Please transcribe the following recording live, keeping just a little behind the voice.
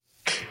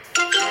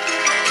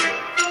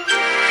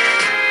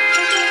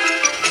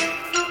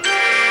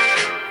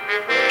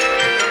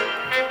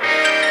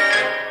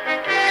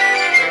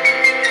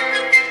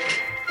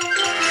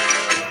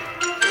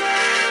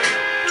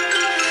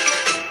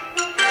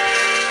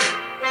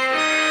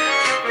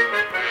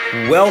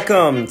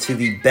Welcome to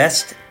the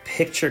Best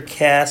Picture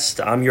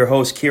Cast. I'm your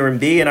host, Kieran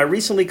B., and I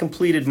recently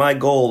completed my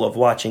goal of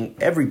watching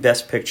every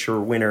Best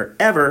Picture winner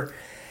ever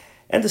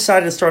and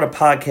decided to start a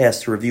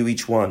podcast to review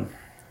each one.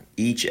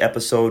 Each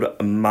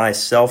episode,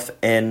 myself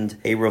and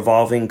a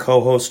revolving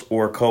co-host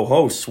or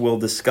co-hosts will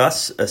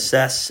discuss,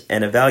 assess,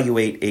 and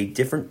evaluate a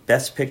different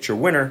Best Picture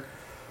winner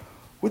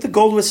with the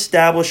goal to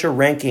establish a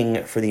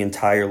ranking for the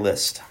entire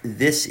list.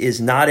 This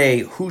is not a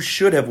who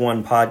should have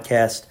won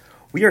podcast.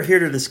 We are here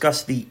to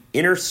discuss the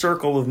inner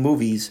circle of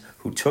movies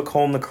who took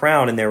home the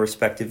crown in their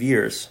respective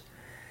years.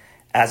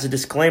 As a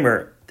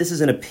disclaimer, this is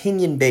an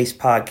opinion-based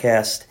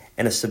podcast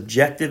and a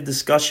subjective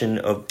discussion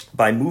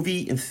by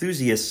movie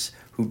enthusiasts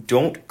who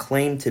don't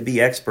claim to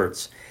be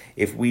experts.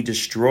 If we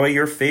destroy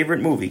your favorite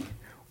movie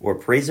or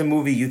praise a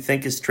movie you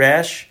think is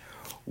trash,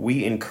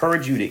 we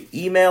encourage you to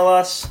email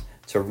us,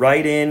 to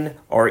write in.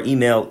 Our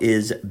email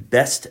is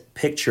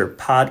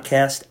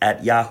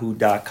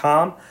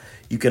bestpicturepodcast@yahoo.com.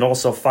 You can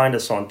also find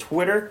us on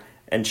Twitter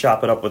and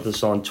chop it up with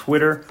us on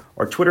Twitter.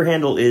 Our Twitter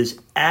handle is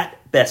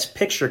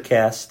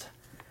 @BestPictureCast.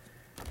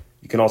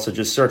 You can also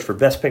just search for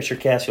Best Picture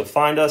Cast. You'll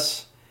find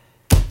us.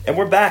 And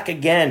we're back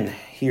again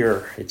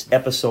here. It's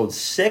episode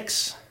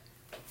 6.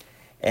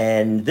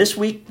 And this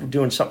week, we're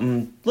doing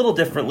something a little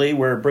differently.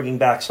 We're bringing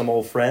back some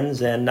old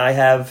friends. And I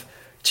have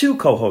 2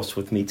 co-hosts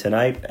with me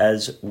tonight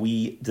as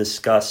we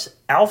discuss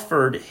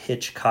Alfred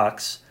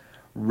Hitchcock's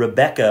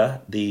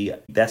Rebecca, the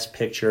Best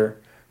Picture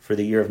for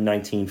the year of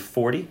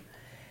 1940.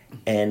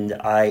 And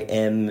I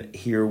am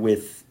here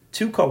with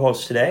 2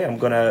 co-hosts today. I'm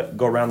going to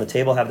go around the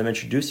table, have them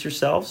introduce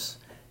yourselves.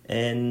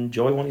 And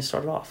Joey, why don't you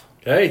start it off?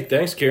 Hey,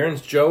 thanks, Karen.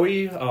 It's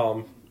Joey.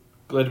 Glad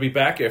to be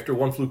back after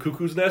One Flew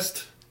Cuckoo's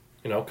Nest.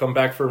 You know, come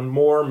back for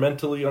more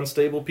mentally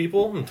unstable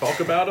people and talk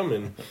about them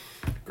in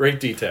great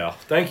detail.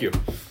 Thank you.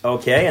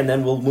 Okay, and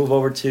then we'll move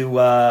over to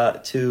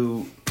why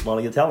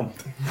don't you tell them?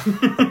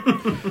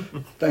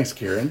 Thanks,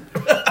 Kieran.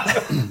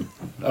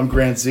 I'm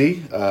Grant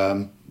Z.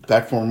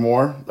 Back for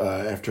more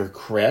after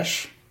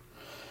Crash.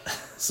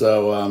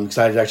 So I'm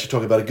excited to actually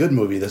talk about a good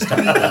movie this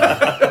time.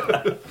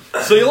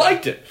 So you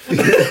liked it?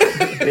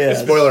 Yeah.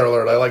 Spoiler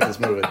alert, I like this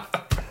movie.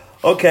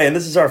 Okay, and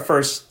this is our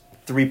first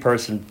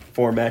 3-person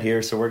format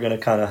here, so we're going to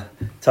kind of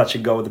touch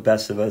and go with the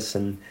best of us.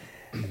 And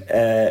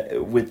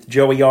with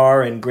Joey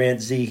R. and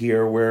Grant Z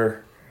here,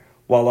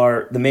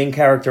 while the main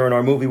character in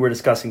our movie we're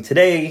discussing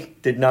today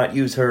did not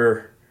use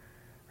her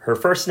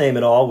first name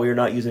at all, we are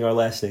not using our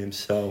last names,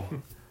 so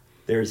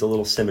there's a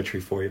little symmetry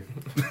for you.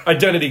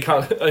 Identity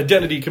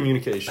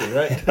communication,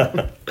 right?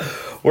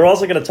 We're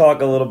also going to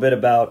talk a little bit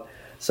about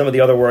some of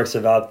the other works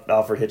about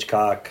Alfred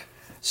Hitchcock,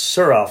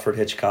 Sir Alfred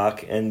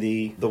Hitchcock, and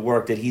the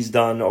work that he's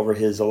done over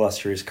his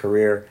illustrious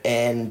career.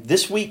 And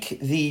this week,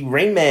 the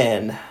Rain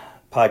Man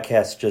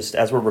podcast, just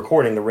as we're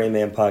recording, the Rain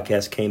Man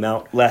podcast came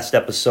out. Last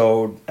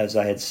episode, as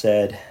I had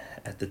said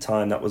at the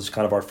time, that was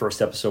kind of our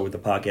first episode with the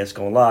podcast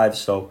going live,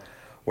 so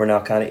we're now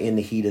kind of in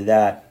the heat of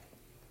that.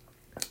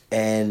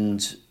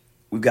 And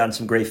we've gotten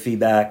some great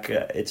feedback.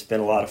 It's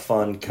been a lot of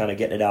fun kind of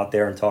getting it out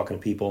there and talking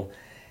to people.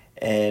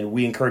 And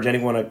we encourage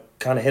anyone to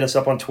kind of hit us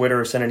up on Twitter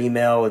or send an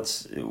email.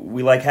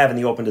 We like having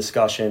the open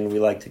discussion. We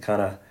like to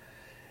kind of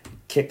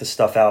kick the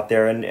stuff out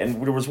there. And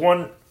there was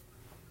one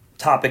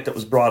topic that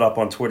was brought up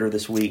on Twitter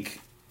this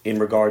week in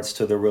regards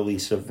to the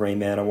release of Rain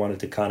Man. I wanted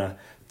to kind of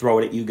throw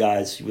it at you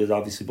guys. You guys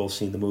obviously both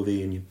seen the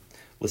movie and you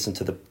listened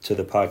to the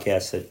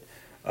podcast that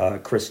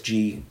Chris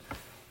G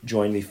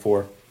joined me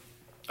for.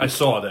 I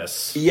saw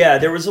this. Yeah,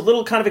 there was a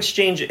little kind of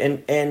exchange,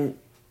 and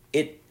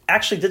it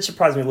actually did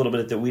surprise me a little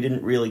bit that we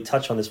didn't really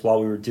touch on this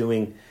while we were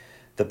doing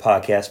the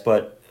podcast,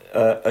 but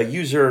a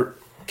user,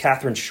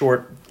 Catherine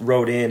Short,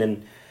 wrote in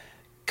and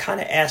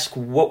kind of asked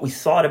what we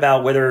thought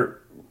about whether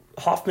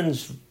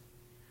Hoffman's,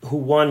 who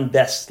won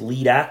Best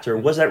Lead Actor,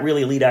 was that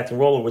really a lead acting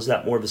role or was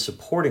that more of a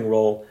supporting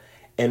role?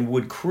 And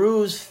would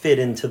Cruise fit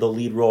into the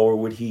lead role or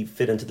would he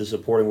fit into the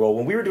supporting role?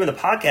 When we were doing the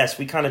podcast,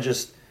 we kind of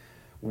just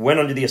went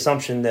under the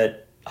assumption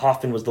that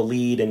Hoffman was the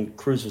lead and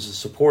Cruise was the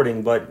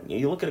supporting, but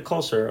you look at it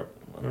closer,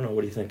 I don't know,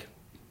 what do you think?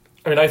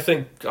 I mean, I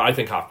think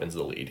Hoffman's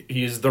the lead.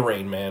 He's the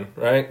Rain Man,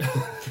 right?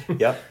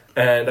 Yep.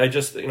 And I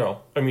just,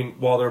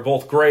 while they're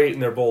both great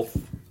and they're both,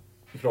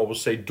 you can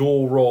almost say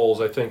dual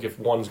roles, I think if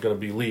one's going to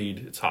be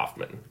lead, it's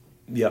Hoffman.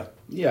 Yeah.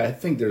 Yeah, I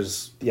think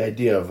there's the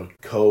idea of a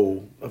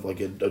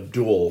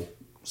dual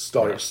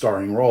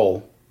starring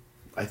role.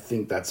 I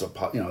think that's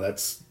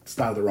it's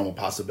not the realm of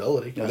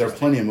possibility. There are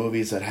plenty of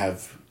movies that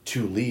have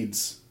 2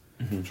 leads.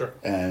 Mm-hmm. Sure.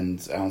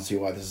 And I don't see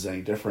why this is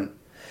any different.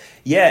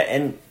 Yeah,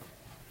 and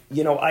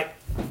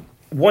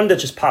one that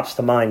just pops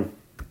to mind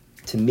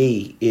to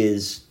me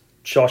is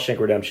Shawshank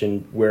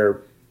Redemption, where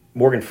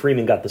Morgan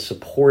Freeman got the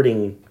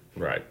supporting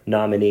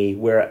nominee,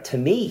 where to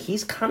me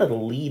he's kind of the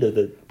lead of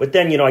the. But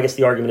then I guess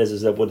the argument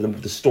is that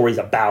the story's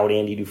about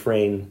Andy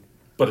Dufresne,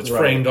 but it's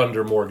framed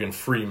under Morgan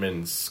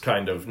Freeman's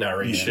kind of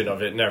narration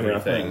of it and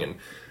everything, and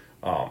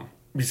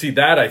you see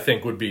that I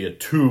think would be a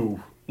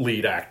 2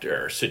 lead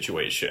actor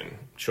situation,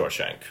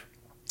 Shawshank.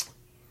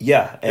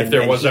 Yeah, and if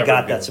there was he ever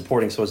got that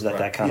supporting, so is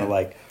that kind of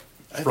like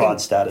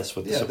fraud status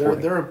with the Yeah,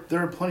 supporting. there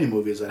are plenty of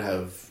movies that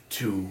have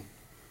two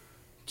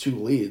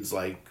leads.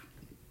 Like,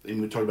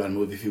 and we talked about a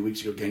movie a few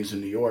weeks ago, Gangs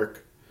in New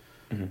York.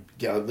 Mm-hmm.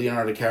 Yeah,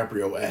 Leonardo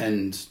DiCaprio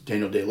and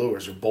Daniel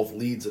Day-Lewis are both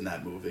leads in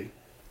that movie.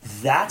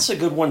 That's a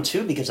good one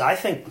too, because I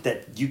think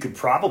that you could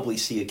probably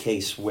see a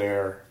case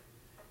where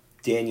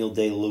Daniel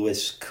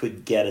Day-Lewis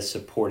could get a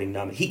supporting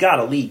nominee. He got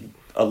a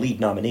lead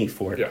nominee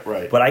for it. Yeah,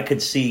 right. But I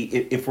could see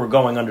if we're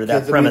going under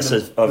that Yeah, premise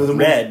of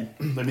Red.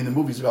 The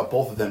movie's about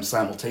both of them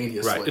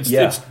simultaneously. Right.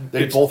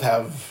 They both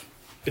have.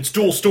 It's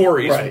dual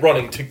stories Right.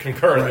 running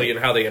concurrently Right. in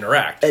how they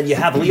interact. And you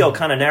have Leo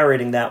kind of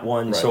narrating that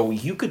one, Right. so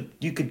you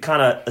could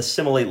kind of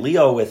assimilate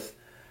Leo with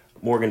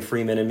Morgan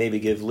Freeman and maybe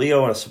give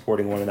Leo a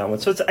supporting one in that one.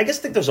 So I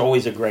think there's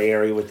always a gray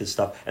area with this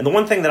stuff. And the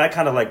one thing that I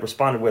kind of like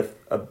responded with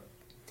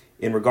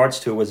in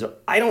regards to it was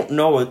I don't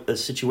know a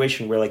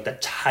situation where like the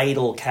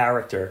title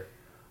character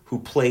who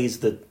plays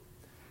the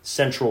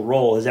central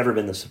role has ever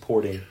been the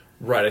supporting.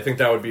 Right, I think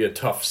that would be a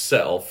tough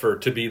sell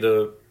to be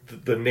the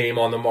name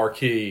on the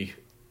marquee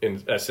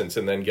in essence,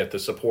 and then get the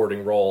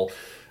supporting role.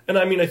 And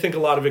I mean, I think a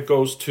lot of it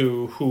goes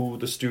to who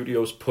the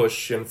studios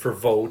push and for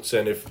votes,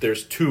 and if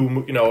there's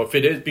two, if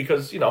it is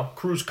because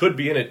Cruise could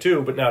be in it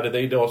too, but now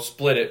they don't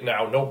split it.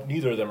 Now,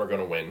 neither of them are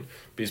going to win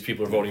because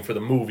people are voting for the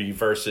movie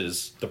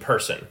versus the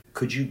person.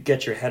 Could you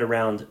get your head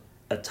around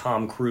a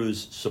Tom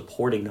Cruise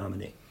supporting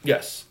nominee?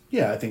 Yes.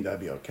 Yeah, I think that'd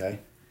be okay.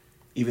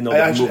 Even though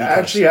I the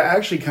movie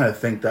actually kind of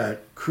think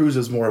that Cruise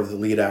is more of the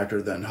lead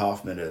actor than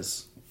Hoffman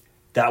is.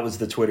 that was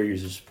the Twitter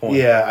user's point.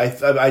 Yeah,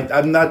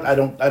 I'm not. I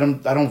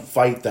don't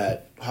fight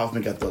that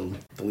Hoffman got the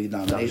lead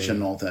nomination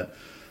and all that,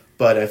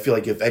 but I feel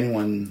like if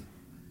anyone,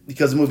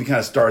 because the movie kind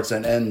of starts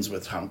and ends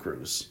with Tom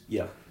Cruise.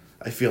 Yeah.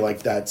 I feel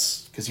like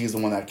that's because he's the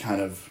one that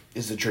kind of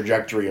is the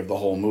trajectory of the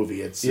whole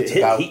movie. It's He's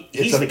about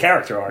the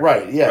character arc.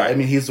 right? Yeah, Right. I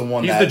mean he's the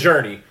one. He's that, the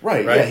journey.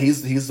 Right. Right. Yeah,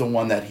 he's the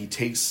one that he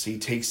takes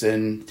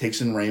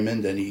in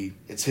Raymond, and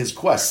it's his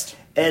quest.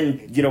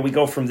 And, we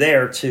go from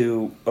there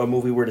to a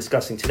movie we're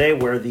discussing today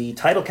where the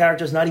title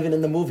character is not even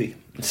in the movie.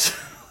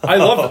 I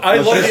love the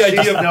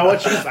idea of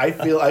what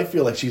I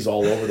feel like she's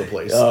all over the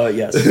place.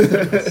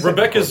 Yes.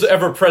 Rebecca's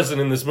ever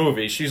present in this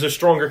movie. She's a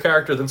stronger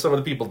character than some of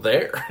the people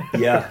there.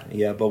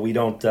 yeah, but we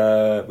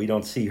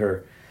don't see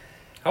her.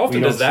 How often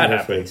We don't does that see her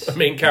happen? face. A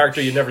main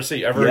character you never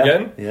see ever Yeah,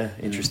 again? Yeah,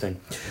 interesting.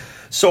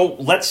 So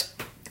let's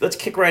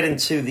kick right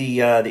into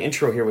the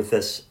intro here with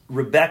this.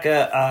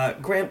 Rebecca,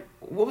 Grant,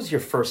 what was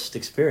your first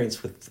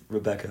experience with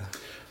Rebecca?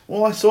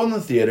 Well, I saw it in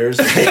the theaters.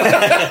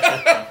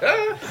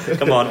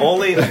 Come on,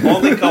 only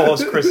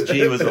co-host Chris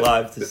G was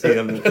alive to see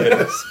them in the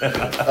theaters.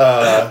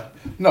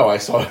 No, I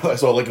saw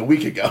it like a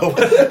week ago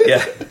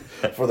Yeah.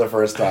 for the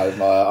first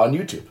time on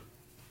YouTube.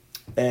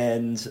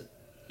 And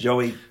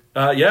Joey,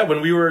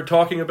 When we were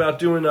talking about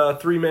doing a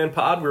 3-man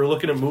pod, we were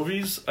looking at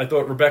movies. I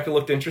thought Rebecca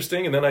looked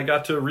interesting, and then I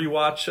got to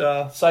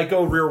rewatch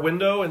Psycho, Rear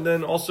Window, and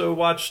then also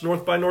watch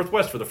North by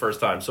Northwest for the first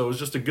time. So it was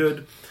just a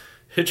good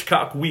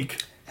Hitchcock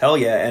week. hell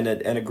yeah, and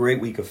a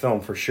great week of film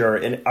for sure.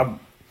 And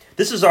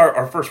this is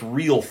our first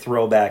real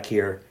throwback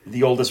here.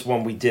 The oldest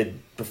one we did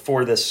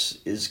before this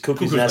is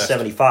Cuckoo's Nest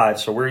 75,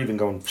 so we're even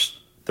going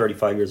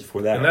 35 years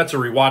before that. And that's a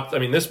rewatch. I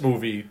mean, this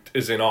movie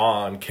isn't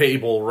on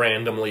cable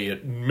randomly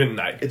at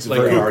midnight. It's like,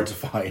 very hard to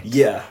find.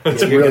 Yeah.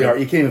 It's really hard.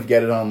 You can't even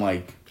get it on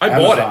I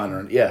Amazon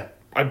bought it. Yeah.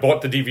 I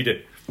bought the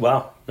DVD.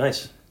 Wow,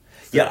 nice.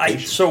 Yeah,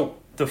 so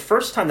the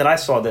first time that I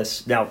saw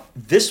this, now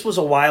this was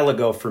a while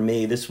ago for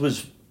me. This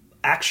was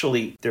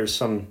actually, there's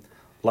some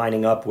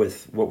lining up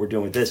with what we're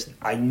doing with this.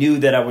 I knew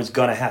that I was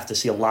going to have to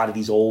see a lot of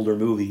these older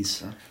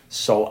movies.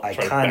 So I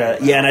kind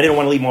of, and I didn't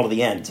want to leave them all to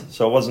the end.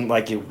 So it wasn't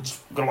like you were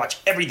going to watch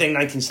everything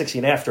 1960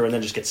 and after and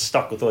then just get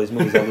stuck with all these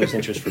movies. I'll lose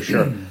interest for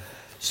sure.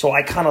 So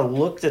I kind of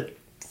looked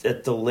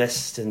at the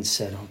list and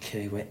said,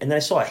 okay, wait. And then I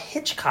saw a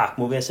Hitchcock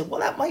movie. I said, well,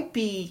 that might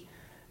be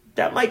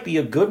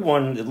a good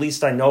one. At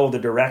least I know the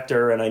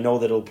director, and I know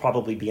that it'll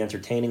probably be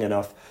entertaining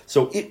enough.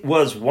 So it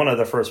was one of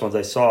the first ones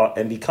I saw,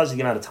 and because of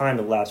the amount of time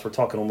that lapsed, we're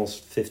talking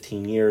almost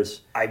 15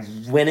 years, I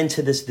went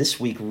into this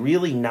week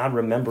really not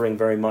remembering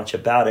very much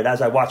about it.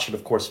 As I watched it,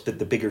 of course, the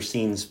bigger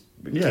scenes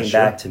came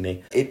back to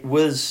me. It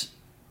was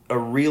a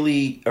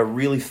really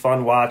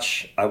fun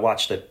watch. I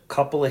watched a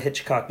couple of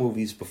Hitchcock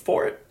movies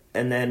before it,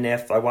 and then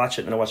after I watched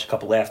it, and I watched a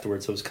couple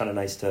afterwards, so it was kind of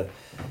nice to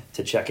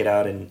check it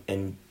out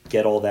and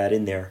get all that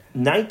in there.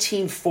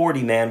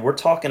 1940, man, we're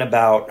talking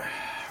about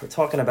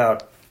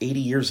 80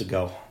 years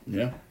ago.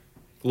 Yeah.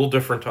 A little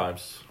different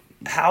times.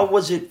 How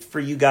was it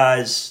for you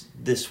guys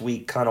this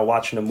week, kind of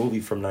watching a movie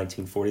from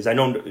 1940s? I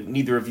know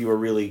neither of you are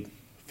really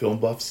Film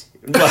buffs.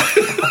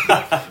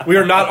 We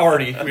are not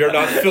arty. We are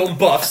not film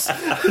buffs.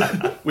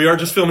 We are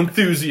just film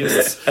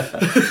enthusiasts.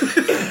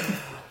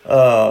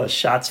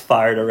 shots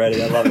fired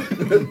already. I love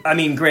it. I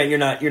mean, Grant,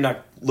 you're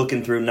not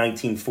looking through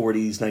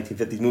 1940s,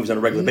 1950s movies on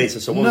a regular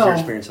basis. So what was your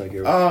experience like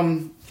here?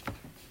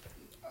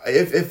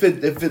 If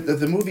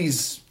the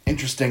movie's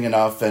interesting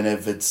enough, and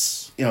if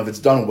it's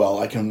done well,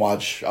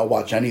 I'll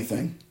watch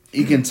anything.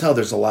 You can tell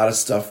there's a lot of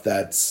stuff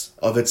that's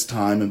of its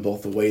time in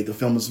both the way the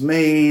film is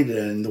made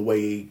and the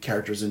way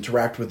characters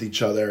interact with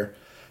each other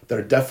that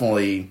are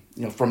definitely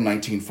from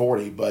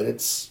 1940, but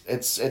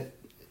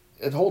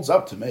it holds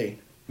up to me.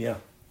 Yeah.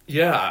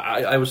 Yeah,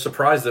 I was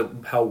surprised at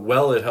how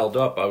well it held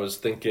up. I was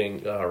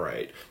thinking, all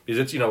right, because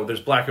it's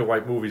there's black and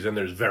white movies and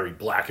there's very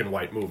black and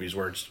white movies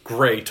where it's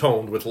gray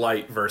toned with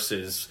light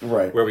versus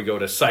where we go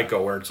to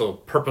Psycho where it's a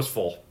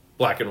purposeful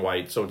black and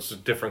white, so it's a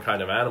different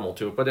kind of animal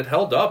to it. But it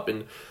held up,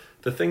 and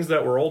the things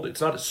that were old,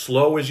 it's not as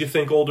slow as you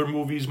think older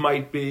movies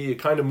might be. It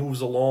kind of moves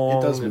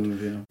along. It does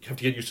move, yeah. You have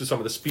to get used to some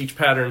of the speech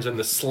patterns and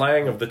the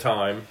slang of the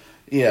time.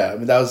 Yeah, I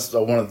mean that was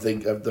one of the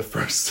things of the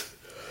first.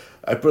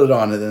 I put it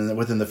on, and then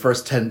within the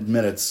first 10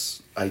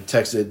 minutes, I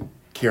texted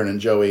Kieran and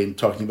Joey and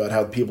talking about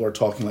how people are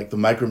talking like the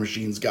Micro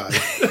Machines guy.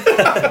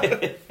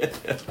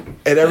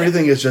 And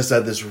everything is just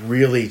at this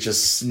really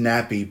just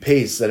snappy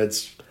pace that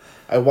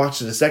I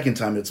watched it a second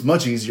time. It's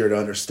much easier to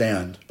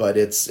understand, but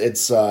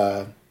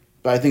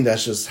but I think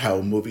that's just how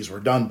movies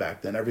were done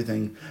back then.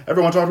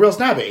 Everyone talked real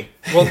snappy.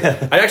 Well,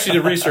 I actually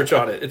did research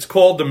on it. It's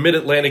called the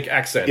Mid-Atlantic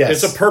accent.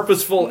 Yes. It's a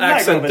purposeful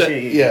accent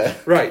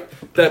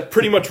that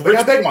pretty much We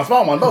got big one,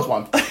 small one, both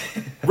one.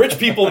 rich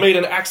people made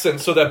an accent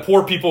so that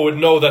poor people would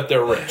know that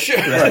they're rich.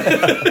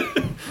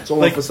 It's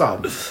all a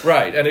facade.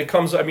 Right, and it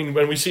comes,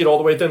 when we see it all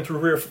the way then through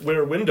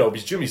Rear Window,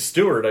 because Jimmy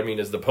Stewart,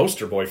 is the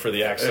poster boy for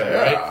the accent,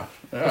 right?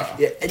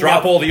 Yeah.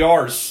 Drop all the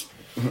R's.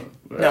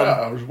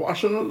 I was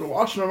watching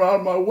it out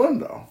of my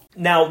window.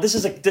 Now, this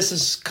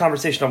is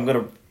conversation I'm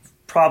going to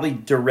probably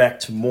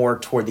direct more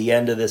toward the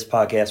end of this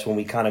podcast when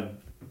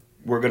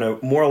we're going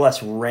to more or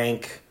less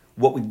rank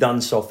what we've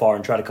done so far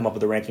and try to come up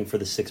with a ranking for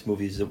the 6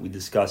 movies that we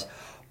discussed.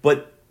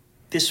 But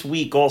this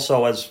week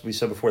also, as we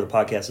said before, the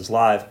podcast is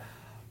live.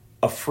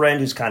 A friend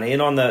who's kind of in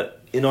on the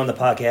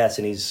podcast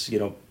and he's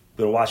going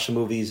to watch the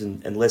movies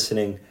and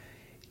listening.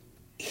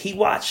 He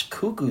watched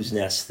Cuckoo's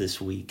Nest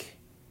this week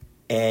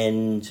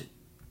and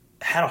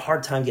had a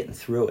hard time getting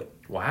through it.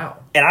 Wow.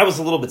 And I was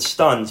a little bit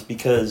stunned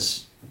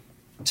because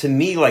to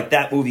me,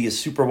 that movie is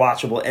super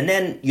watchable. And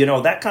then,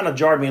 that kind of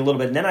jarred me a little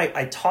bit. And then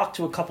I talked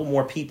to a couple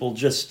more people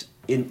just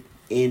in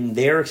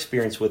their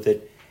experience with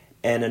it.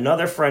 And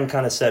another friend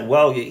kind of said,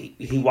 well,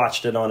 he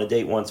watched it on a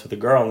date once with a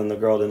girl and the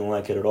girl didn't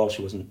like it at all.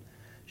 She wasn't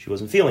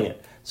feeling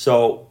it.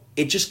 So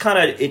it just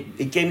kind of,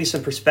 it gave me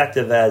some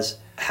perspective as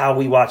how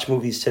we watch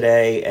movies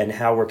today and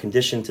how we're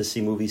conditioned to see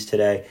movies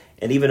today.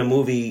 And even a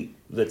movie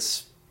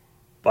that's,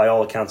 by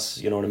all accounts,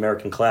 an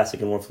American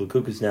classic in One Flew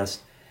Cuckoo's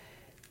Nest,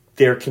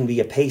 there can be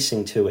a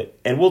pacing to it.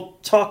 And we'll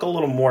talk a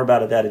little more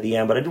about that at the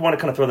end, but I do want to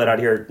kind of throw that out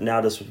here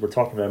now just we're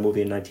talking about a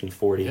movie in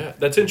 1940. Yeah,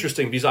 that's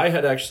interesting because I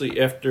had actually,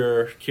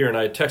 after Kieran,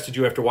 I had texted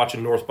you after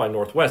watching North by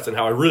Northwest and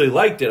how I really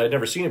liked it. I'd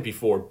never seen it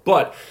before,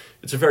 but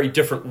it's a very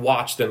different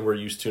watch than we're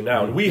used to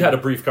now. And we had a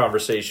brief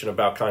conversation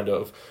about kind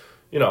of,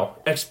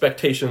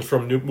 expectations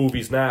from new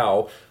movies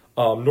now.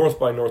 North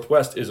by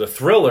Northwest is a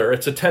thriller.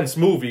 It's a tense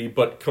movie,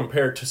 but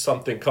compared to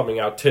something coming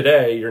out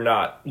today, you're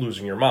not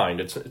losing your mind.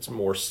 It's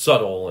more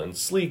subtle and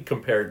sleek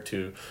compared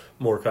to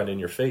more kind of in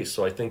your face.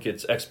 So I think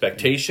it's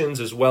expectations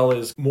as well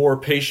as more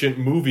patient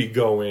movie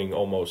going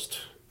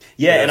almost.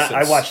 Yeah, and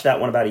I watched that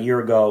one about a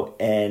year ago,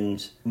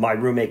 and my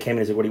roommate came in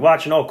and said, what are you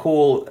watching? Oh,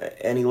 cool.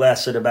 And he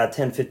lasted about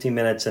 10, 15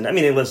 minutes. And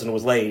he listened, it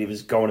was late. He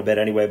was going to bed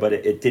anyway, but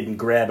it didn't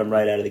grab him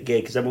right out of the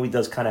gate, because that movie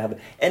does kind of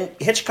have... And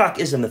Hitchcock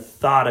is a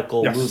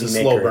methodical movie maker. It's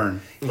a slow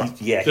burn.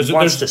 He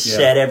wants to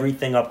set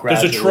everything up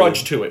gradually. There's a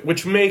trudge to it,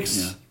 which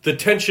makes the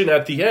tension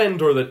at the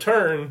end or the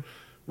turn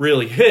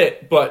really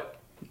hit, but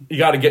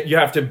you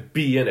have to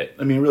be in it.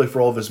 Really, for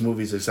all of his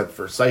movies except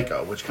for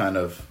Psycho, which kind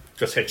of...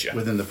 just hit you.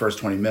 Within the first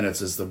 20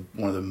 minutes is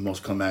one of the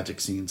most climactic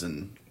scenes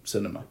in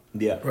cinema.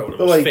 Yeah. One of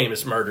the most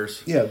famous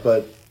murders. Yeah,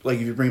 but if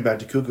you bring it back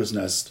to Cuckoo's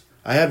Nest,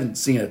 I haven't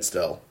seen it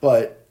still,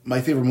 but my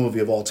favorite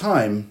movie of all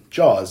time,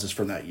 Jaws, is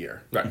from that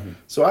year. Right. Mm-hmm.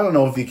 So I don't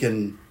know if you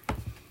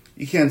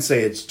can't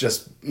say it's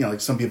just,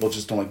 some people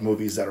just don't like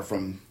movies that are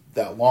from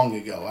that long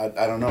ago.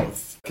 I don't know,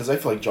 because I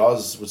feel like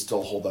Jaws would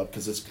still hold up,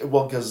 because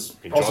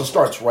it also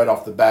starts right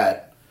off the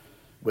bat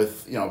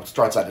with, it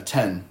starts out at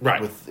 10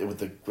 right. with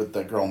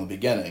the girl in the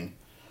beginning.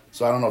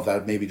 So I don't know if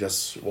that maybe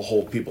just will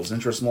hold people's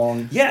interest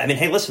long. Yeah,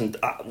 hey, listen,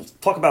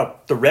 talk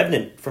about The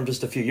Revenant from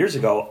just a few years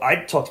ago. I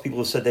talked to people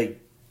who said they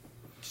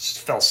just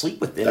fell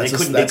asleep with it.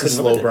 That's a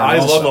slow burn. I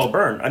love slow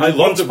burn.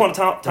 Once Upon a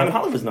Time in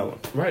Hollywood was another one.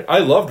 Right. I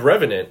loved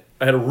Revenant.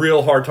 I had a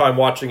real hard time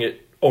watching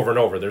it over and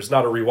over. There's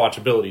not a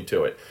rewatchability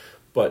to it.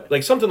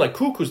 But something like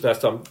Cuckoo's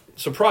Nest, I'm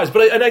surprised.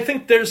 But I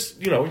think there's,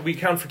 we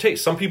count for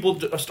taste. Some people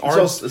just aren't.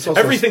 Also,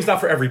 everything's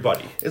not for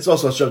everybody. It's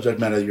also a subject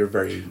matter you're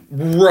very...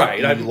 Right.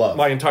 You love.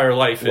 My entire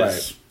life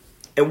is...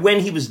 And when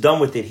he was done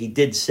with it, he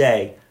did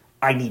say,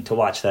 I need to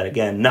watch that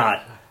again.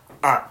 Not,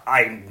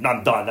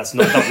 I'm done. That's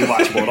not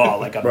rewatchable at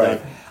all. I'm done.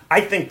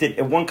 I think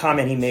that one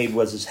comment he made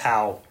was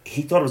how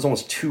he thought it was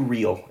almost too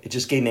real. It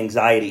just gave him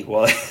anxiety.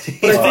 Well,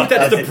 but I think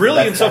that's the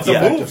brilliance of the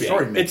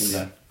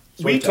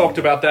movie. We talked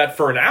about that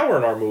for an hour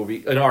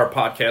in our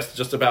podcast,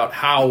 just about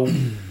how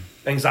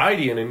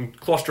anxiety and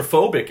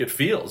claustrophobic it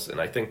feels. And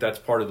I think that's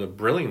part of the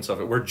brilliance of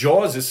it. Where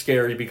Jaws is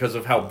scary because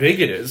of how big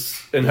it is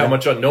and how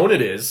much unknown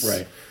it is.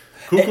 Right.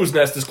 Cuckoo's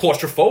Nest is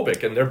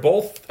claustrophobic, and they're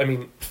both,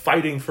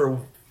 fighting for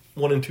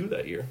 1 and 2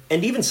 that year.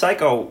 And even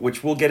Psycho,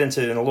 which we'll get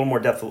into in a little more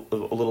depth a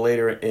little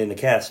later in the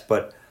cast,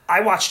 but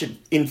I watched it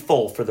in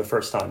full for the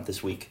first time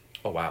this week.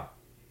 Oh, wow.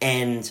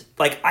 And,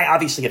 like, I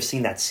obviously have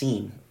seen that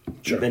scene.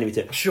 Sure.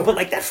 Sure. But,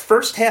 like, that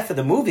first half of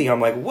the movie, I'm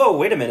like, whoa,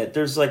 wait a minute.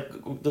 There's a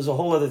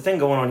whole other thing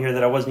going on here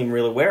that I wasn't even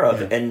really aware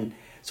of. Yeah. And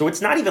so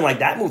it's not even like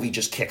that movie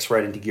just kicks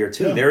right into gear,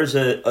 too. Yeah. There's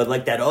a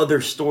like that other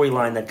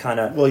storyline that kind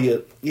of... Well,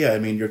 yeah, I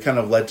mean, you're kind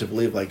of led to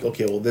believe, like,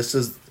 okay, well, this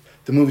is...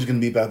 The movie's going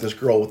to be about this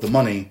girl with the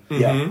money,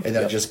 and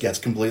then it just gets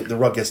the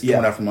rug gets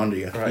torn out from under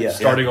you. Right. Yeah.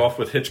 Starting off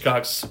with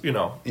Hitchcock's,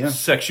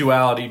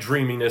 sexuality,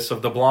 dreaminess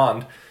of the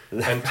blonde,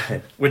 and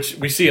which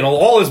we see in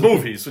all his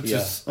movies. Which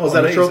is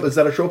that a trope? Is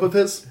that a trope of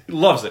his? He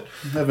loves it.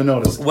 I haven't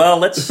noticed. Well,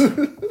 let's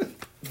then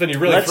he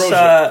really throws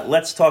it.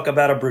 Let's talk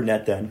about a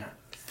brunette then.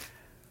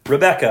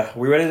 Rebecca,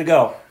 we ready to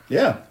go?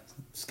 Yeah.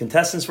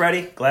 Contestants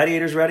ready?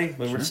 Gladiators ready?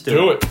 Let's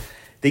do it.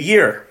 The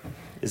year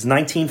is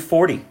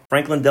 1940.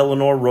 Franklin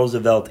Delano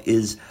Roosevelt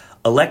is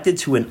elected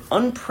to an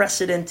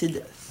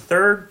unprecedented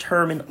third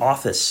term in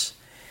office,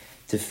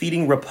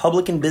 defeating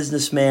Republican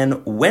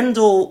businessman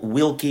Wendell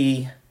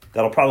Willkie.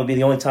 That'll probably be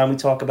the only time we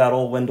talk about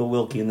old Wendell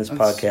Willkie in this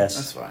podcast.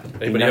 That's fine.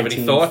 Anybody have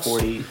any thoughts?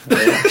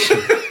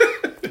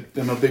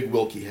 I'm a big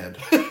Willkie head.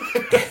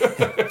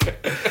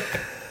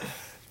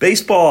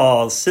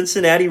 Baseball.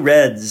 Cincinnati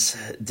Reds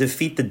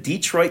defeat the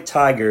Detroit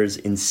Tigers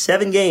in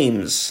 7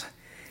 games.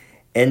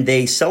 And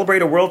they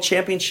celebrate a world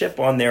championship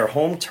on their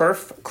home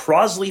turf,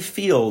 Crosley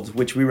Field,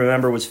 which we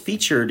remember was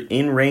featured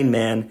in Rain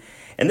Man.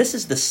 And this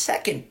is the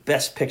second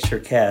Best Picture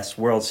cast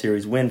World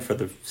Series win for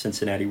the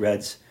Cincinnati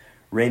Reds.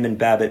 Raymond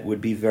Babbitt would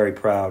be very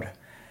proud.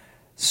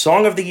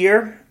 Song of the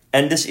Year,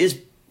 and this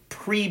is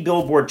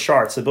pre-Billboard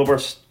charts.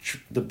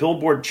 The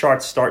Billboard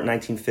charts start in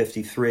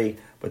 1953,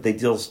 but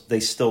they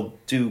still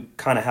do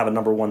kind of have a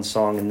number one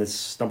song. And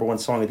this number one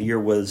song of the year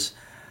was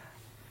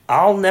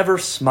I'll Never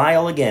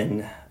Smile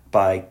Again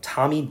by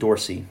Tommy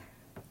Dorsey.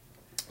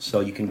 So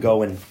you can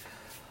go and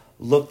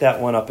look that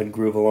one up and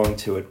groove along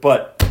to it.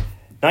 But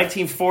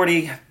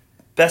 1940,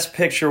 Best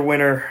Picture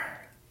winner,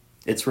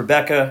 it's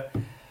Rebecca.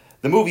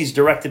 The movie's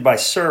directed by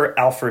Sir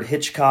Alfred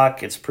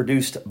Hitchcock. It's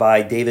produced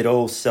by David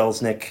O.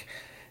 Selznick.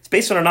 It's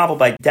based on a novel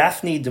by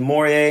Daphne du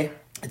Maurier.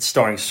 It's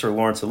starring Sir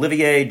Laurence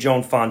Olivier,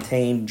 Joan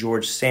Fontaine,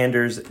 George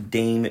Sanders,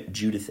 Dame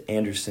Judith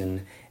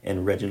Anderson,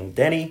 and Reginald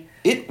Denny.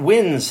 It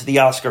wins the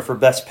Oscar for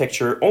Best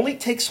Picture. Only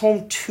takes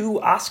home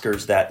 2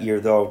 Oscars that year,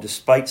 though,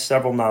 despite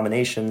several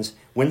nominations.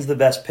 Wins the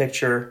Best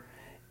Picture.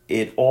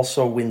 It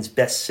also wins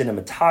Best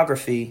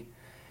Cinematography.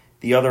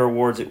 The other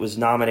awards it was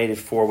nominated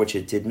for, which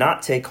it did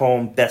not take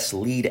home: Best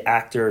Lead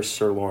Actor,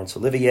 Sir Laurence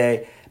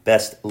Olivier;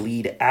 Best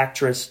Lead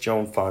Actress,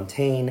 Joan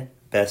Fontaine;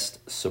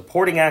 Best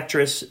Supporting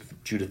Actress,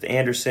 Judith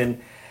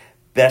Anderson;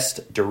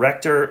 Best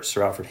Director,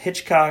 Sir Alfred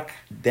Hitchcock;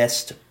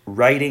 Best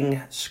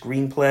Writing,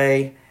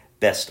 Screenplay;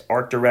 Best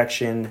Art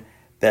Direction;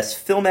 Best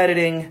Film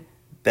Editing;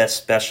 Best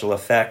Special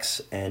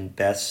Effects; and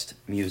Best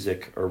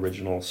Music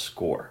Original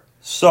Score.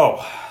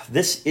 So,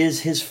 this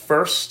is his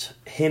first,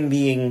 him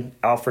being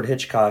Alfred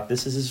Hitchcock,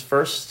 this is his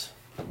first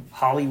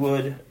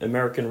Hollywood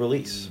American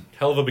release.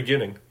 Hell of a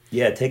beginning.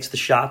 Yeah, it takes the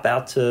shop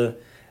out to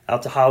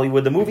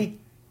Hollywood. The movie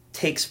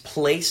takes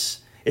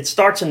place, it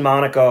starts in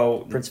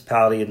Monaco,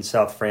 Principality in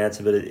South France,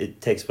 but it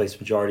takes place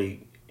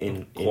majority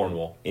in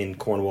Cornwall. In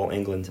Cornwall,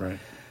 England. Right.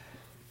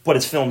 But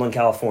it's filmed in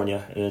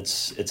California, and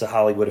it's a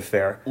Hollywood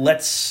affair.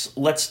 Let's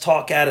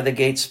talk out of the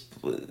gates.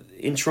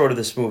 Intro to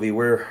this movie.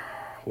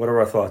 What are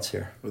our thoughts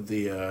here? With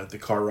the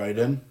car ride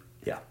in?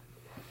 Yeah.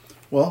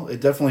 Well, it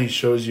definitely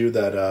shows you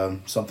that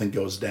something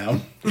goes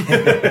down.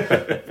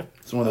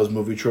 It's one of those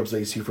movie tropes that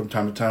you see from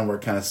time to time where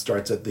it kind of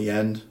starts at the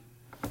end,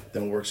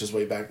 then works its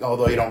way back.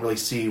 Although you don't really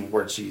see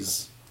where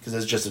she's... Because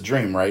it's just a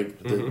dream, right?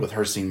 Mm-hmm. With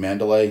her seeing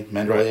Mandalay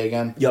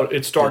again. Yeah,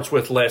 it starts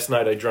with "Last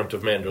night I dreamt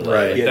of Mandalay."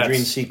 Right. Yeah,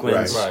 dream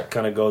sequence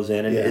kind of goes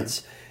in, and Yeah.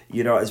 it's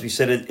as we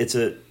said,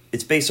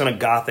 it's based on a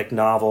Gothic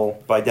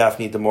novel by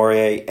Daphne du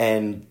Maurier,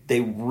 and they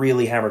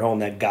really hammered home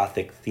that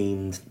Gothic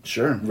themed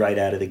right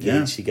out of the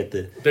gates. Yeah. You get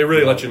the They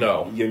really let you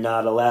know you're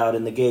not allowed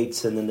in the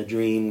gates, and then the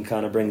dream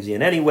kind of brings you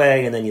in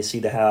anyway, and then you see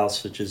the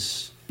house, which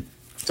is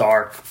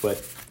dark,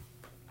 but.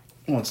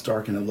 Well, it's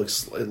dark and it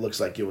looks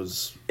like it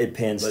was. It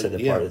pans to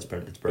the part that's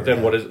burnt. But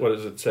then what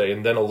does it say?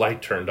 And then a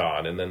light turned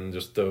on, and then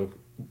just the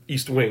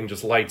east wing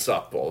just lights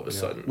up all of a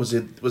sudden. Was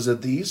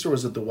it the east or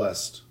was it the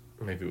west?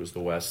 Maybe it was the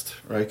west,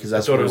 right? Because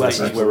that's what where it was.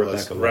 West is where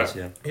Rebecca was.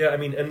 Right. Yeah, I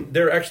mean, and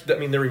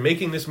they're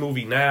remaking this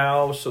movie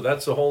now, so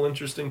that's a whole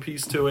interesting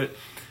piece to it.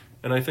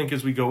 And I think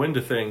as we go into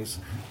things,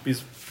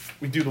 because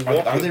we do the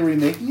walk. Are they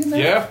remaking it now?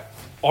 Yeah,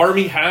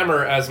 Armie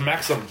Hammer as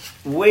Maxim.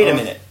 Wait a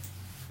minute.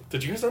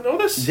 Did you guys not know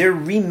this? They're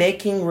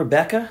remaking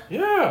Rebecca?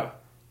 Yeah.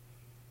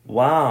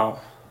 Wow.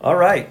 All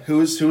right.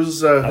 Who's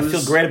I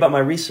feel great about my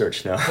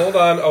research now. Hold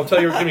on, I'll tell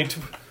you. Give me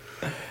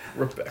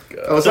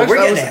Rebecca. We're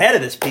getting ahead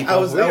of this, people. I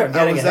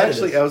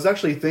was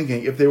actually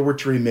thinking if they were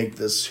to remake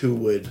this, who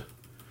would?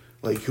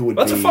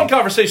 That's a fun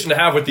conversation to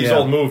have with these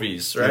old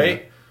movies,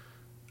 right?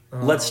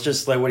 Yeah. Let's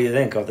just what do you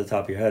think off the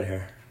top of your head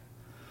here?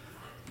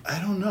 I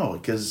don't know,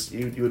 because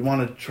you would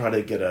want to try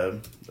to get a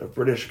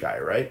British guy,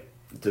 right?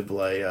 to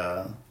play.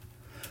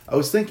 I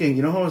was thinking,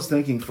 you know who I was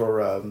thinking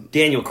for?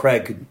 Daniel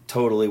Craig could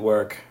totally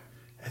work.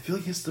 I feel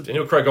like he's the.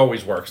 Daniel Craig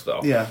always works,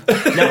 though. Yeah.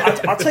 Now,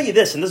 I'll tell you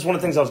this, and this is one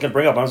of the things I was going to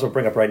bring up. I was going to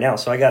bring up right now.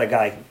 So I got a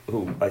guy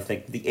who I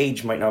think the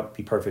age might not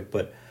be perfect,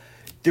 but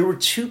there were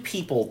two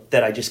people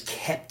that I just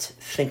kept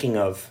thinking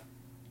of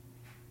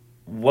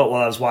while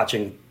I was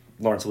watching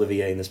Laurence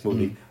Olivier in this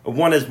movie.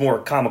 One is more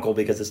comical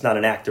because it's not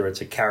an actor,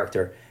 it's a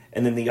character,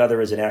 and then the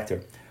other is an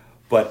actor.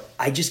 But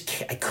I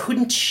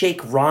couldn't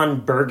shake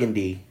Ron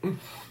Burgundy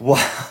while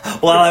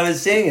I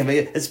was seeing him,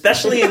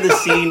 especially in the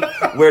scene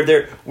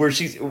where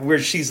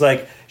she's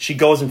like, she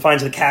goes and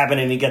finds the cabin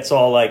and he gets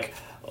all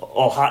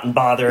hot and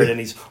bothered and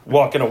he's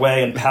walking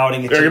away and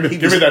pouting. Give me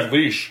that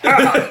leash.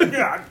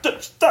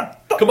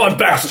 Come on,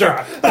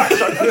 Baxter.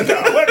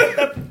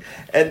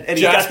 And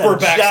he got Jasper the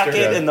Baxter,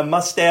 jacket and the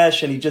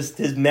mustache, and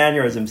his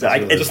mannerisms.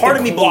 And Just part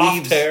of the me coiffed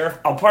believes, hair.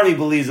 part of me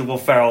believes that Will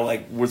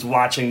Ferrell was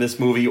watching this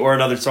movie or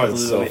another Star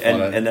Wars so movie,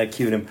 funny. and that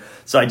cued him.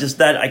 So I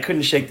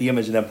couldn't shake the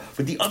image of them.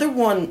 But the other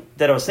one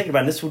that I was thinking about,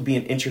 and this would be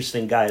an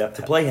interesting guy to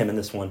play him in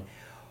this one,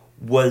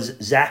 was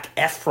Zac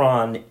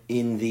Efron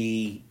in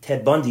the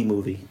Ted Bundy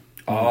movie.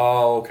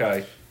 Oh,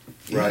 okay.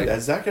 Right. Yeah,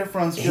 Zac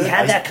Efron's good. He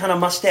had that kind of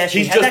mustache. He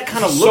He's had that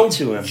kind of he's look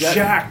so to him.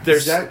 Jacked.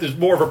 There's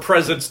more of a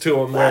presence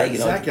to him. Right, you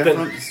know, Zac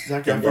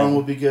Efron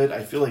will be good.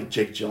 I feel like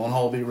Jake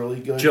Gyllenhaal will be really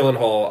good.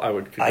 Gyllenhaal, I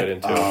could get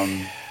into.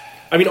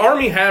 I mean,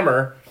 Armie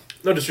Hammer.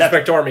 No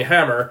disrespect to Armie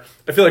Hammer.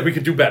 I feel like we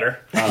could do better.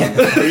 you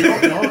know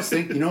what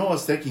I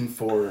was thinking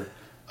for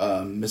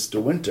Mrs.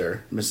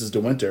 De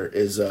Winter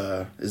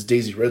is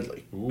Daisy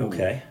Ridley. Ooh.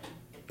 Okay.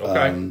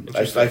 Okay.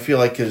 I feel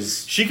like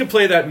because she could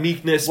play that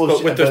meekness,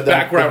 but with this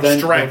background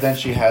strength. But then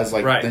she has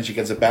Right. then she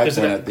gets a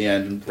background at the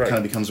end and Right. kind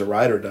of becomes a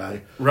ride or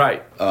die.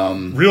 Right.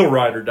 Real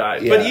ride or die.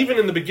 Yeah. But even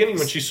in the beginning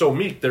when she's so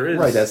meek, there is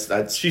Right,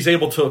 that's she's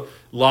able to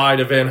lie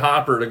to Van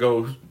Hopper to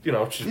go,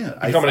 she's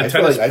becoming a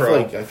tennis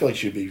pro. I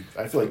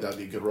feel like that'd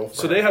be a good role for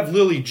So her. they have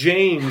Lily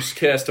James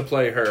cast to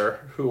play her,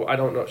 who I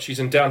don't know. She's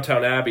in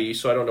Downtown Abbey,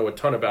 so I don't know a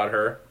ton about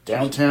her.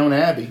 Downtown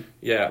Abbey.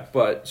 Yeah,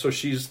 but so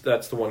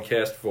that's the one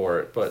cast for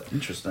it. But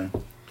Interesting.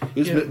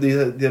 Who's they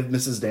have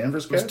Mrs.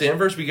 Danvers? Miss cast?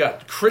 Danvers, we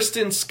got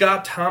Kristen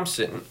Scott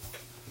Thompson.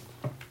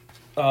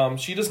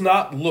 She does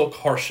not look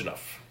harsh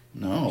enough.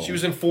 No. She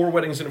was in 4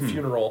 Weddings and a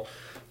Funeral,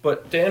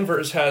 but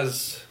Danvers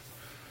has,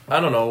 I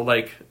don't know,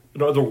 like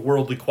an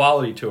otherworldly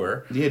quality to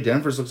her. Yeah,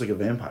 Danvers looks like a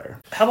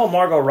vampire. How about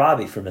Margot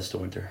Robbie for Mr.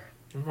 Winter?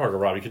 Margot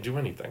Robbie could do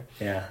anything.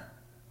 Yeah.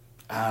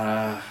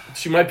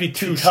 She might be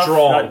too Tough,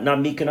 strong. not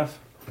meek enough.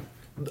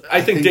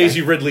 I think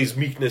Daisy Ridley's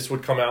meekness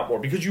would come out more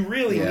because you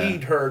really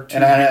need her to.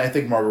 And I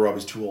think Margot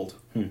Robbie's too old.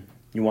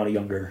 You want a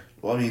younger.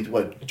 Well, I mean,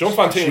 what? Joan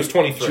Fontaine was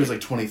 23. She was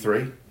like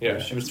 23. Yeah.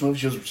 She was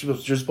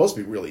supposed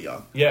to be really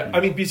young. Yeah,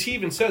 I mean, because he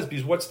even says,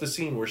 because what's the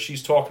scene where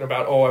she's talking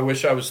about, I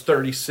wish I was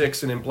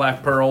 36 and in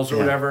Black Pearls or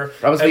whatever.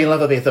 I was being in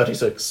love with a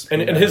 36.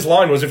 And his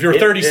line was, if you're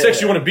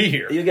 36, you want to be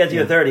here. You get to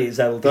your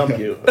 30s, I will dump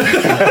you.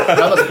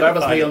 I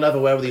must be in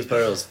love with these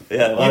pearls.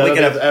 Yeah, well, we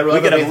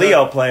could have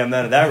Leo play him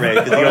then at that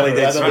rate because he only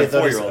dates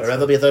 4-year-olds. I'd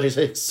rather be a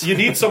 36. You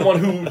need someone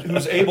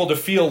who's able to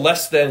feel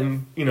less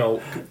than,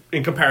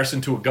 in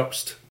comparison to a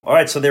ghost. All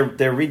right, so they're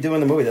redoing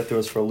the movie. That threw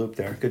us for a loop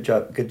there. Good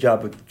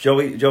job. But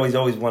Joey's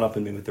always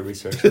one-upping me with the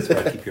research. That's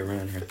why I keep you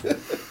around here.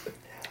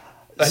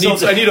 I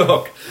need a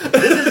hook.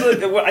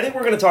 I think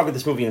we're going to talk about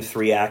this movie in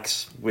 3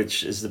 acts,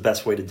 which is the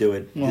best way to do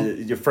it. Well,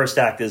 Your first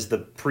act is the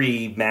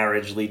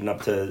pre-marriage leading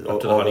up to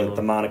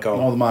the Monaco.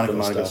 All the Monaco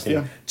stuff, scene.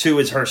 yeah. 2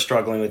 is her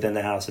struggling within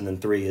the house, and then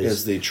 3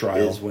 is the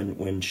trial. Is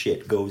when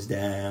shit goes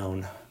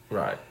down.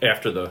 Right.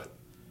 After the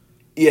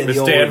Yeah, Miss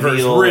the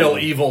Danvers' reveal. real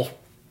evil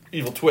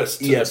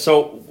twist. Yeah,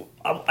 so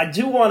I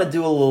do want to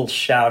do a little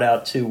shout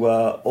out to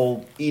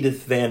old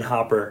Edith Van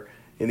Hopper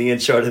in the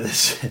intro to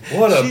this.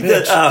 What a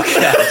bitch.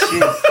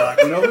 God,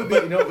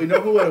 You know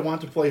who I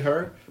want to play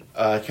her?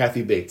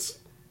 Kathy Bates.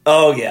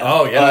 Oh yeah.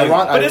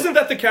 But isn't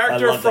that the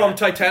character from that.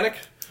 Titanic?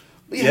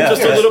 Yeah,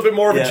 Just a little bit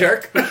more of a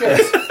jerk.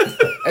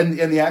 And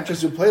the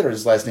actress who played her,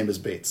 his last name is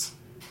Bates.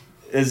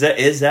 Is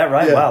that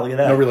right? Yeah. Wow, look at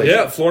that. No relation.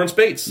 Yeah, Florence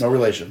Bates. No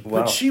relation.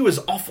 Wow. But she was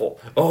awful.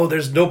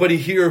 There's nobody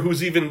here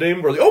who's even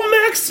nameworthy.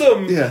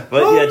 Maxim! Yeah.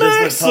 But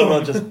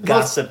Maxim! just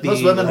gossipy.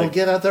 Most women will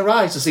get out their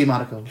eyes to see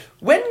Monaco.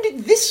 When did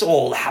this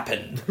all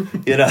happen?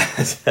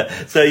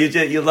 So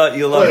you love I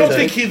don't to,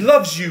 think he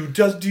loves you,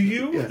 do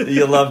you? Yeah.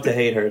 you love to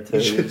hate her too.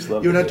 You just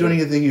love You're to not hate doing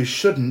her. anything you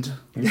shouldn't.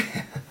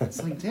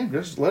 It's like, damn,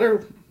 just let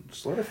her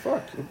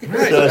fuck.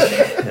 Right.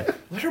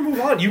 Let her move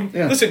on.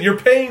 Listen, you're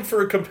paying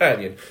for a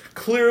companion.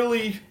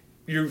 Clearly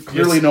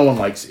No one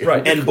likes you.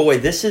 Right. And boy,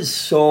 this is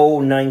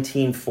so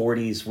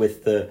 1940s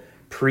with the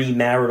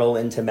premarital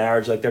into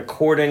marriage. Like they're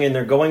courting and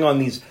they're going on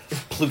these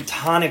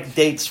plutonic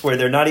dates where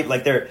they're not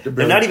even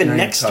they're not even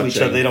next to each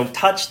other. They don't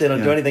touch. They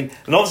don't do anything.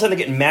 And all of a sudden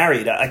they're getting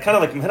married. I kind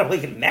of like, man, I'm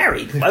getting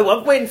married.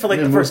 I'm waiting for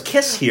the first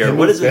kiss here.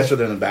 What is faster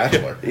this? than a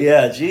bachelor?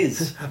 Yeah,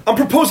 jeez. I'm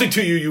proposing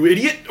to you, you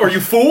idiot, or you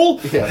fool.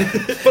 Yeah.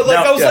 But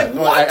I was like,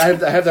 Well, what?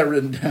 I have that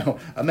written down.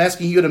 I'm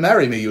asking you to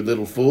marry me, you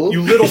little fool.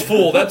 You little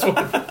fool. That's what.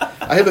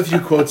 I have a few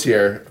quotes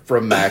here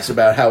from Max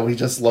about how he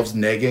just loves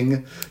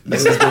negging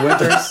Mrs. De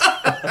Winters.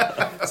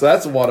 So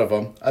that's one of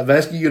them. I'm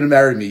asking you to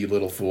marry me, you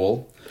little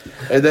fool.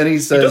 And then he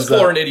says... He does call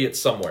her an idiot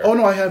somewhere. Oh,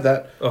 no, I have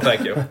that. Oh,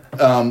 thank you.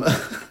 And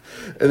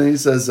then he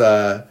says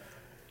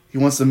he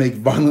wants to make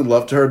violent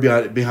love to her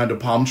behind a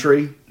palm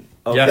tree.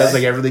 Okay. Yes. That's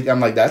like everything. I'm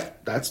like,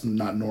 that's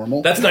not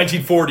normal. That's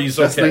 1940s,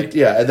 That's okay.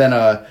 yeah. And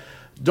then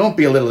don't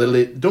be a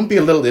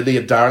little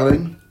idiot,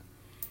 darling.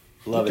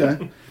 Love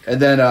Okay. it. And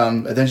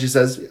then she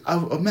says,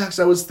 Max,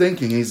 I was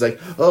thinking. And he's like,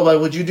 oh, why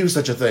would you do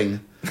such a thing?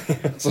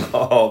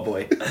 Oh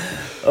boy.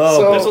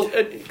 Oh, So-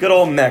 boy. Good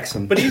old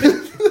Maxim. But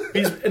even...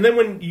 and then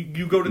when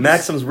you go to this,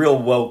 Maxim's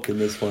real woke in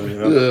this one. You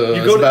know?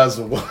 You go to- it's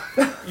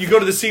about- you go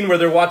to the scene where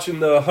they're watching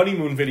the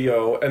honeymoon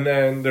video, and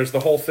then there's the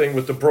whole thing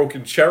with the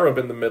broken cherub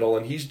in the middle,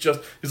 and he's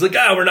like,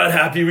 we're not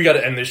happy. We got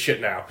to end this shit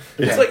now.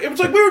 It's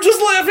like we were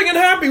just laughing and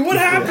happy. What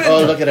happened?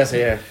 Oh, look at us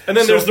here. And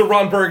then there's the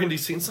Ron Burgundy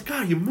scene. It's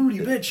like, you moody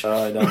bitch.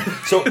 I know.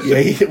 So Yeah,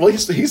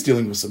 he's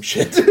dealing with some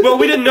shit. Well,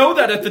 we didn't know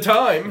that at the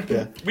time.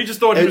 Yeah. We just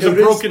thought he was a It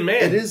is- broken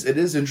man. It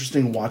is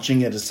interesting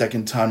watching it a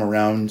second time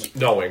around,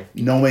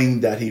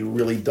 Knowing. that he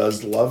really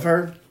does love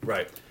her,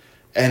 Right.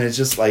 and it's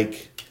just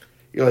like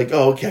you're like,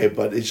 oh, okay,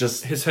 but it's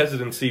just His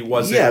hesitancy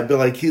wasn't... yeah, but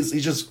like he's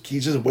just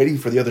waiting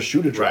for the other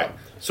shoe to drop. Right.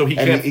 So he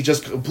and can't... he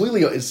just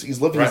completely he's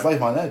living his Right.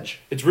 life on edge.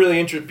 It's really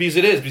interesting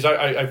because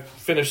I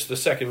finished the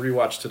second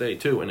rewatch today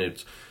too, and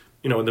it's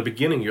in the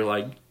beginning you're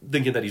like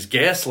thinking that he's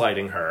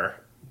gaslighting her,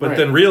 but Right.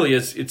 then really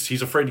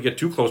he's afraid to get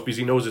too close because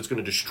he knows it's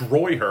going to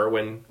destroy her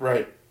when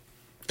Right.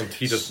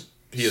 he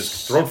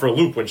is thrown for a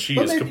loop when she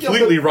But is maybe-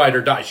 completely ride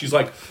or die. She's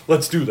like,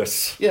 let's do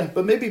this. Yeah,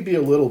 but maybe be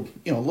a little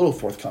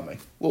forthcoming,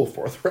 a little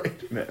forthright.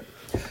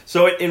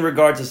 So in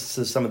regards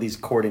to some of these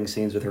courting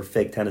scenes with her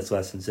fake tennis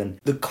lessons and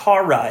the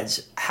car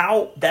rides,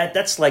 how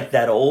that's like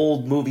that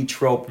old movie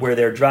trope where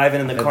they're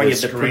driving in the car and you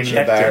have the screen in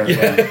the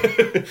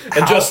projector. back.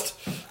 And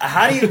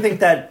How do you think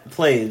that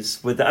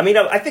plays with? I mean,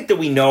 I think that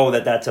we know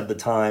that that's of the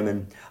time,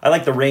 and I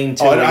like the rain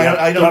too. Oh,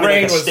 I know Driving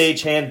Rain like a was-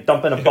 stagehand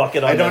dumping a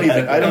bucket on. I don't their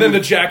even- head. I don't and then the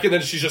jacket, and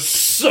then she's just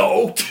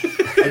soaked.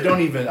 I don't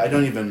even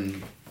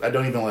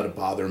let it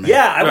bother me.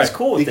 Yeah, I was Right.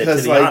 cool with because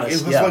it. To be like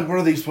honest, it was yeah. like, what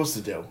are they supposed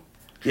to do?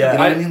 Yeah, You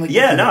know what I mean? Like,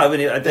 yeah, no, I mean,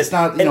 it's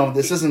not.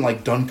 This isn't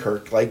like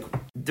Dunkirk. Like,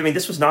 I mean,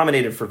 this was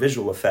nominated for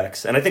visual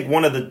effects, and I think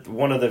one of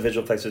the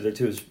visual effects there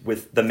too is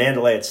with the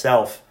Mandalay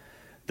itself,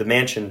 the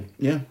mansion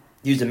yeah.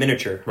 used a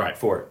miniature Right.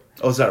 for it.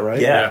 Oh, is that right?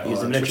 Yeah, Yeah,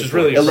 used a which miniature. is for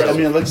really it. I impressive.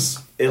 mean,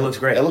 It looks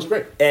great. It looks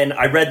great. And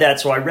I read that,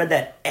 so I read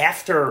that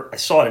after I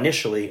saw it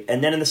initially,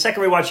 and then in the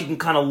second rewatch, you can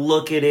kind of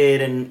look at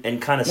it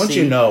and kind of see. Once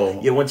you know,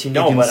 yeah, once you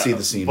know, you can but see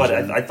the scenes, But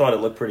right? I thought it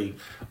looked pretty.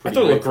 I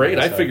thought it looked great.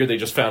 from I that figured they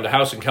just found a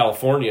house in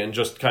California and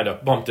just kind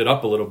of bumped it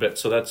up a little bit.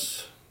 So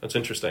that's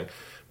interesting.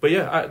 But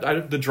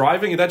yeah, the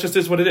driving, that just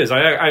is what it is.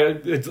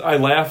 I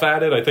laugh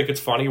at it. I think it's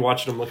funny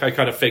watching him look. I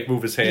kind of fake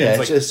move his hands. Yeah,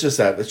 like, it's just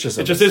that. It's just.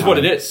 it just is what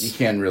it is. You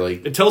can't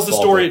really. it tells the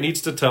fault story it. it needs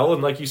to tell,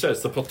 and like you said,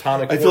 it's the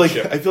platonic I feel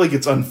courtship. like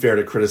it's unfair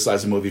to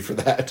criticize a movie for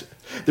that.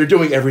 They're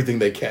doing everything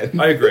they can.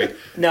 I agree.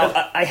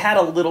 Now, I had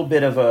a little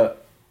bit of a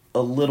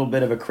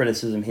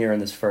criticism here in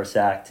this first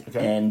act,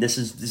 and this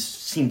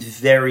seemed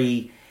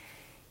very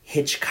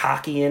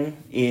Hitchcockian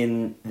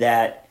in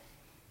that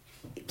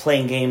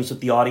playing games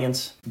with the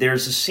audience.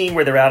 There's a scene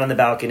where they're out on the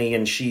balcony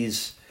and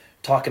she's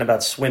talking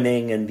about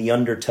swimming and the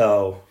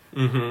undertow,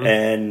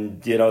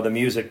 and the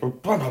music, bum,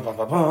 bum, bum,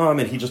 bum, bum,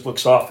 and he just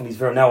looks off and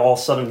now all of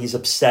a sudden he's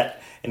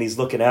upset and he's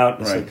looking out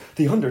and he's Right. like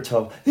the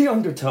undertow,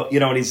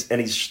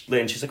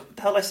 and she's like, what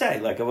the hell did I say?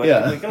 Like,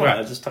 Yeah. come on, I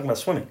was just talking about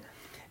swimming.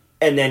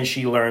 And then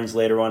she learns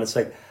later on, it's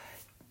like,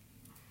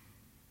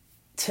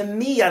 to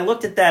me, I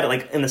looked at that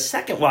like in the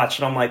second watch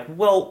and I'm like,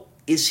 well,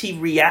 is he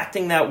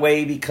reacting that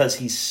way because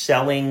he's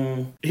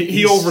selling?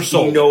 He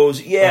oversold. He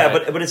knows, yeah,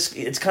 Right. but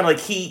it's kind of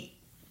like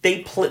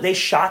they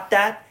shot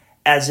that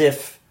as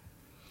if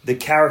the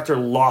character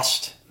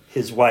lost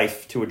his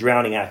wife to a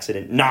drowning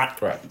accident,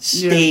 not Right.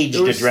 staged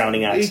Yeah, it was- a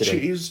drowning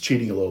accident. He was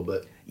cheating a little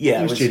bit. Yeah,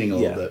 he was cheating a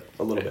little bit.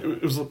 a little bit.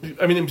 It was.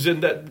 I mean, it was in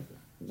that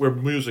where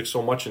music's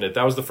so much in it.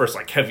 That was the first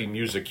like heavy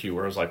music cue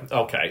where I was like,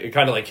 okay, it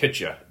kind of like hit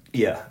you.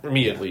 Yeah, For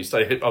me, at least,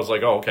 I was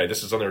like, "Oh, okay,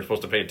 this is something we're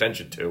supposed to pay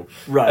attention to."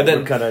 right. And then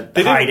We're kind of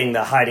they didn't-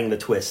 hiding the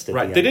twist. At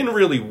Right, the they end. didn't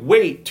really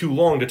wait too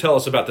long to tell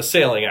us about the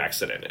sailing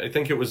accident. I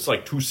think it was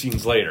like 2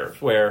 scenes later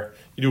where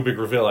you do a big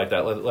reveal like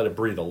that. Let it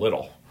breathe a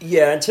little.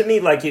 Yeah, and to me,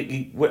 like,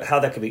 how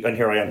that could be, and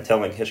here I am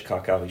telling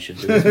Hitchcock how he should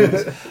do his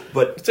movies,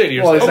 but Say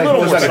to Well, yourself, little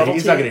more he's not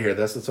subtlety. going to hear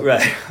this. It's okay.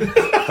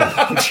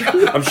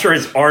 right. I'm sure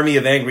his army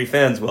of angry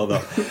fans will,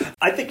 though.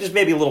 I think there's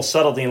maybe a little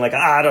subtlety in, like,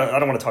 I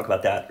don't want to talk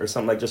about that, or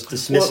something, like just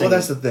dismissing. Well,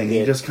 that's the thing. He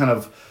it. just kind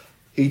of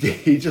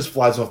he just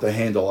flies off the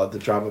handle at the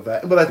drop of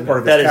that. But that's part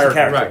of That his is the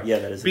character. character. right? Yeah,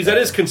 that is the because that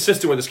character. is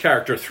consistent with his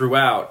character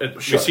throughout.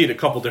 Sure. We see it a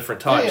couple different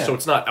times, Yeah. so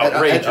it's not At-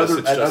 outrageous. At,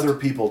 it's just other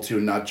people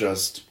too, not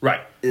just. right.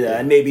 Yeah,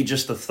 and maybe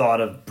just the thought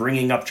of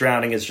bringing up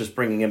drowning is just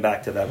bringing him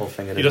back to that whole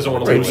thing. He doesn't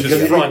want to Right, lose because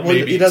his front. he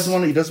Maybe doesn't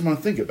want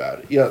to think about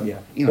it. Yeah, Yeah.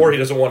 You know. or he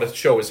doesn't want to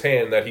show his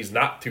hand that he's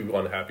not too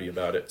unhappy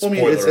about it. I mean,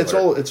 Spoiler it's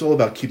alert. all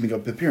about keeping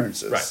up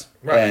appearances,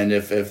 Right. And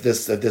if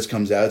this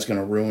comes out, it's going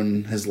to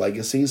ruin his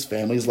legacy, his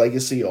family's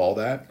legacy, all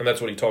that. And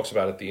that's what he talks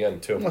about at the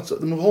end too.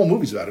 The whole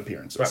movie's about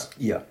appearances. Right.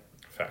 Yeah.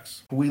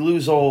 effects. We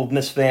lose old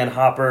Miss Van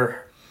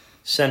Hopper,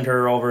 send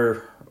her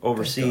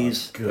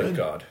overseas, Good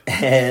God.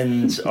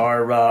 and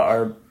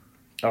our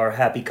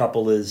happy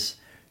couple is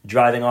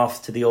driving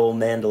off to the old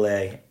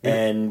Mandalay,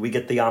 and we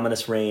get the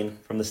ominous rain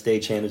from the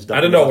stagehand who's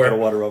dumping a bucket of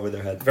water over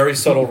their head. Very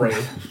subtle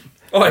rain.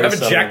 Oh, I have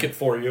a jacket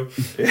for you.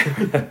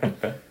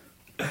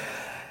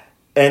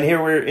 And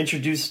here we're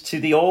introduced to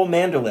the old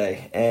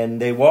Mandalay,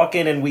 and they walk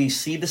in and we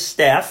see the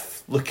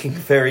staff looking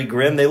very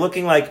grim. They're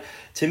looking like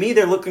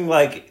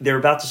they're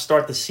about to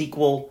start the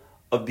sequel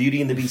of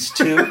Beauty and the Beast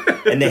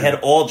 2, and they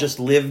had all just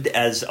lived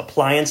as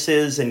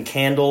appliances and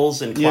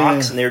candles and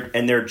clocks, and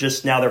they're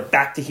just now they're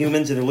back to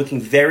humans, and they're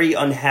looking very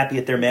unhappy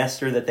at their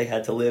master that they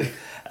had to live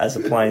as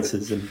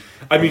appliances. And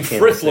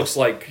Frith looks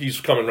like he's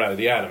coming out of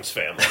the Addams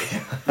Family.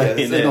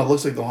 It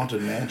looks like the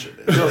Haunted Mansion.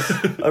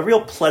 A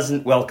real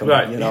pleasant welcome,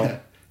 right? Yeah.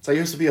 So I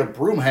used to be a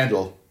broom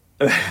handle.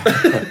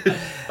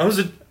 I was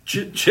a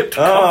chipped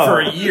cup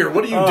for a year.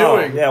 What are you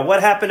doing? Yeah,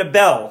 what happened to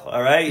Belle?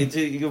 All right,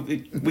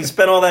 we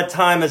spent all that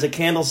time as a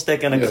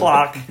candlestick and a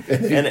clock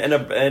and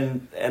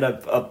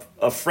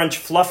a French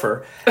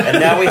fluffer,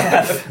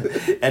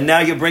 and now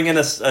you bring in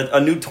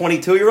a new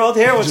 22-year-old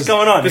here. What's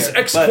going on? This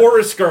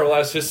ex-chorus girl,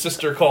 as his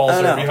sister calls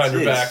her, behind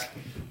her back.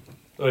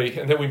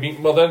 And then we meet.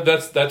 Well, then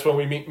that's when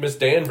we meet Miss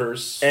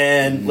Danvers.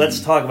 And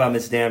let's talk about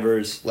Miss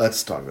Danvers.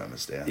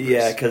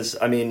 Yeah, because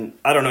I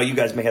don't know. You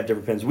guys may have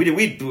different opinions.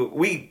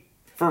 We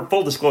for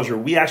full disclosure,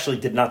 we actually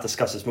did not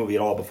discuss this movie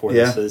at all before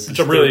this. Which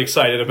I'm really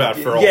excited about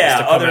for all this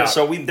to come out.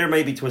 So there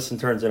may be twists and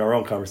turns in our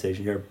own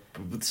conversation here.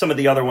 Some of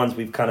the other ones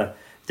we've kind of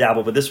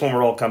dabbled, but this one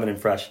we're all coming in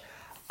fresh.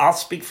 I'll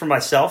speak for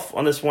myself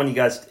on this one. You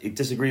guys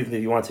disagree with me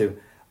if you want to.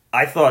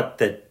 I thought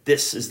that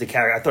this is the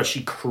character. I thought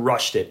she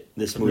crushed it,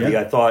 this movie.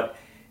 I thought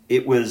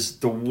it was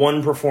the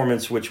one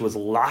performance which was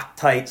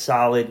Loctite,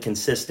 solid,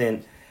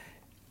 consistent,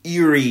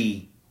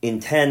 eerie,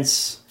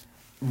 intense,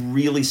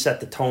 really set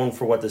the tone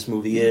for what this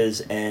movie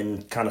is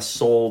and kind of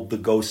sold the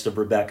ghost of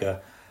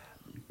Rebecca.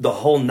 The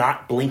whole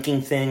not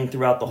blinking thing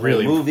throughout the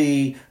whole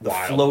movie, the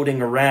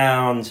floating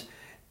around,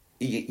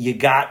 you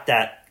got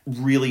that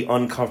really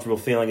uncomfortable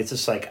feeling. It's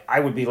just like, I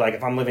would be like,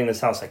 if I'm living in this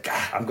house, like,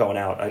 I'm going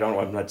out.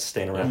 I'm not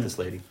staying around with this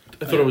lady.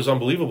 I thought it was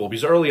unbelievable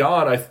because early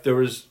on,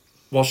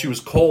 while she was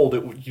cold,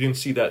 you didn't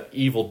see that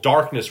evil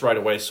darkness right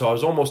away. So I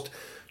was almost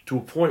to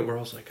a point where I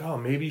was like, oh,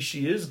 maybe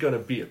she is going to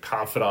be a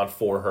confidant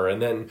for her.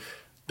 And then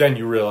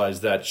you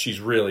realize that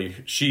she's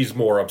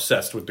more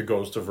obsessed with the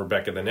ghost of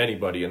Rebecca than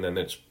anybody. And then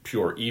it's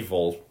pure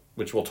evil,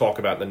 which we'll talk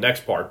about in the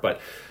next part.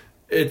 But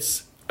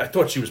I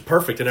thought she was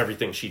perfect in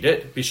everything she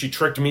did. She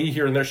tricked me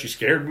here and there. She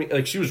scared me.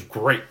 Like, she was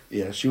great.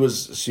 Yeah, she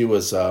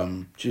was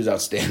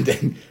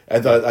outstanding. I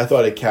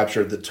thought it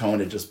captured the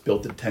tone. It just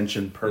built the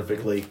tension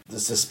perfectly. The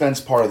suspense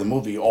part of the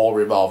movie all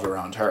revolved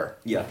around her.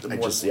 Yeah, I thought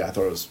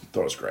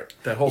it was great.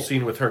 That whole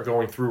scene with her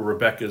going through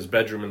Rebecca's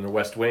bedroom in the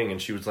West Wing,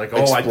 and she was like,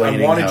 "Oh, I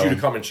wanted you to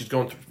come," and she's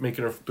going through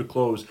making her the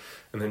clothes,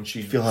 and then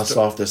she feel how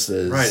soft this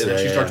is, right? And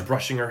then she starts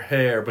brushing her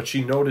hair, but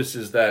she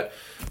notices that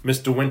Miss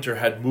De Winter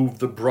had moved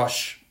the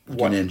brush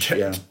 1 inch,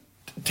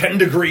 10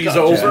 degrees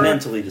over.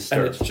 Mentally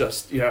disturbed. And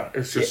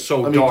it's just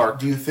so dark.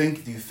 Do you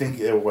think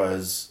it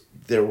was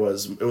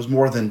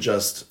more than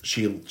just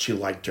she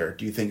liked her?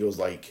 Do you think it was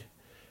like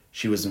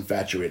she was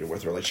infatuated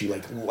with her, like she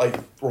like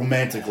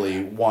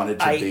romantically wanted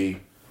to be?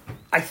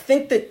 I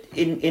think that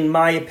in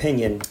my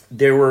opinion,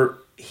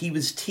 he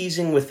was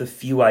teasing with a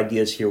few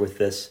ideas here with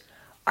this.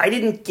 I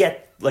didn't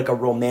get like a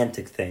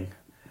romantic thing,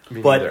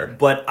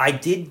 but I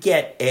did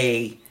get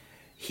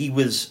he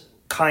was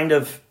kind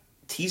of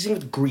teasing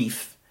with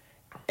grief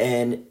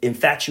and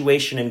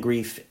infatuation and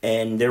grief,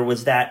 and there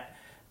was that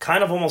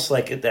kind of almost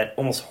like that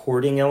almost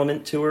hoarding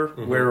element to her,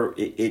 where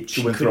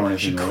she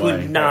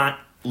could not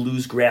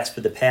lose grasp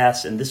of the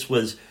past, and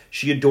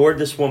she adored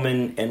this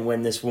woman, and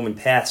when this woman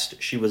passed,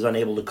 she was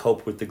unable to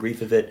cope with the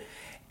grief of it,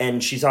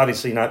 and she's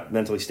obviously not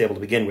mentally stable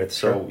to begin with,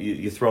 so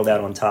you throw that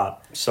on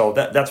top. So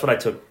that's what I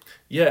took.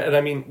 Yeah, and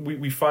I mean,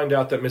 we find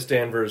out that Miss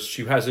Danvers,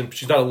 she's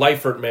not a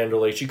lifer at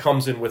Mandalay. She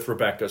comes in with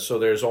Rebecca, so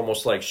there's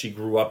almost like she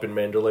grew up in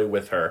Mandalay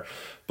with her.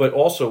 But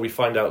also, we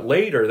find out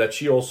later that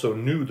she also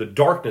knew the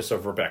darkness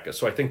of Rebecca.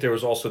 So I think there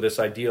was also this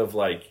idea of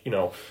like,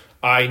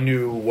 I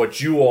knew what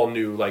you all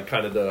knew, like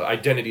kind of the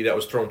identity that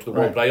was thrown to the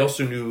world. Right. But I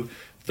also knew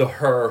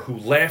her who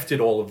laughed at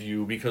all of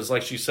you because,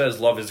 like she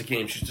says, love is a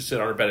game. She used to sit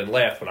on her bed and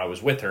laugh when I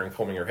was with her and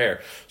combing her hair.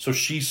 So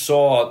she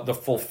saw the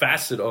full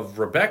facet of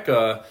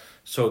Rebecca.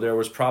 So there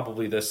was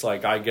probably this,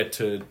 like, I get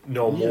to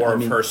know more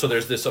of her. So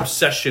there's this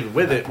obsession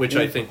with it, which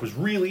I think was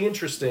really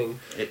interesting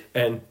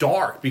and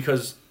dark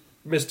because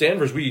Miss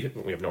Danvers, we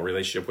have no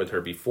relationship with her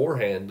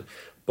beforehand,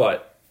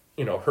 but,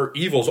 her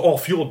evil's all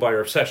fueled by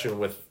her obsession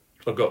with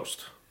a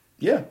ghost.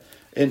 Yeah.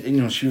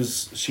 And she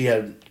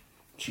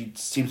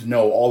seemed to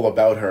know all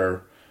about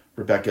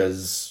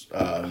Rebecca's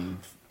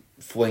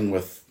fling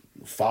with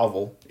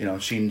Favell.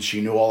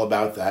 She knew all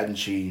about that, and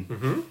she,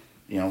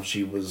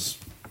 she was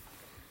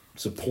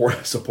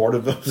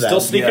supportive of that.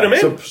 Still sneaking him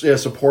in.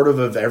 Supportive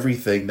of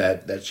everything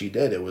that she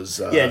did. It was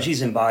and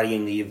she's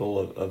embodying the evil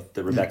of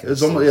the Rebecca. It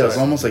was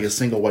almost like a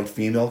single white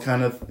female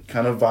kind of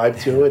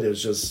vibe to it. It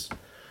was just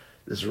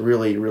this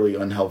really, really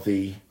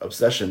unhealthy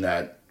obsession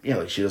that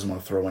like she doesn't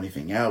want to throw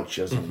anything out.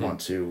 She doesn't want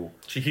to.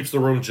 She keeps the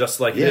room just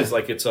like it is,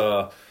 like it's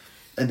a.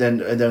 And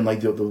then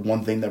like the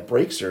one thing that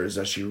breaks her is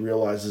that she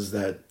realizes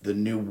that the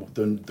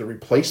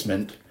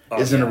replacement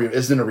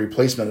isn't a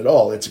replacement at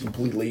all. It's a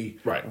completely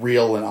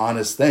real and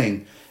honest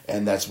thing,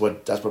 and that's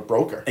what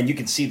broke her. And you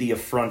can see the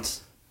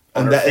affront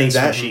on her face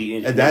when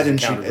she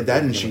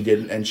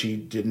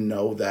didn't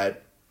know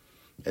that.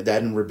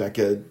 And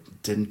Rebecca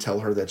didn't tell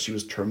her that she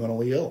was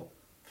terminally ill.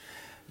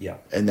 Yeah,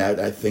 and that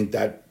I think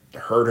that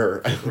hurt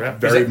her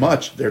very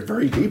much. They're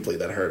very deeply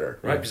that hurt her.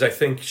 Right, because I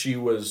think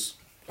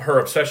her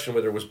obsession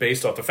with her was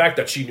based off the fact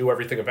that she knew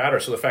everything about her.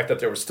 So the fact that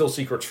there were still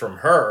secrets from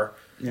her.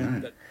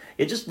 Yeah.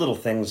 It's just little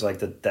things like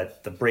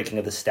the breaking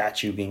of the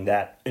statue being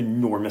that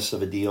enormous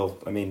of a deal.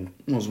 I mean,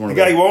 the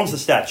guy who owns the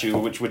statue,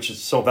 which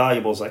is so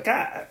valuable, is like,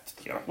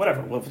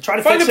 whatever. We'll try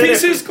to find fix the it.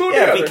 pieces.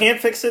 If we can't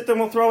fix it, then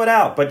we'll throw it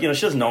out. But she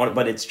doesn't know it.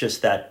 But it's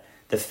just that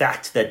the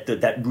fact that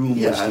that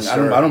room was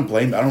disturbed. I don't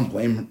blame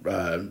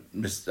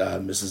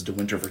Mrs. De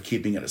Winter for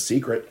keeping it a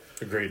secret.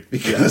 Agreed.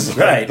 Because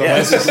the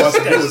last thing she wants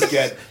to do is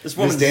get this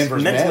woman's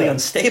mentally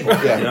unstable.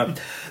 Yeah.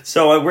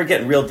 So we're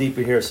getting real deep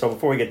here. So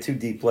before we get too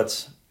deep,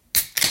 let's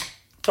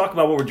talk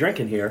about what we're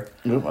drinking here.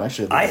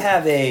 I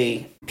have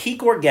a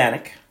Peak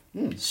Organic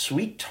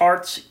Sweet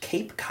Tarts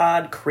Cape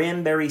Cod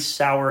Cranberry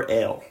Sour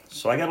Ale.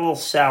 So I got a little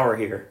sour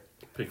here.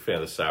 Big fan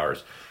of the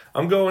sours.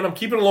 I'm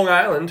keeping Long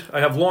Island. I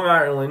have Long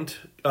Island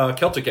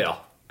Celtic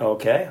Ale.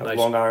 Okay. Nice.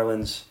 Long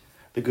Island's,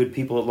 the good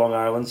people at Long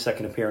Island,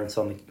 second appearance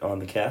on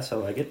the cast. I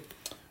like it.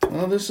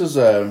 Well, this is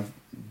a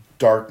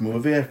dark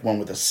movie. I have one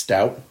with a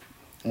stout.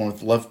 One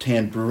with Left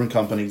Hand Brewing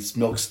Company's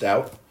Milk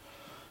Stout.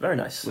 Very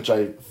nice. Which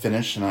I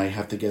finished, and I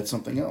have to get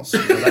something else.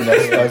 That's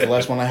the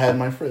last one I had in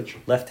my fridge.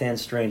 Left Hand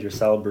Stranger,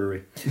 Salad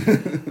Brewery.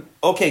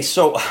 Okay,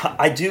 so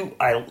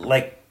I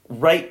like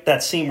right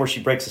that scene where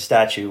she breaks the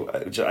statue.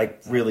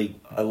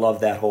 I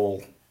love that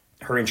whole,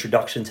 her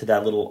introduction to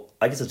that little,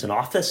 I guess it's an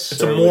office.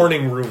 It's a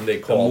morning room, they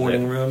call it. A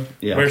morning room?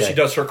 Yeah. Where she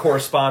does her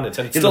correspondence.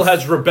 And it still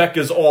has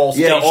Rebecca's all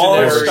stationery. all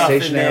her stuff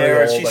in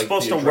there. all, She's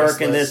supposed to address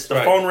work in this. The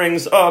Right. phone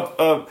rings up.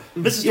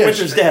 Mrs. De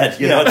Winter's dead.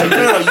 It's like,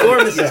 no, you're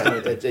Mrs. De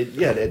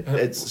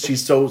Winter.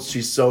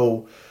 She's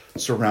so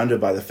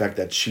surrounded by the fact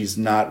that she's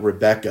not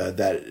Rebecca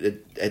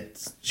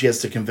that she has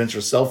to convince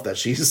herself that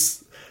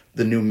she's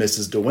the new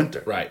Mrs. De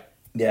Winter. Right.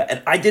 Yeah,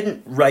 and I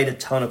didn't write a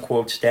ton of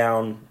quotes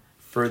down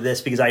for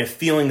this because I had a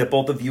feeling that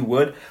both of you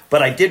would,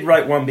 but I did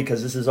write one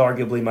because this is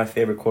arguably my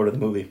favorite quote of the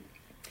movie.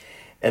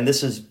 And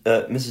this is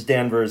Mrs.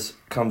 Danvers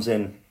comes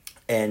in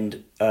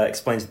and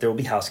explains that there will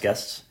be house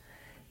guests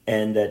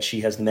and that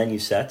she has the menu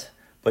set,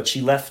 but she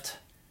left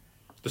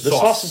the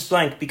sauces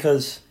blank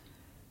because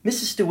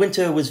Mrs. De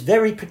Winter was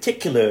very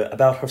particular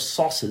about her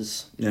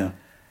sauces. Yeah.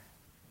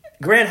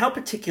 Grant, how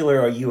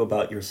particular are you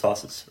about your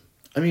sauces?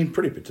 I mean,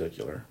 pretty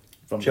particular,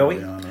 if I'm Joey?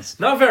 going to be honest.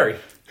 Not very.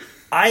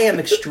 I am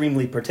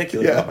extremely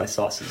particular about my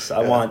sauces.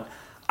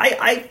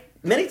 I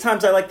many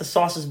times I like the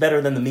sauces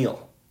better than the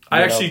meal.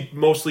 I actually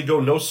mostly go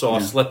no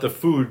sauce. Let the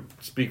food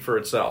speak for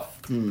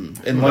itself.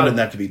 In London,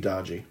 that could be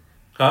dodgy.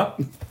 Huh?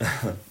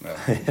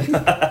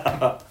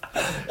 That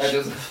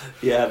doesn't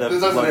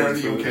air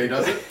in the UK,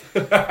 does it?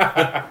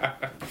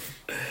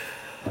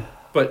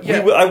 But yeah,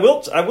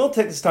 I will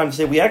take this time to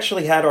say we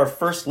actually had our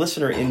first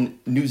listener in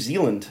New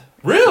Zealand.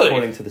 Really?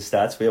 According to the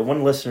stats, we have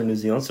one listener in New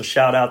Zealand. So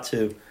shout out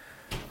to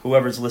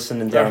whoever's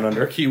listening down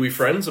under. Our Kiwi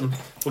friends. We'll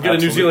get a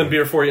New Zealand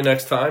beer for you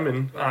next time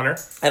in honor.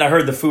 And I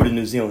heard the food in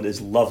New Zealand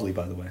is lovely,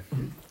 by the way.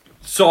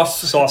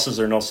 Sauces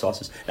or no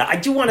sauces. Now, I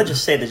do want to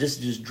just say that this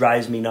just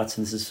drives me nuts,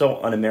 and this is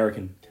so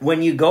un-American.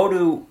 When you go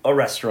to a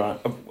restaurant,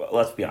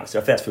 let's be honest,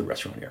 a fast food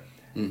restaurant here,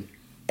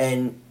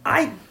 and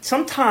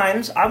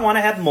sometimes I want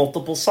to have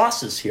multiple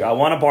sauces here. I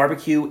want a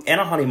barbecue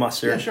and a honey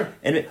mustard. Yeah, sure.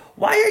 And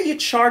why are you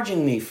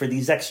charging me for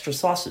these extra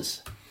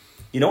sauces?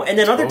 And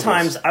then other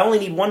times I only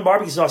need one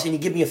barbecue sauce, and you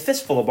give me a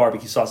fistful of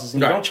barbecue sauces,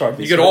 and you don't charge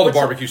me. You get all the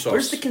barbecue sauce.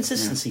 Where's the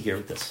consistency here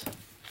with this?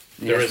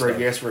 You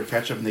ask for a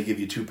ketchup, and they give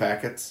you 2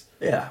 packets.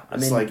 Yeah,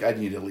 It's like I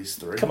need at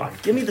least 3. Come on,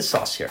 give me the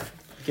sauce here.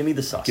 Give me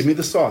the sauce. Give me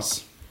the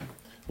sauce.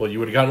 Well, you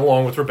would have gotten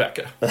along with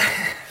Rebecca.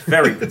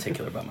 Very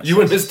particular about my You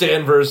and Miss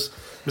Danvers.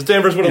 Miss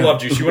Danvers would have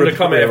loved you. She would have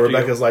come after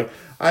Rebecca's you. like,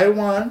 I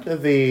want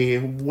the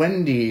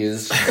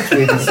Wendy's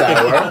sweet and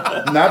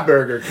sour, not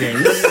Burger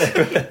King's.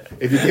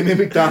 If you give me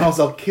McDonald's,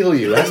 I'll kill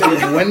you. I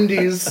need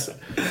Wendy's.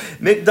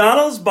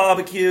 McDonald's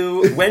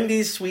barbecue,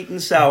 Wendy's sweet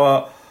and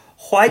sour,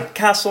 White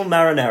Castle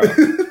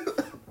marinara.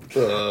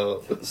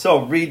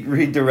 So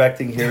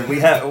redirecting here, we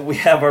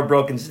have our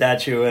broken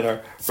statue and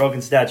our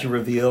broken statue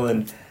reveal,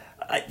 and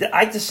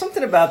I there's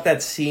something about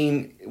that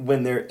scene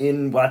when they're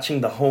in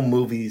watching the home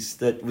movies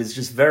that was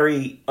just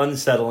very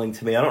unsettling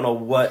to me. I don't know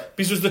what.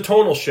 Because there's the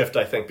tonal shift,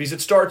 I think. Because it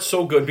starts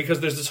so good.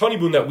 Because there's this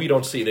honeymoon that we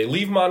don't see. They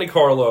leave Monte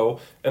Carlo,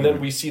 and then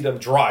we see them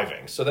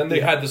driving. So then they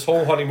had this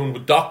whole honeymoon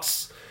with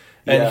ducks,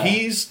 and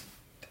he's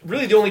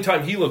really the only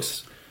time he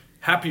looks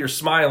happy or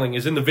smiling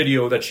is in the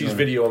video that she's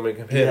videoing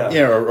him.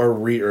 Yeah. or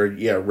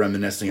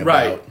reminiscing about.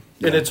 Right.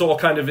 And it's all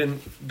kind of in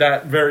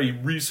that very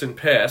recent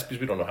past, because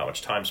we don't know how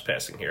much time's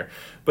passing here.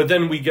 But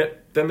then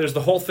there's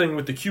the whole thing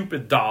with the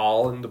Cupid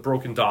doll and the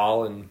broken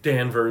doll and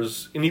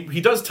Danvers. And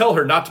he does tell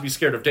her not to be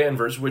scared of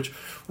Danvers, which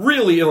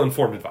really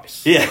ill-informed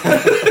advice. Yeah.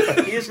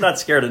 He is not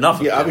scared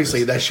enough of Yeah, Danvers.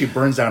 obviously that she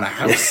burns down a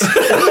house.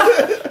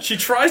 She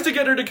tries to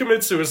get her to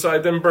commit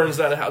suicide, then burns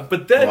down a house.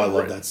 But then... I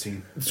love that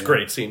scene. It's a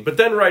great scene. But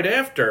then right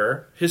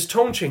after, his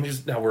tone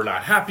changes. Now we're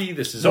not happy.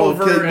 This is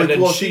over. And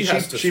then she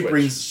has to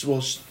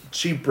switch.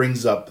 She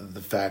brings up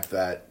the fact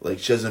that like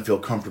she doesn't feel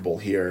comfortable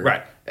here,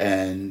 Right?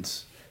 And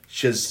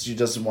she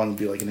doesn't want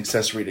to be like an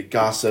accessory to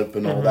gossip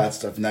and all that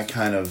stuff, and that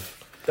kind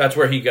of That's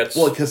where he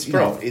gets because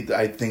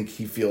I think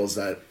he feels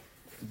that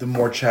the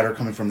more chatter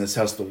coming from this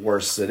house, the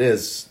worse it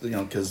is,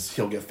 because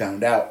he'll get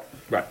found out,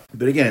 right.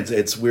 But again,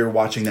 it's weird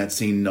watching that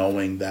scene,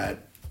 knowing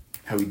that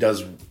how he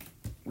does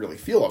really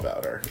feel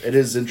about her. It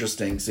is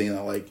interesting seeing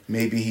that like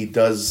maybe he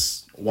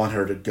does want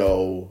her to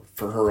go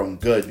for her own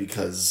good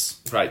because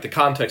the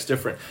context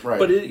different. Right.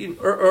 But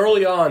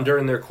early on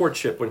during their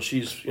courtship, when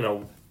she's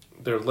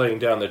they're laying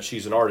down that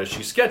she's an artist,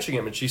 she's sketching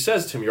him, and she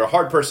says to him, "You're a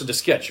hard person to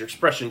sketch. Your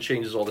expression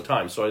changes all the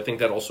time." So I think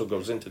that also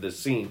goes into this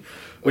scene,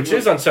 which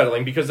is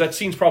unsettling because that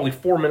scene's probably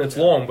 4 minutes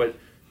long, but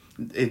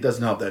it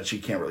doesn't help that she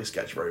can't really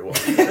sketch very well.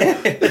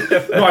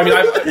 no, I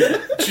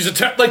mean,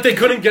 she's like they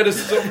couldn't get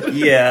us.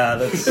 Yeah,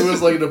 that's... It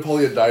was like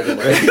Napoleon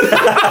Dynamite.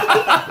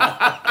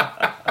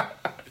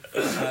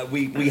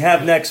 We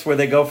have next where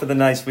they go for the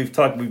nice. We've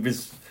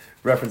just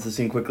referenced the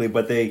scene quickly,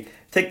 but they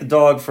take the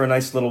dog for a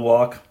nice little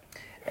walk,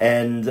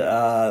 and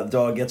the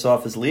dog gets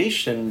off his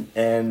leash, and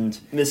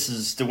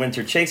Mrs. De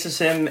Winter chases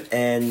him,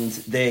 and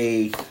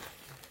they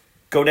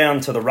go down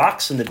to the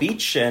rocks and the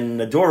beach, and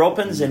the door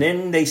opens, and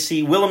in they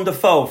see Willem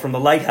Dafoe from The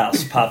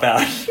Lighthouse pop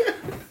out,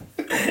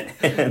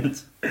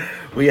 and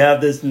we have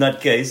this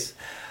nutcase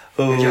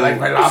who... Did you like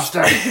my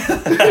lobster?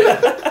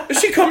 Is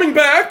she coming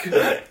back?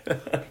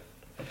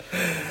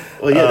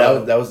 Well, yeah,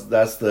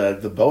 that's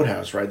the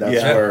boathouse, right?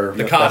 That's where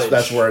the cottage.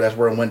 That's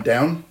where it went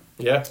down.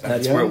 Yeah,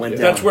 That's where it went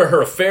down. That's where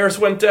her affairs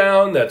went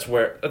down. That's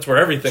where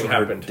everything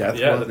happened. Death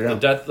the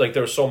death. Like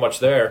there was so much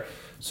there.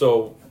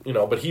 So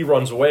but he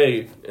runs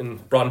away in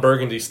Ron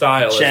Burgundy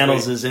style.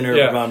 Channels his inner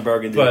Ron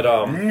Burgundy. But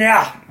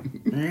nah.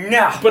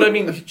 But I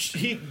mean,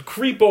 he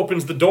creep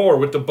opens the door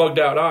with the bugged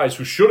out eyes,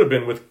 who should have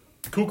been with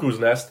Cuckoo's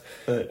Nest,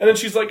 and then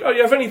she's like, "Oh,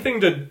 you have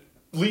anything to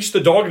leash the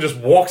dog?" And just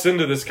walks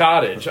into this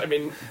cottage. I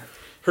mean.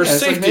 Her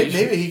safety. Like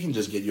maybe he can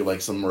just get you like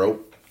some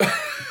rope.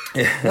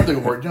 You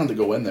don't have to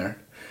go in there.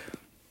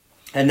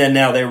 And then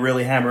now they're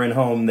really hammering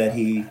home that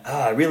he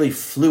really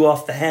flew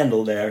off the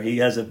handle there. He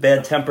has a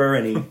bad temper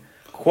and he,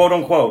 quote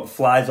unquote,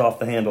 flies off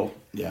the handle.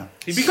 Yeah.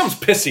 He becomes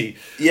pissy.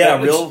 Yeah,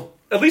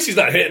 at least he's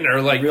not hitting her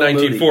like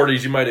 1940s moody.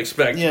 You might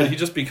expect. Yeah. But he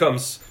just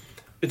becomes...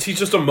 He's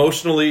just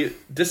emotionally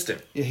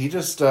distant. Yeah, he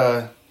just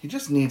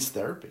needs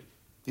therapy.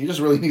 He just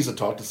really needs to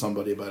talk to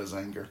somebody about his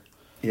anger.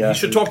 Yeah, you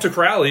should talk to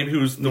Crowley,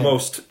 who's the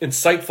most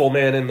insightful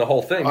man in the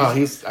whole thing.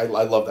 I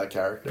love that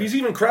character. He's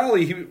even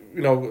Crowley.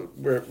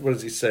 What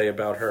does he say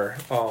about her?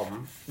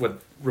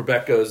 With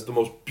Rebecca is the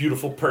most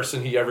beautiful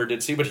person he ever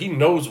did see, but he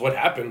knows what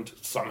happened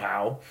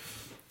somehow.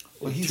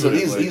 Well, he's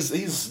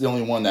the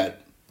only one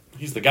that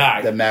he's the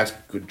guy that Max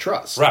could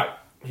trust. Right,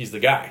 he's the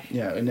guy.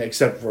 Yeah, and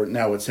except for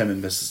now, it's him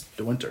and Mrs.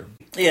 De Winter.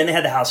 Yeah, and they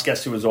had the house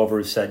guest who was over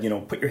who said,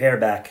 put your hair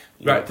back.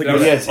 Right. Put your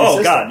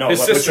God, no.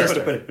 His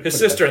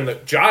sister and the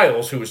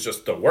Giles, who was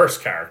just the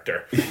worst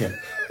character. Yeah.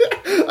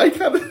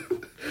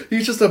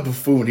 He's just a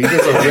buffoon. He's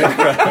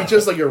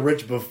just like a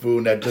rich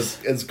buffoon that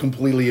just is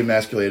completely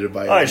emasculated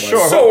by I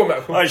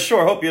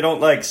sure hope you don't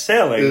like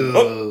sailing.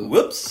 Oh,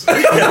 whoops.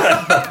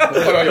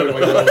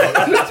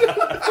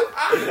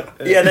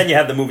 Yeah, then you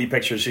have the movie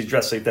picture. She's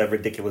dressed like that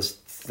ridiculous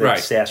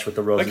sash with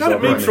the roses. I got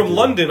it made from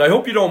London. I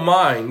hope you don't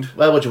mind.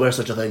 Why would you wear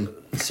such a thing?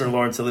 Sir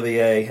Laurence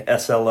Olivier,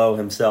 SLO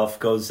himself,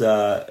 goes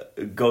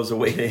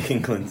away to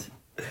England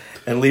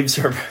and leaves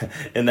her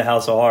in the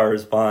House of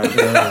Horrors behind.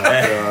 Oh,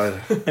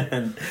 my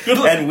God. Good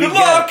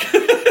luck!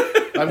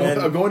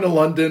 I'm going to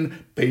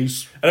London.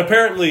 Peace. And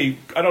apparently,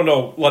 I don't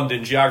know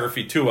London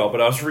geography too well,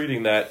 but I was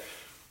reading that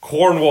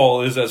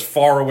Cornwall is as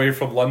far away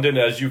from London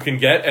as you can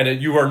get,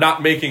 and you are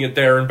not making it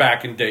there and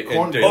back in day.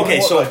 Okay,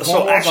 so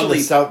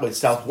actually,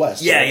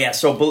 southwest. Yeah, yeah.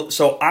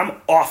 So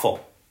I'm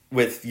awful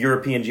with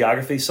European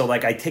geography. So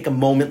like, I take a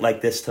moment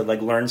like this to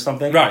like learn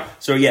something. Right.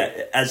 So yeah,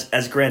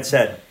 as Grant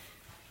said,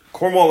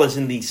 Cornwall is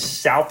in the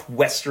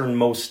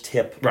southwesternmost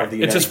tip of the United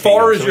Kingdom. It's as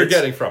far as you're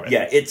getting from it.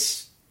 Yeah,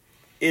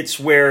 it's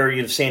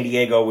where San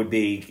Diego would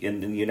be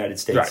in the United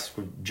States,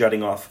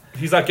 jutting off.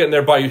 He's not getting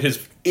there by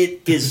his.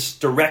 It is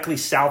directly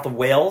south of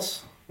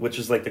Wales, which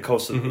is like the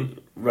coast of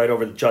right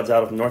over the juts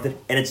out of the north, and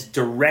it's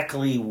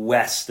directly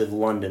west of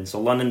London. So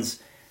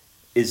London's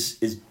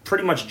is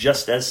pretty much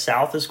just as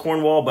south as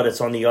Cornwall, but it's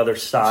on the other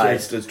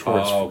side. So it's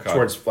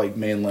towards like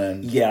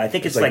mainland. Yeah, I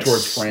think it's like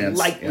towards France,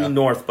 slightly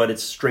north, but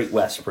it's straight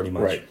west pretty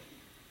much. Right.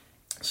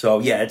 So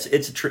yeah, it's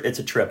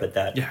a trip at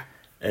that. Yeah.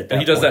 at that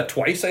And he does point. that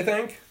twice, I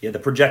think. Yeah, the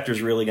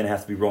projector's really going to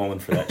have to be rolling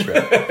for that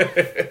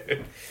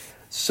trip.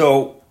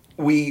 So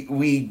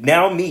we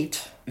now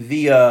meet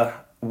via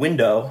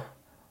window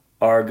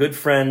our good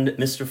friend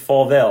Mr.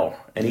 Falvell,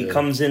 and he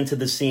comes into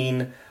the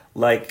scene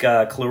like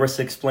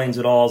Clarissa Explains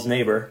It All's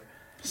neighbor.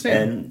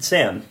 And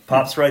Sam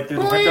pops right through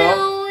the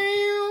window.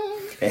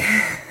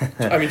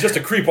 I mean, just a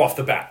creep off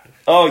the bat.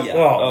 Oh yeah.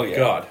 Oh, my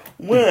God.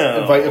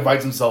 Well,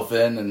 Invites himself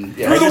in and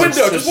Through the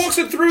window. Just walks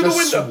in through the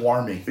window.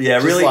 Swarmy. yeah,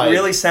 Just really, like,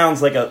 really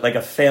sounds like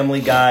a Family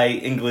Guy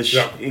English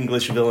Yeah.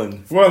 English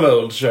villain. Well,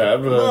 old chap.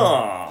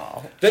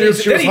 Oh, Then She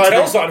was he hiding-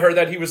 tells on her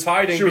that he was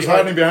hiding. She was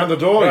hiding behind the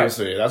door, you Right.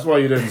 see. That's why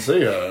you didn't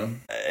see her.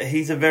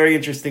 he's a very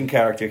interesting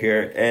character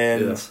here,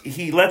 and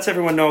he lets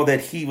everyone know that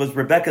he was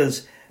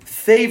Rebecca's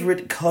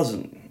favorite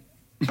cousin.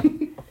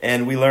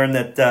 And we learn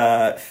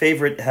that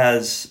favorite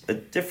has a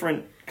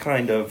different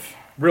kind of.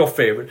 Real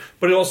favorite,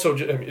 but it also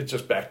it's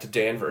just back to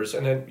Danvers,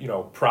 and then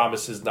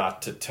promises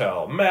not to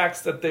tell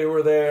Max that they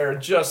were there.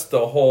 Just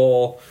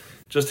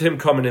him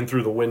coming in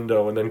through the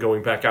window and then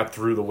going back out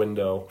through the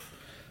window.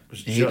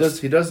 He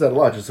does that a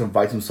lot. Just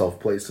invites himself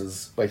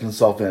places, like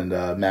himself in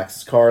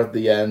Max's car at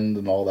the end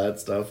and all that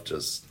stuff.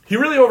 Just He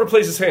really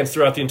overplays his hands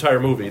throughout the entire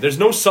movie. There's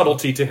no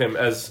subtlety to him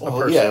as a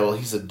person.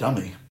 he's a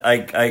dummy.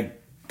 I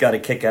got a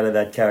kick out of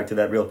that character,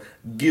 that real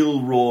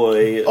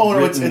Gilroy. Oh no,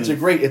 written-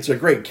 it's a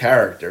great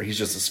character. He's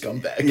just a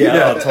scumbag.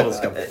 Yeah, total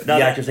scumbag. The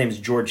actor's name is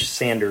George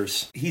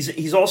Sanders.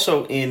 He's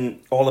also in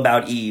All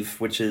About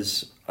Eve, which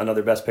is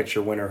another Best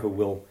Picture winner who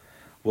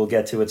we'll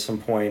get to at some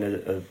point.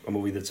 A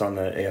movie that's on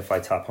the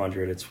AFI Top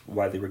 100. It's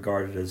widely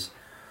regarded as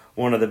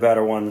one of the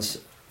better ones.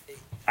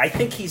 I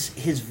think his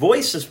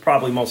voice is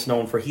probably most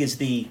known for he is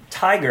the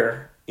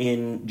tiger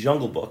in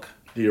Jungle Book.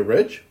 The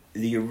Ridge?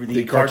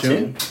 The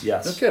cartoon?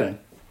 Yes. No kidding.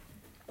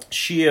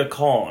 Shere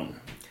Khan.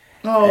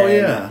 Oh And,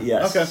 yeah.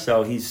 Yes. Okay.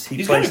 So he He's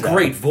got plays a that.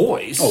 great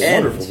voice. Oh,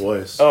 And- wonderful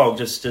voice. Oh,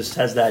 just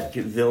has that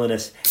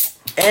villainous.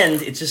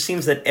 And it just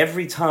seems that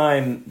every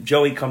time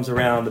Joey comes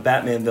around, the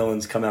Batman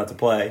villains come out to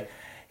play.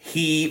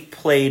 He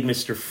played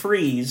Mr.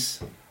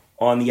 Freeze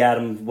on the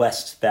Adam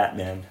West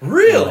Batman.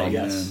 Really?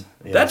 Yes.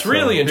 Yeah, That's so-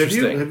 really Have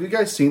interesting. you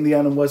guys seen the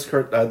Adam West the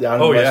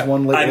Adam Oh, West yeah.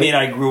 one lately? I mean,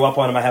 I grew up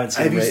on him. I haven't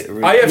seen Have you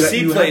him. IFC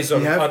You plays have-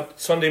 him you have- on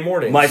Sunday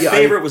mornings. My Yeah,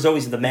 favorite was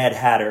always the Mad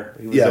Hatter.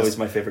 He was Yes. always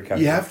my favorite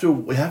character.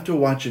 we have to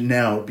watch it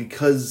now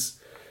because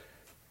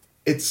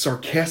it's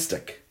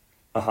sarcastic.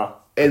 Uh-huh.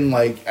 And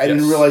like I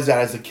didn't Yes. realize that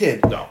as a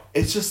kid. No.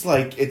 It's just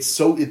like it's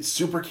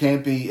super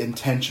campy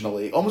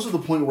intentionally. Almost to the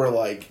point where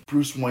like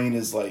Bruce Wayne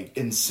is like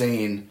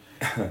insane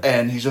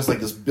and he's just like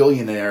this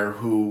billionaire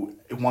who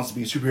wants to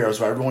be a superhero,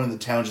 so everyone in the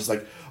town is just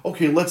like,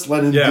 okay, let's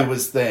let him Yeah. do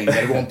his thing. And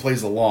everyone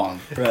plays along.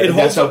 Right. And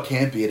that's holds how up-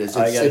 campy it is.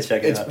 I gotta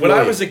check it out. When I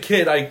brilliant. was a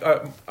kid,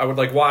 I would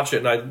like watch it,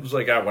 and I was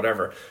like,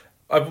 whatever.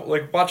 I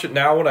like watch it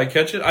now when I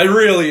catch it. I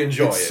really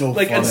enjoy It's it. so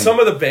like, and funny. some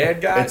of the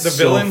bad guys, It's the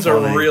so villains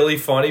funny. are really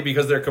funny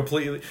because they're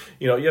completely.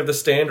 You have the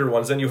standard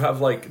ones, then you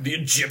have like the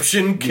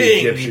Egyptian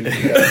king. Egyptian, yeah.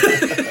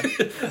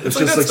 It's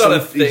like, just that's like not a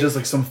some, thing. he's just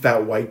like some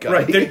fat white guy.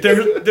 Right?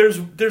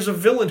 There's a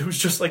villain who's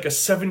just like a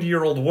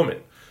 70-year-old woman.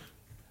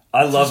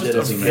 I It's loved just it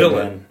as a a kid,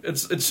 villain. man.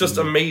 It's just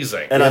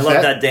amazing. And I Is love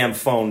that- that damn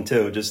phone,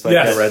 too. Just like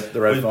Yes. that the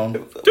red phone.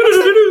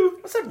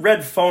 What's that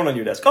red phone on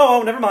your desk?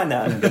 Oh, never mind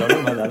that.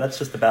 Never mind that. That's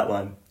just the bat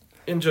line.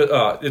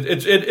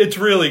 It's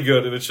really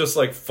good, and it's just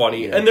like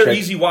funny, Yeah, and they're check-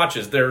 each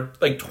watches. They're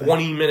like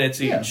 20 minutes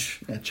Yeah. each.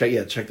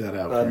 Check that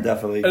out.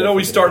 Definitely. And it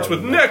always starts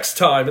with next. next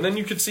time, and then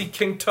you could see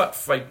King Tut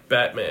fight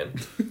Batman.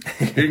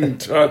 King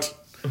Tut.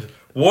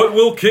 What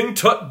will King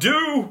Tut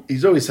do?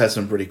 He's always had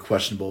some pretty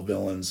questionable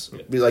villains.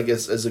 Be like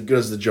as good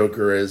as the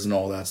Joker is and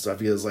all that stuff.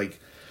 He has like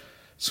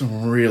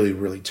some really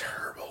really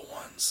terrible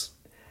ones.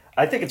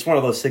 I think it's one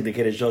of those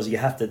syndicated shows you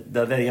have to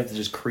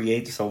just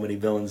create so many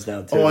villains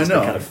now too. Oh, I just to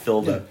know. kind of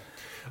fill the.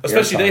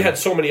 Especially they airtime. had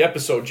so many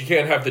episodes, you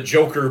can't have the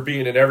Joker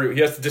being in every.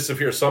 He has to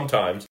disappear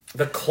sometimes.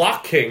 The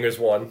Clock King is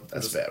one.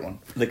 That's a bad one.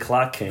 The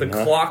Clock King. The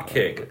huh? Clock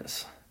King.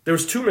 Goodness. There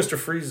was two Mr.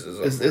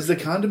 Freezes. Is the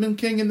Condiment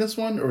King in this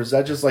one, or is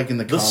that just like in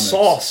the The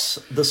comics?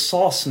 the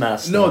sauce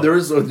master. No,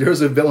 there's a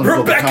villain.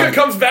 called the Rebecca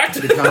comes back to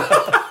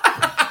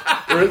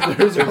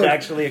there's It's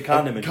actually a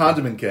condiment.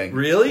 Condiment King.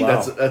 Really?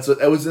 Wow.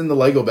 That was in the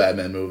Lego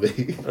Batman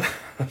movie.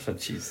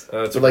 Jeez.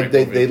 That's So a like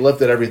great movie. they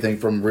lifted everything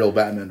from real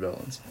Batman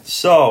villains.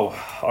 So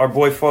our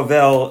boy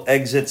Favell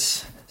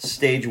exits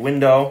stage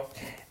window,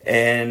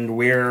 and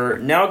we're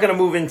now going to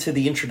move into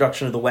the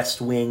introduction of the West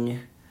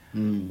Wing.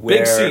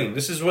 Big scene.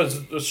 This was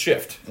a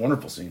shift.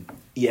 Wonderful scene.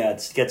 Yeah,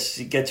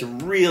 you get to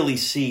really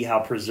see how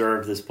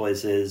preserved this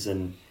place is,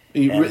 and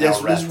This how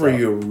is where wrapped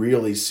you up.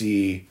 really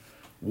see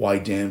why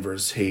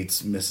Danvers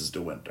hates Mrs.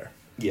 De Winter.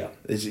 Yeah.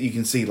 You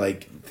can see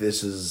like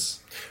this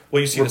is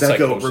Well, you see the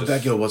psychosis.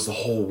 Rebecca was the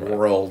whole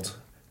world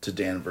to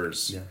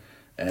Danvers,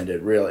 and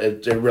it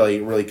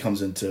really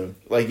comes into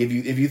like if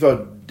you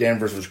thought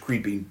Danvers was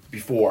creepy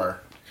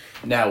before,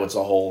 now it's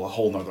a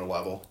whole nother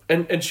level.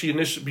 And she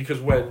initially, because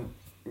when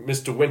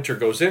Mr. Winter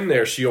goes in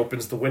there, she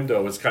opens the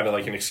window. It's kind of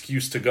like an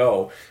excuse to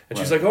go. And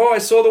she's like, oh, I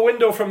saw the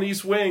window from the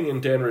East Wing.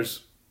 And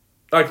Danvers,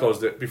 I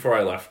closed it before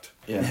I left.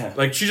 Yeah.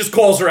 Like, she just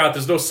calls her out.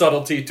 There's no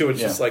subtlety to it.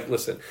 It's Yeah. just like,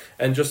 listen.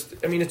 And just,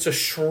 I mean, it's a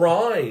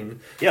shrine.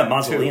 Yeah,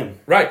 mausoleum.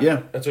 Right.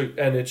 Yeah.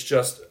 And it's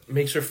just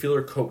makes her feel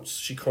her coats.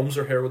 She combs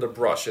her hair with a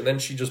brush. And then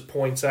she just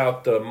points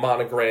out the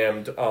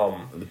monogrammed,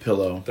 The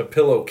pillow. the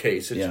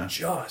pillowcase. It's Yeah.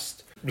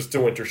 just...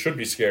 Mr. Winter should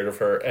be scared of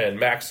her, and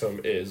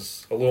Maxim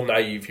is a little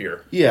naive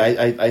here.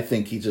 Yeah, I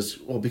think he just,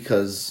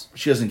 because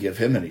she doesn't give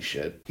him any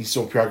shit. He's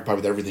so preoccupied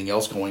with everything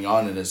else going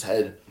on in his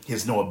head. He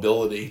has no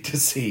ability to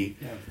see,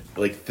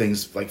 like,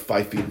 things like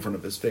 5 feet in front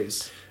of his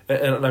face.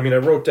 And I mean, I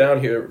wrote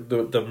down here,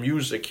 the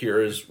music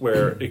here is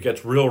where it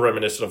gets real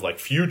reminiscent of, like,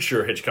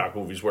 future Hitchcock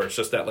movies, where it's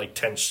just that, like,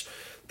 tense,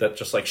 that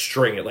just, like,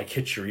 string, it, like,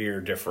 hits your ear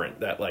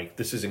different, that, like,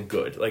 this isn't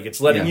good. Like, it's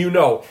letting you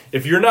know,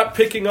 if you're not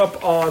picking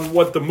up on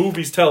what the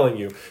movie's telling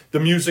you, the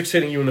music's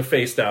hitting you in the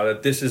face now,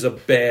 that this is a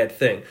bad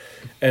thing.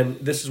 And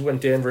this is when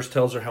Danvers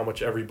tells her how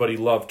much everybody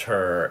loved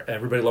her,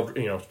 everybody loved,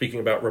 speaking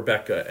about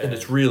Rebecca, and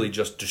it's really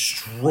just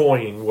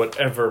destroying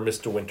whatever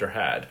Mr. Winter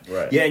had.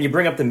 Right. Yeah, and you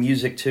bring up the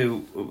music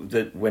too.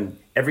 That when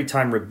every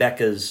time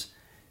Rebecca's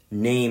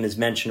name is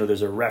mentioned or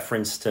there's a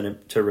reference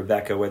to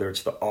Rebecca, whether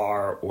it's the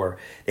R or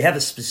they have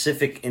a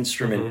specific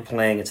instrument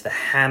playing. It's the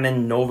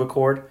Hammond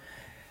Novacord.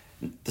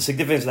 The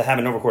significance of the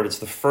Hammond Novacord, it's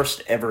the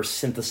first ever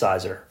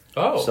synthesizer.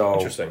 Oh, so,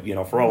 interesting.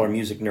 For all our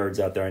music nerds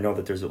out there, I know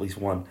that there's at least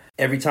one.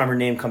 Every time her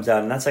name comes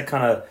out, and that's like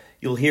kind of,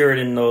 you'll hear it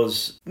in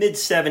those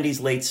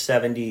mid-70s, late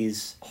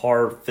 70s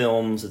horror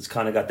films. It's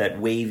kind of got that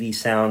wavy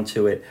sound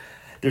to it.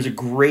 There's a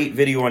great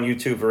video on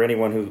YouTube for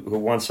anyone who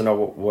wants to know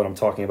what I'm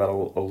talking about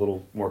a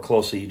little more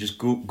closely. You just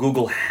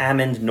Google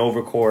Hammond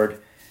Novacord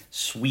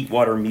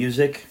Sweetwater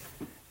Music.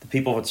 The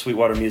people at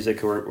Sweetwater Music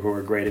who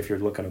are great if you're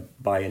looking to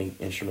buy any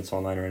instruments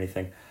online or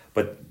anything.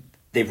 But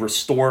they've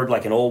restored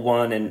like an old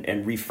one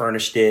and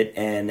refurnished it,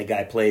 and the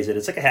guy plays it.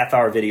 It's like a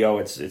half-hour video.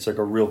 It's like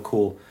a real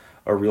cool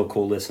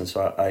listen.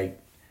 So I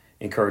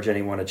encourage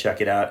anyone to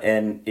check it out.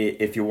 And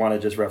if you want to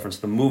just reference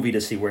the movie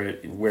to see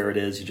where it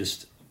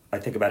is, I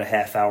think about a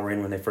half hour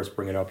in when they first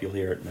bring it up, you'll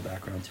hear it in the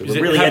background too.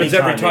 It happens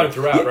every time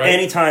throughout, right?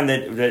 Anytime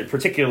that,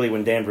 particularly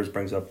when Danvers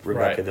brings up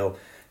Rebecca, Right. they'll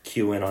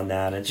cue in on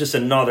that. And it's just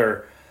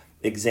another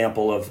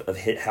example of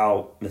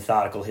how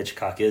methodical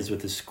Hitchcock is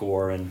with his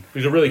score. And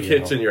Because it really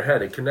hits in your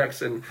head. It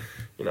connects, and,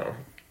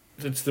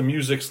 it's the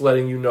music's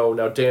letting you know.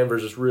 Now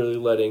Danvers is really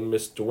letting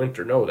Miss De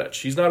Winter know that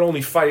she's not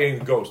only fighting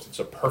a ghost, it's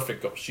a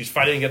perfect ghost. She's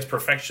fighting against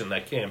perfection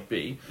that can't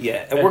be.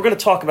 Yeah, and we're going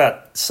to talk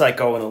about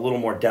Psycho in a little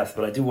more depth,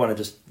 but I do want to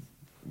just,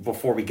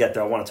 before we get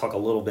there, I want to talk a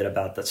little bit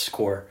about the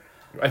score.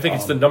 I think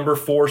it's the number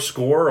 4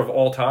 score of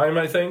all time,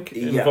 in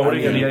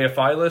voting in the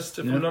AFI list,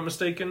 if I'm not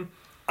mistaken.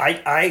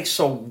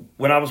 So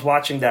when I was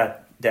watching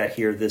that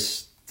here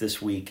this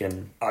week,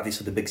 and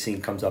obviously the big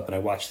scene comes up and I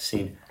watched the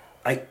scene,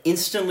 I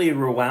instantly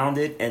rewound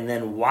it and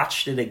then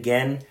watched it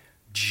again,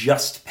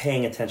 just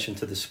paying attention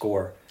to the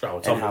score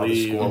It's and how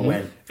the score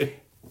went.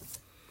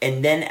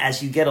 And then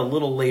as you get a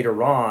little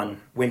later on,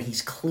 when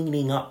he's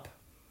cleaning up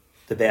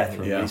the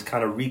bathroom, when he's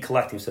kind of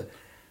recollecting stuff,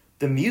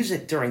 the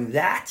music during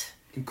that,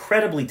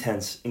 incredibly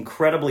tense,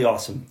 incredibly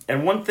awesome.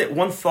 And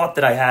one thought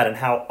that I had on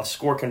how a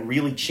score can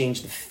really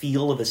change the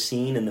feel of a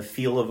scene and the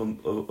feel of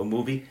a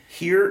movie.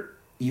 Here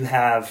you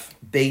have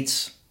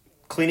Bates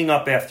cleaning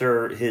up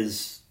after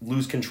his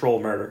lose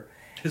control murder.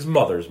 His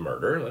mother's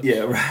murder.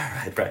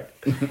 Yeah, right.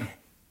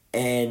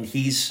 And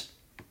he's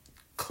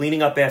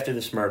cleaning up after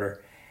this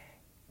murder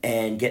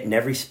and getting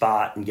every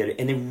spot and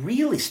they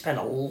really spend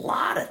a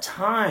lot of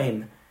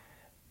time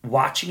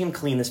watching him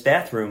clean this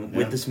bathroom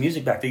with this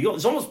music back there.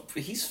 It's almost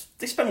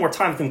they spend more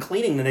time with him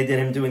cleaning than they did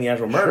him doing the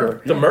actual murder.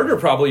 Sure. The murder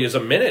probably is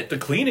a minute. The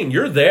cleaning,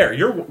 you're there.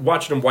 You're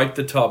watching him wipe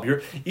the tub.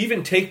 You're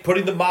even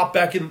putting the mop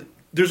back in.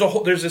 There's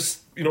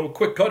this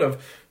quick cut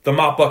of the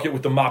mop bucket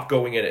with the mop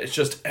going in it. It's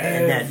just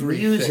and that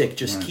music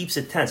just keeps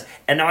it tense.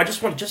 And now I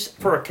just want, just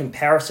for a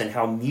comparison,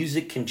 how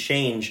music can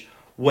change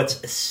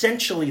what's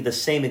essentially the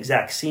same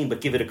exact scene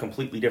but give it a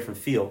completely different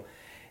feel.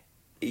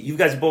 You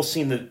guys have both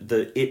seen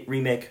the It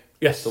remake?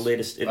 Yes. The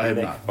latest It I have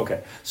remake? not.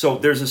 Okay. So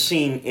there's a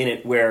scene in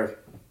it where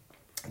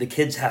the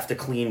kids have to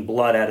clean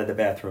blood out of the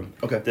bathroom.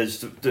 Okay.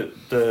 There's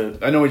the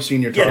I know which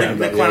scene you're talking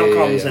the about. clown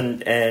comes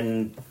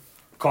and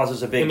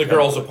causes a big... In the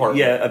girls' apartment.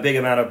 Yeah, a big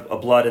amount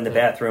of blood in the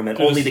bathroom, and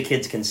only the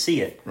kids can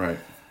see it. Right.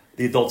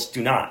 The adults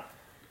do not.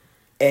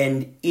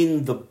 And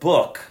in the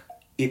book,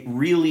 it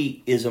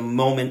really is a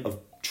moment of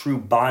true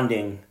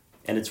bonding,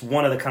 and it's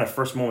one of the kind of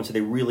first moments that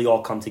they really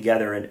all come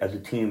together as a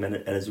team and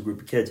as a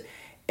group of kids.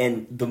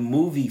 And the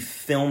movie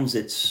films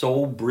it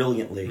so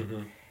brilliantly.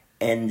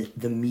 And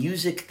the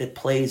music that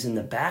plays in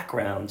the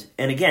background,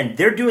 and again,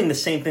 they're doing the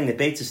same thing that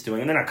Bates is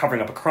doing, and they're not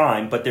covering up a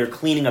crime, but they're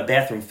cleaning a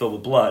bathroom filled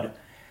with blood.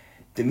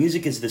 The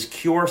music is this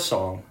Cure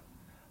song,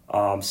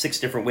 6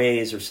 different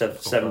ways or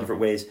seven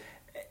different ways,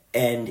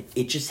 and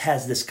it just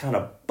has this kind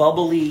of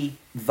bubbly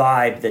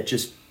vibe that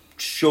just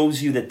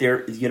shows you that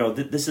they're,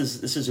 this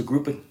is a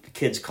group of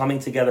kids coming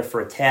together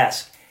for a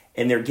task,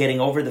 and they're getting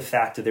over the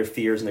fact of their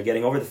fears, and they're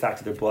getting over the fact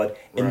of their blood,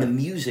 and the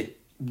music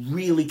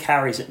really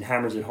carries it and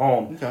hammers it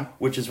home. Okay.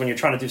 Which is when you're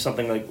trying to do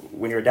something like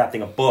when you're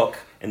adapting a book,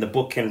 and the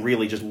book can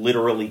really just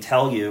literally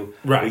tell you,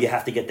 Right. but you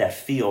have to get that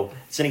feel.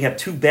 So then you have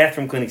two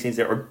bathroom cleaning scenes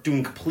that are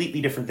doing completely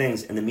different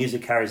things, and the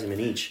music carries them in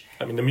each.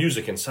 I mean, the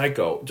music in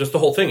Psycho, just the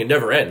whole thing, it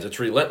never ends. It's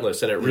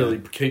relentless, and it really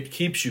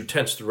keeps you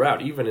tense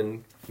throughout, even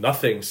in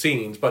nothing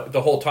scenes. But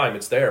the whole time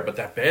it's there. But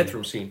that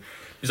bathroom scene,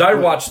 because I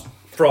watched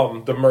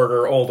from the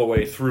murder all the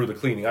way through the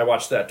cleaning. I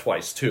watched that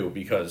twice too,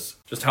 because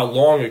just how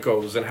long it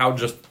goes and how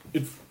just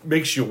it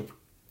makes you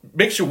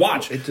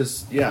watch. It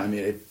just, I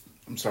mean,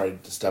 I'm sorry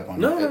to step on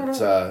No, it.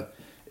 no.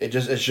 It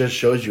just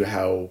shows you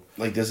how,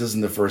 like, this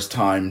isn't the first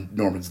time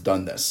Norman's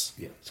done this.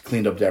 Yeah. It's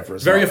cleaned up death for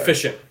his Very mother.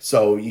 efficient.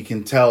 So you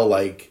can tell,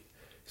 like,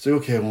 so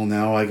okay, well,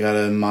 now I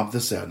gotta mop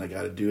this out, and I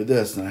gotta do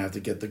this, and I have to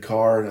get the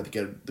car, and I have to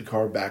get the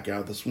car back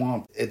out of the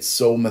swamp. It's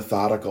so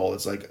methodical.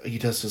 It's like he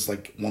does this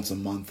like once a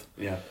month.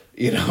 Yeah.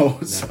 You know,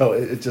 so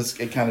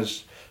it kind of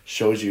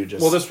shows you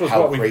just Well, this was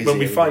how what crazy when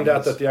we find everything out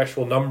is. that the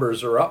actual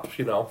numbers are up,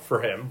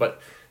 for him.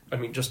 But I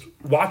mean, just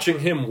watching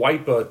him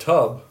wipe a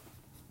tub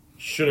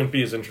shouldn't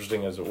be as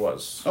interesting as it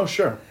was. Oh,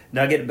 sure.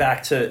 Now getting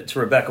back to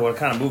Rebecca, we're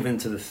kind of moving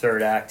into the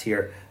third act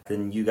here.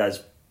 Then you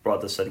guys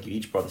brought this, I think you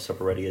each brought this up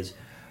already, is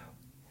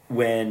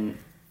when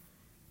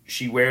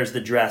she wears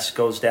the dress,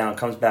 goes down,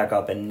 comes back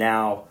up, and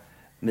now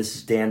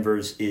Mrs.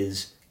 Danvers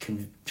is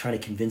trying to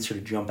convince her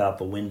to jump out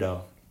the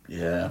window.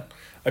 Yeah.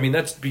 I mean,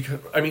 that's because,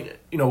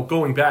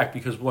 going back,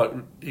 because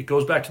it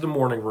goes back to the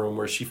morning room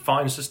where she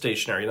finds the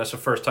stationery, and that's the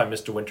first time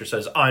Mr. Winter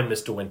says, I'm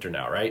Mr. Winter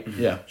now, right?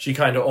 Yeah. She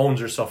kind of owns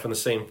herself in the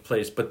same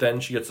place, but then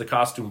she gets the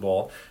costume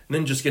ball, and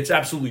then just gets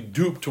absolutely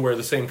duped to wear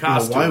the same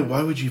costume.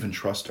 Why would you even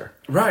trust her?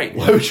 Right.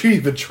 Why would you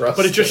even trust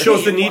But it just her?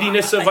 shows the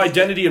neediness of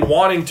identity and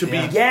wanting to be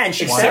Yeah, and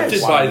she accepted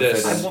says, by Why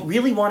this. fit in? I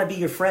really want to be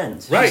your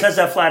friend. Right. She says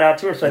that flat out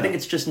to her, so I think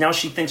it's just now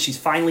she thinks she's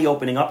finally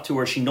opening up to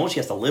her. She knows she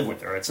has to live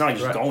with her. It's not like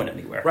she's going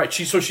anywhere. Right,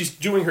 so she's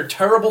doing her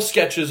terrible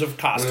sketches of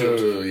costumes,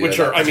 yeah, which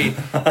are,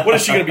 what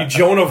is she going to be,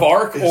 Joan of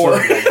Arc? It's Or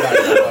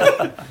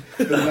like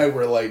the night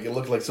where like it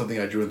looked like something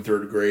I drew in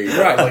third grade.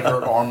 Right. Like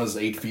her arm is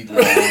 8 feet long.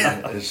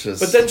 It's just.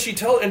 But then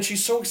and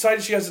she's so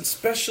excited she has it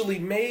specially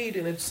made,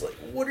 and it's like,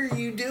 what are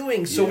you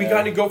doing? So we Yeah.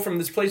 kind of go from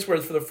this place where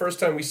for the first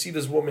time we see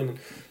this woman,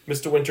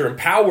 Mr. Winter,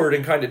 empowered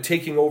and kind of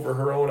taking over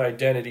her own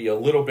identity a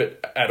little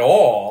bit at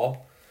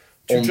all,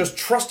 to just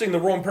trusting the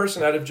wrong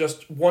person out of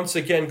just once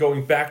again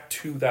going back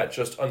to that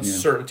just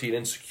uncertainty and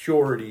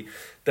insecurity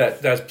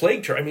that's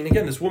plagued her. I mean,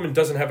 again, this woman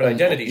doesn't have an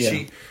identity.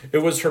 Yeah. It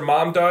was her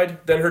mom died,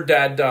 then her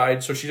dad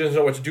died, so she doesn't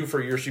know what to do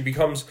for a year. She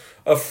becomes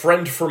a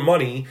friend for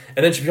money,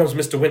 and then she becomes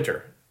Mr.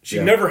 Winter. She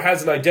never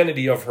has an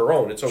identity of her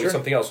own. It's always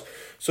something else.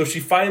 So she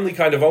finally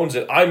kind of owns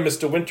it. I'm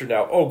Mr. Winter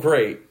now. Oh,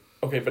 great.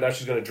 Okay, but now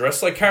she's going to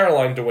dress like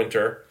Caroline de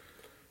Winter,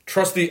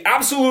 trust the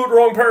absolute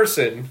wrong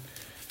person.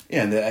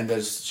 Yeah, and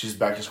she's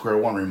back to square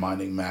one,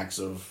 reminding Max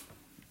of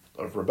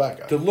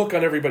Rebecca. The look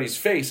on everybody's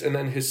face, and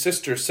then his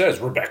sister says,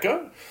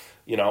 Rebecca?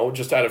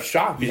 Just out of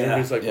shock. Yeah.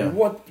 He's like, Yeah.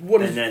 what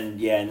is... And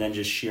then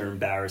just sheer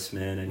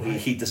embarrassment, and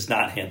he does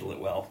not handle it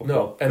well.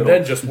 No, and Good then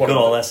old- just one good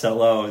of old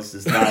SLO is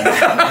just not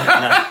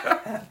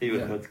happy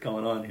with what's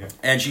going on here.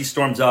 And she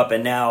storms up,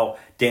 and now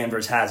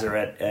Danvers has her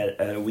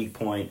at a weak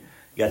point.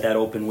 You got that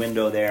open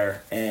window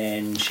there,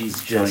 and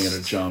she's trying just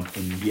to jump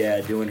and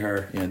doing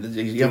her you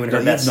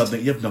have best.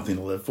 nothing. You have nothing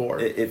to live for.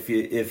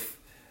 If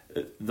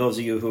those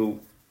of you who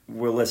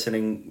were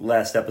listening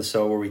last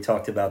episode where we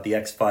talked about the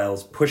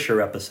X-Files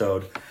Pusher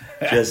episode,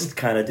 just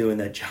kind of doing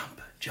that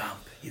jump,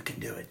 you can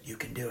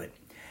do it,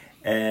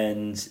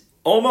 and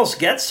almost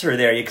gets her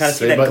there. You kind of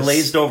see Saved that by-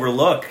 glazed over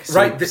look.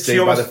 Right, Saved she by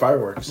almost- the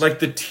fireworks. Like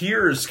the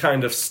tears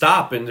kind of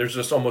stop, and there's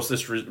just almost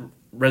this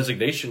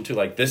resignation to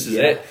like, this is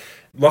Yeah. it.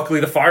 Luckily,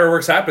 the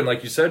fireworks happen,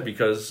 like you said,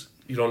 because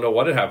you don't know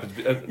what had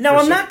happened. No,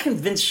 I'm not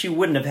convinced she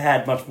wouldn't have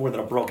had much more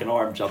than a broken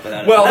arm jumping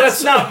out of Well, it.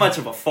 That's that's- not much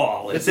of a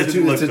fall. it's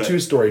a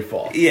two-story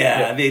fall.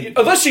 Yeah, I mean,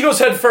 Unless she goes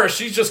head first,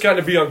 she's just going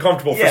to be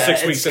uncomfortable for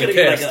 6 weeks in a it's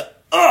gonna be cast.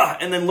 like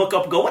and then look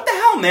up and go, what the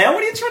hell, man?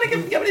 What are you trying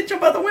to get me to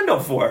jump out the window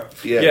for?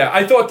 Yeah,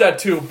 I thought that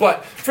too.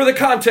 But for the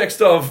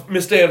context of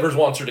Miss Danvers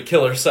wants her to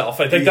kill herself,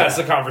 I think that's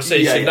the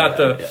conversation,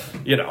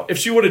 if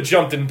she would have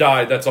jumped and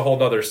died, that's a whole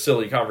nother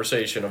silly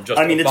conversation of just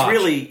I mean, a it's botch.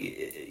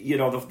 really,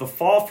 the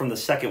fall from the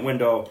second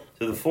window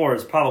to the floor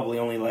is probably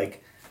only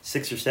like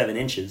 6 or 7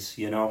 inches,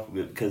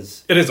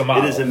 because It is a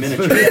model. It is a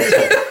miniature.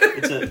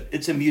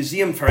 it's a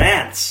museum for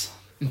ants.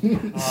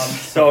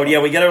 So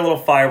we get our little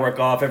firework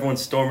off.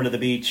 Everyone's storming to the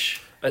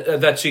beach.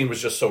 That scene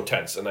was just so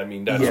tense, and I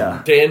mean, that's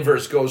Yeah.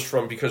 Danvers goes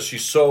from, because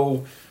she's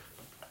so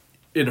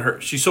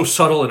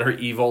subtle in her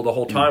evil the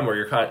whole time, where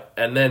you're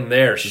and then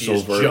She's she's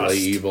overtly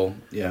just evil.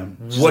 Yeah.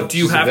 what do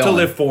you She's a have to villain.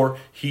 live for?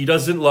 He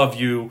doesn't love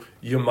you.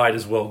 You might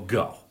as well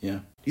go. Yeah.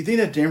 Do you think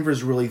that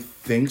Danvers really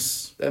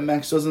thinks that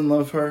Max doesn't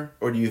love her,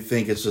 or do you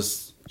think it's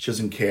just she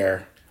doesn't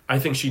care? I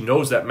think she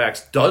knows that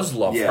Max does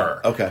love Yeah.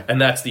 her. Okay. And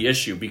that's the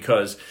issue,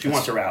 because She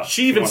wants her out.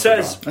 she even wants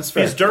her says, gone. That's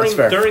fair. because during That's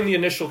fair. during the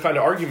initial kind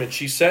of argument,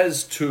 she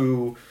says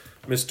to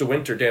Mr.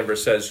 Winter,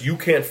 Danvers says, you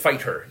can't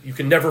fight her. You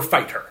can never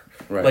fight her.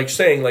 Right. Like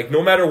saying, like,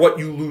 no matter what,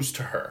 you lose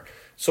to her.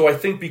 So I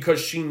think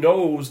because she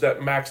knows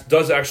that Max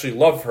does actually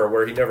love her,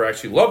 where he never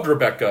actually loved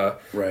Rebecca,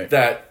 Right.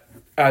 that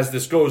as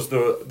this goes,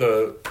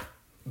 the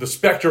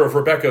specter of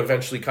Rebecca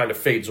eventually kind of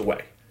fades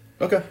away.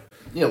 Okay.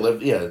 Yeah,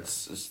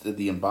 it's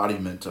the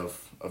embodiment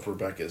of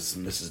Rebecca's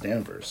Mrs.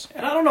 Danvers.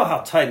 And I don't know how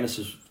tight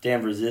Mrs.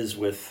 Danvers is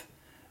with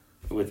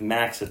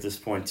Max at this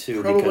point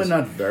too. Probably because,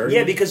 not very.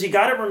 Yeah, because you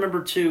got to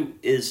remember too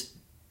is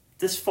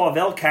this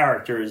Fauvel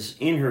character is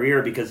in her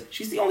ear because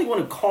she's the only one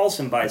who calls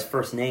him by his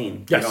first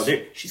name. Yes. You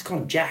know, she's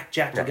calling him Jack.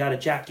 Jack, you got it.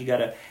 Jack, you got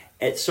to.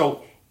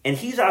 And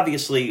he's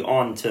obviously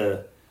on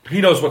to. He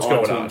knows what's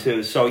going to on him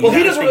too. So well,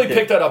 he doesn't really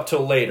pick that up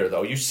till later,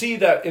 though. You see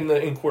that in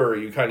the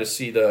inquiry. You kind of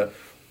see the.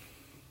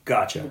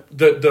 Gotcha.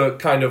 The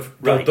kind of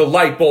Right. the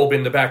light bulb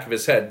in the back of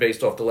his head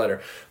based off the letter.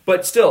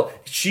 But still,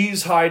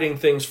 she's hiding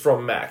things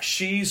from Max.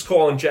 She's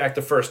calling Jack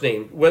the first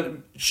name.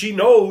 When she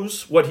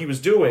knows what he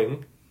was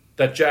doing,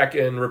 that Jack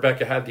and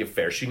Rebecca had the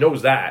affair. She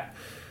knows that.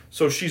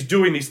 So she's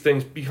doing these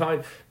things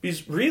behind.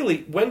 Because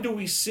really, when do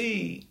we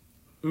see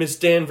Miss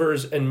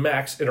Danvers and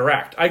Max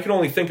interact? I can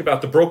only think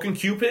about the Broken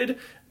Cupid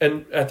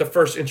and at the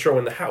first intro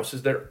in the house.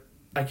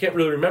 I can't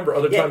really remember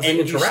other times they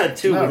and interact. you said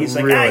too, Not he's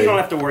like, really. you don't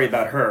have to worry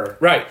about her.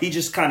 Right. He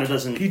just kind of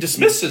doesn't. He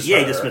dismisses Yeah,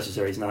 her. he dismisses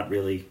her. He's not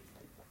really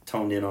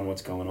toned in on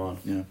what's going on.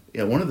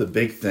 Yeah. One of the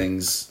big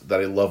things that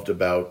I loved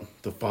about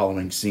the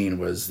following scene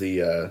was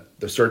the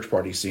search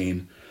party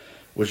scene,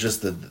 was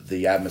just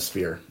the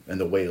atmosphere and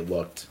the way it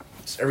looked.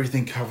 It's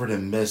everything covered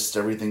in mist,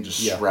 everything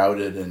just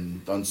shrouded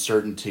in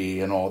uncertainty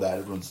and all that.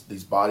 Everyone's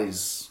these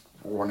bodies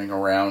running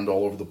around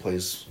all over the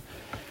place.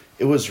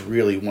 It was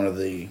really one of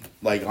the,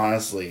 like,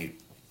 honestly,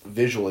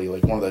 visually,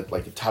 like one of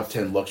the top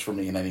 10 looks for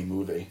me in any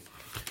movie.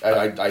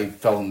 I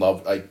fell in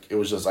love. It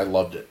was just, I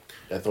loved it.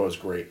 I thought it was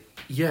great.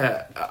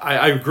 Yeah,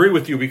 I agree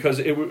with you because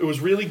it was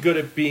really good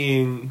at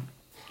being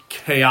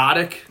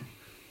chaotic,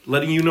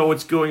 letting you know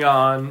what's going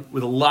on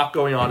with a lot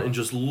going on and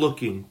just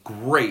looking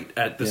great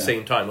at the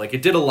same time. Like,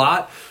 it did a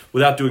lot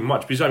without doing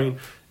much because, I mean,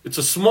 it's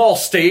a small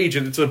stage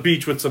and it's a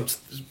beach with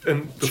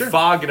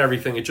fog and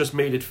everything. It just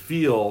made it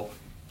feel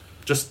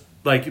just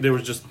like there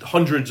was just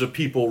hundreds of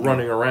people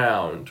running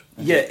around.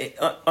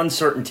 Yeah,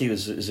 uncertainty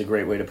is a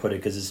great way to put it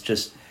because it's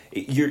just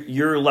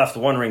you're left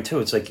wondering too.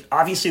 It's like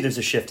obviously there's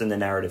a shift in the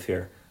narrative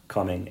here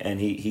coming, and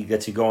he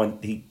gets you going.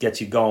 He gets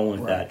you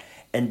going with that,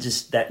 and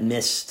just that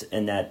mist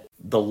and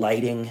the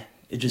lighting.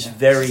 It's just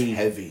very It's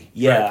heavy.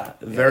 Yeah,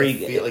 very.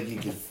 I feel like you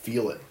could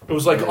feel it. It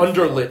was like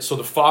underlit, so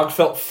the fog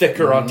felt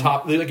thicker on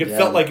top. Like it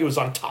felt like it was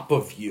on top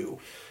of you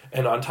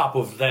and on top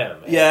of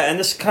them. Yeah, and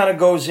this kind of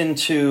goes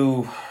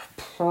into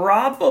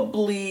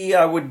probably,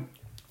 I would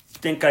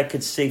think I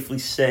could safely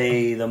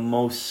say, the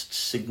most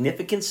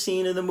significant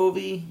scene of the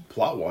movie.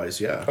 Plot-wise,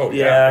 yeah. Oh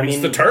yeah, I mean,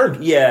 it's the turn.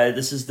 Yeah,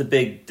 this is the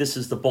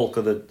bulk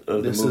of the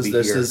movie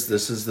here.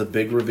 This is the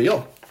big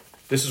reveal.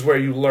 This is where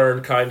you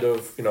learn kind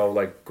of,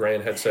 like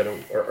Gran had said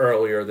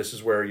earlier, this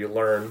is where you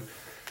learn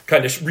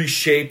kind of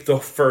reshape the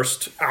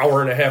first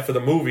hour and a half of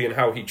the movie and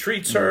how he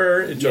treats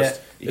her.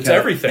 It's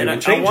everything. And it I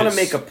changes. want to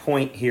make a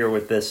point here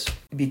with this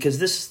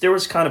because there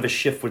was kind of a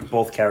shift with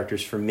both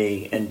characters for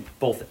me and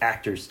both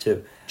actors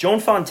too. Joan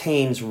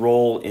Fontaine's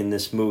role in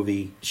this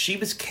movie, she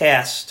was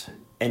cast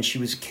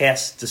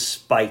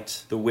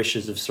despite the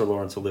wishes of Sir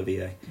Laurence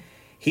Olivier.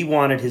 He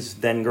wanted his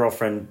then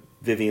girlfriend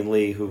Vivian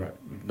Leigh, who you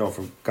know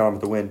from Gone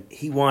with the Wind,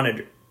 he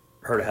wanted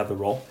her to have the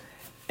role.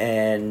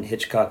 And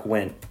Hitchcock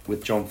went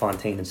with Joan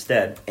Fontaine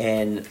instead.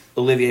 And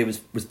Olivier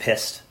was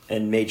pissed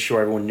and made sure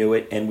everyone knew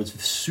it and was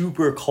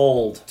super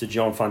cold to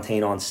Joan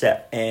Fontaine on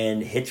set.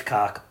 And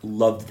Hitchcock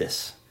loved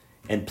this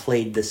and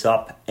played this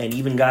up and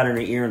even got in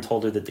her ear and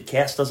told her that the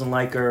cast doesn't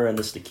like her and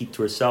this to keep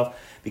to herself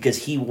because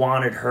he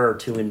wanted her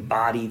to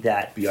embody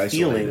that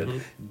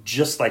feeling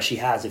just like she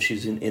has if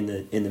she's in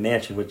the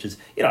mansion, which is,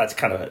 it's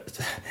kind of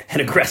an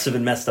aggressive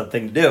and messed up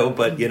thing to do,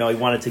 but, he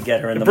wanted to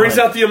get her in the brings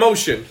mind. out the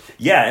emotion.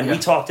 Yeah, and we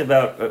talked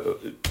about,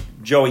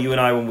 Joey, you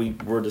and I, when we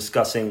were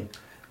discussing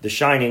The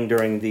Shining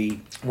during the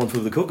One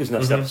Flew Over the Cuckoo's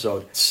Nest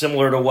episode,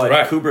 similar to what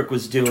Kubrick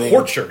was doing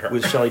Tortured her.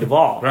 with Shelley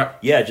Duvall. Right.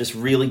 Yeah, just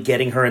really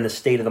getting her in the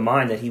state of the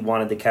mind that he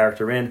wanted the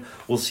character in.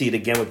 We'll see it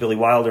again with Billy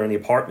Wilder in The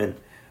Apartment.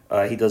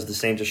 He does the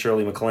same to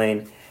Shirley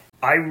MacLaine.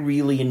 I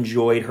really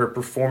enjoyed her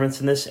performance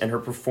in this, and her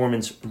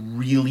performance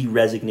really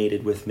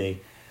resonated with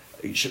me.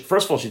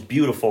 First of all, she's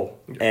beautiful,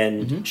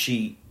 and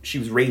she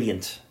was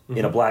radiant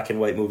in a black and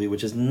white movie,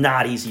 which is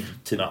not easy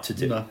to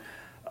do.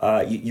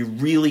 No. You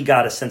really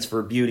got a sense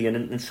for her beauty,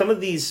 and some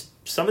of these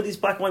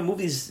black and white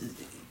movies,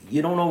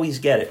 you don't always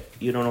get it.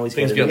 You don't always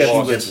Things get it. get She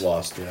lost. gets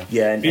lost, yeah.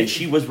 Yeah, and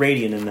she was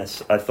radiant in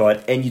this, I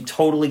thought. And you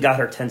totally got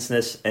her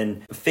tenseness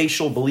and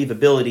facial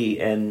believability,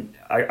 and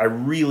I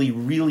really,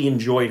 really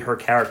enjoyed her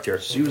character.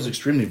 She was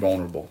extremely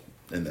vulnerable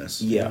in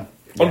this. Yeah.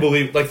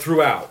 Unbelievable, like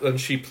throughout,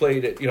 and she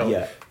played it.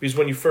 Yeah. Because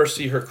when you first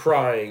see her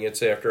crying,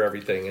 it's after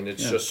everything, and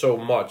it's just so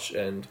much.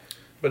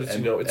 But it's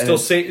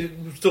it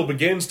still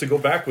begins to go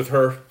back with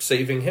her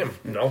saving him.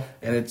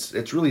 And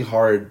it's really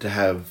hard to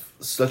have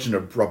such an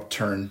abrupt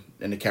turn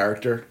in a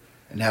character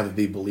and have it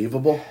be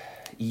believable.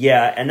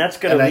 Yeah, and that's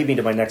going to And lead me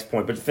to my next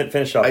point. But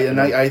finish up.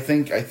 I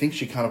think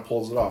she kind of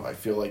pulls it off. I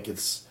feel like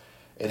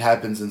it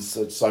happens in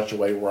such a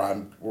way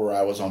where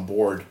I was on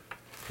board.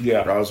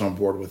 Yeah, Where I was on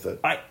board with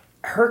it.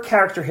 Her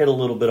character hit a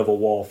little bit of a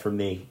wall for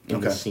me in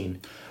this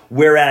scene,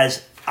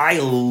 whereas I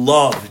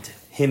loved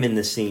him in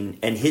this scene,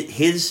 and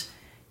his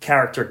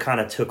character kind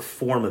of took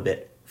form a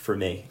bit for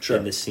me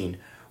in this scene,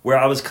 where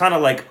I was kind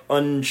of like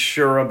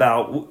unsure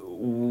about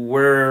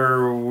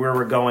where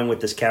we're going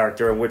with this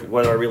character and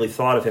what I really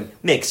thought of him.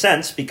 Makes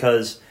sense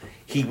because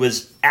he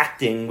was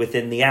acting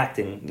within the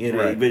acting. You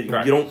know,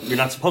 Right. You're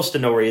not supposed to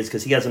know where he is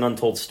because he has an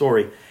untold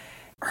story.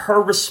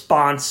 Her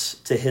response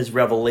to his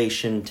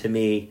revelation to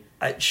me,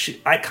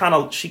 she kind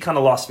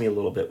of lost me a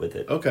little bit with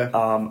it. Okay.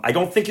 I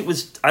don't think it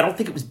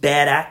was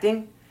bad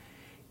acting.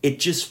 It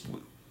just,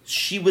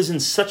 she was in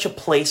such a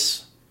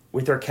place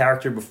with her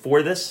character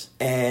before this,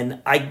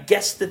 and I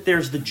guess that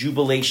there's the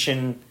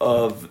jubilation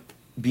of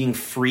being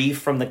free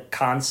from the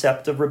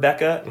concept of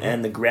Rebecca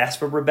and the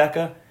grasp of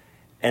Rebecca,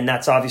 and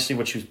that's obviously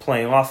what she was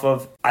playing off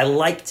of. I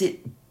liked it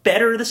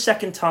better the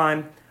second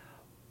time,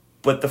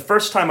 but the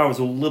first time I was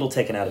a little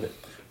taken out of it.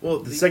 Well,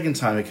 the second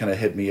time it kind of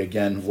hit me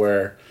again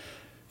where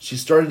she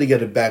started to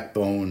get a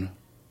backbone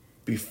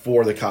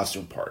before the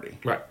costume party.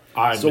 Right.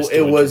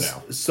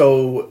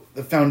 So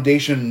the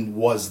foundation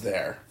was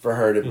there for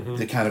her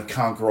to kind of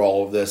conquer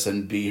all of this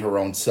and be her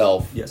own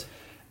self. Yes.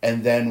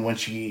 And then when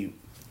she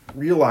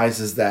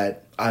realizes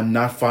that I'm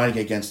not fighting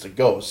against a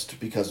ghost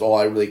because all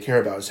I really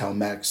care about is how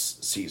Max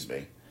sees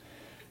me.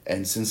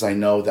 And since I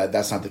know that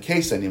that's not the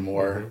case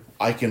anymore,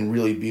 I can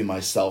really be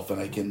myself, and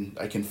I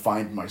can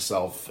find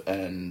myself,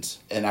 and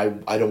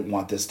I don't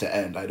want this to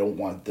end. I don't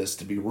want this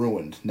to be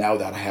ruined now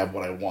that I have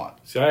what I want.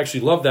 See, I actually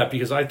love that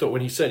because I thought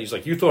when he said, he's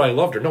like, you thought I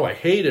loved her. No, I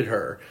hated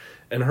her.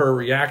 And her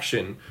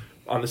reaction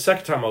on the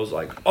second time, I was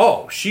like,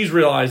 oh, she's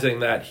realizing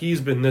that he's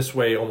been this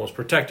way almost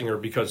protecting her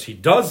because he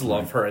does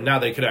love her, and now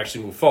they could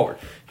actually move forward.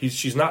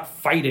 She's not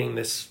fighting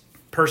this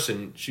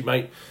person. She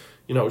might...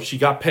 You know, she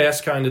got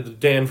past kind of the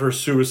Danvers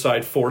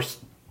suicide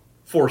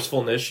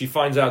forcefulness. She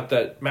finds out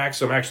that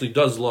Maxim actually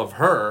does love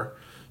her,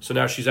 so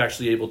now she's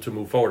actually able to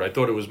move forward. I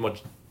thought it was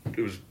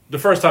the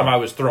first time I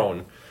was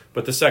thrown,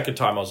 but the second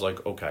time I was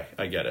like, okay,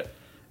 I get it.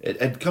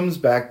 It comes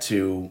back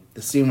to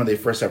the scene when they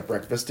first have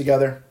breakfast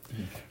together,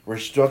 where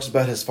she talks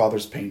about his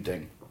father's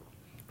painting,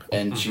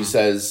 and she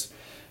says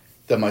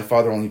that my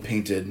father only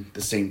painted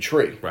the same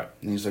tree. Right.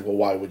 And he's like, well,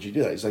 why would you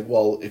do that? He's like,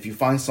 well, if you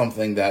find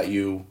something that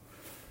you...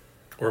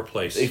 Or a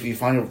place. If you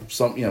find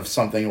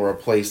something or a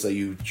place that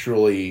you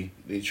truly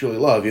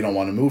love, you don't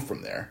want to move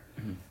from there.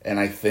 Mm-hmm. And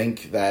I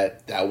think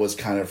that was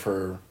kind of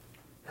her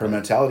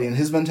mentality and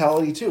his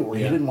mentality too, where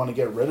he didn't want to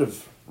get rid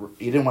of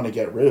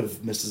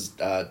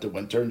Mrs. De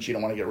Winter, and she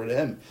didn't want to get rid of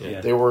him.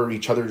 Yeah. They were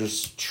each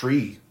other's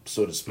tree,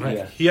 so to speak. Right.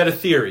 Yeah. He had a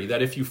theory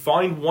that if you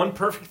find one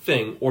perfect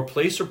thing or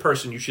place or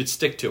person, you should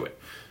stick to it.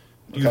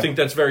 Do you think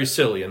that's very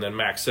silly? And then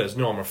Max says,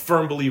 no, I'm a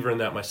firm believer in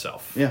that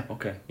myself. Yeah.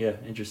 Okay. Yeah.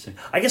 Interesting.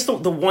 I guess the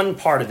one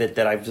part of it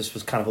that I just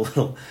was kind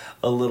of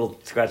a little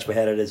scratch my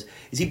head at is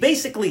he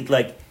basically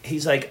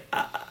he's like,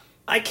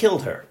 I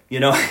killed her, you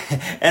know,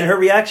 and her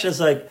reaction is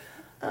like,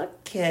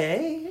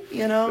 okay,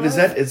 you know,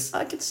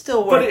 I could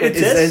still work with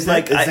this.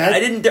 I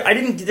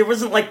didn't. There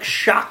wasn't like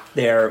shock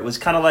there. It was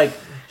kind of like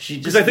she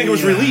just. Because I think it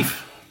was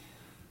relief.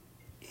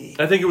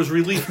 I think it was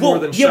relief more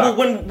than shock. Yeah,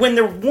 well, when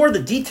there more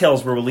the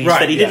details were released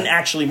that he didn't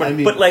actually,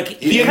 but like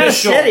he kind of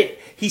said it.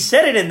 He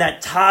said it in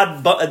that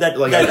Todd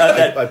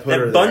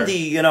that Bundy,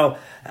 you know.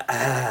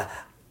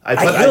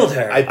 I killed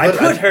her. I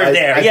put her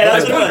there.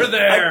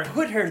 I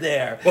put her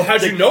there. Well,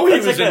 how'd you know he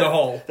was in the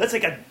hole? That's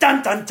like a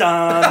dun dun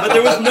dun, but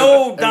there was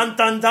no dun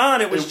dun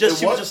dun. It was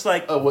just she was just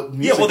like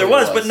yeah. Well, there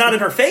was, but not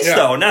in her face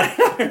though. Not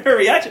in her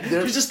reaction. She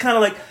was just kind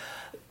of like.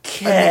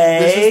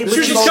 Okay, she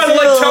was just kind of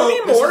like, tell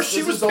me more.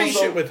 She was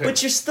patient with him,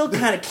 but you're still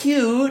kind of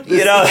cute,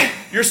 you know.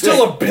 You're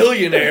still a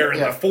billionaire in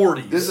the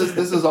 40s. This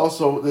is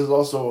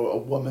also a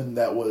woman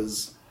that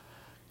was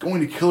going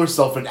to kill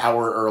herself an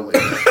hour early.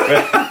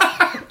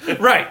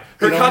 Right.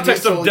 Her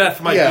context of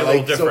death might be a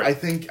little different. So I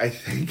think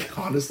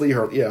honestly,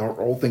 her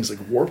whole thing's like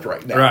warped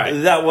right now. Right.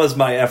 That was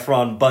my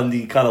Efron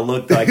Bundy kind of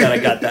look. I kind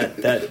of got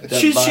that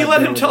she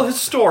let him tell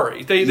his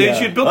story. She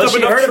had built up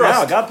enough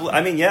trust.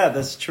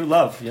 That's true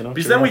love. You know.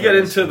 Because then we get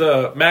into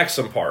the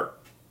Maxim part,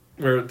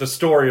 where the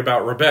story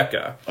about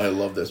Rebecca. I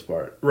love this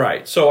part.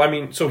 Right.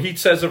 So he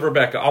says of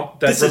Rebecca.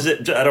 This is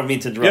it. I don't mean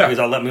to interrupt because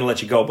I'm going to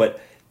let you go,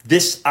 but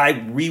I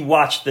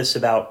rewatched this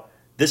about.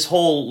 This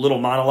whole little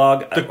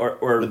monologue,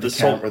 or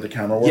the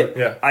camera work.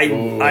 Yeah. I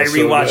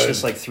rewatched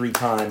this like 3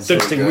 times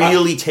just to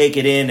really take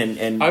it in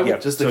and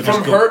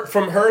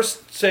from her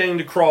saying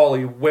to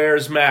Crawley,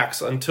 "Where's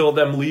Max?" until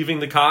them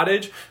leaving the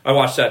cottage. I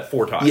watched that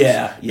 4 times.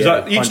 Yeah.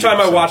 Each time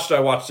I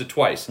watched it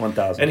twice.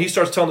 1,000. And he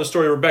starts telling the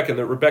story of Rebecca, and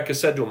that Rebecca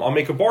said to him, "I'll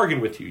make a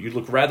bargain with you. You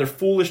look rather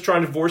foolish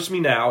trying to divorce me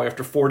now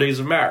after 4 days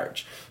of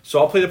marriage. So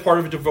I'll play the part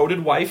of a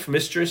devoted wife,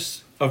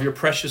 mistress." of your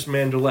precious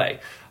Mandalay.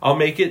 I'll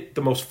make it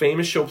the most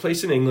famous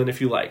showplace in England if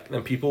you like.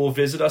 Then people will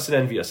visit us and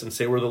envy us and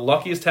say we're the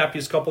luckiest,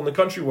 happiest couple in the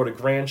country. What a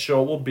grand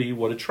show it will be.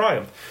 What a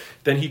triumph.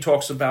 Then he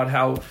talks about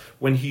how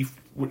when she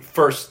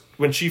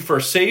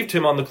first saved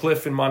him on the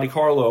cliff in Monte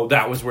Carlo,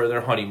 that was where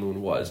their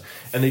honeymoon was.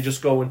 And they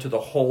just go into the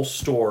whole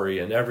story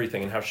and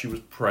everything and how she was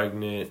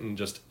pregnant and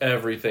just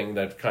everything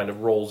that kind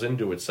of rolls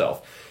into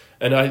itself.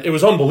 And it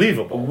was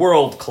unbelievable.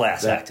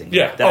 World-class acting.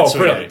 Yeah.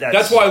 Brilliant.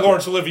 That's why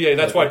Laurence Olivier,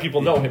 that's why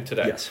people know him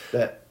today. Yes.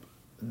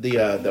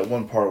 That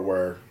one part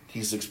where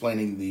he's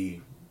explaining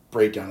the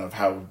breakdown of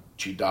how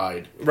she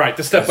died. Right,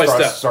 the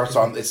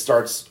step-by-step. It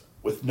starts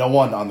with no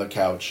one on the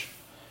couch.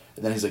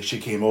 And then he's like, she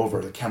came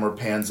over. The camera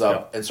pans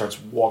up and starts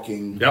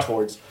walking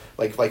towards,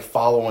 like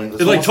following. It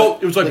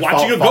was like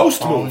watching a ghost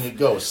following move. a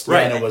ghost,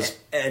 right? And it was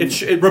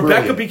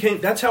Rebecca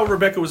became. That's how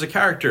Rebecca was a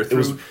character. It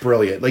was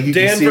brilliant. Like you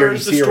can see her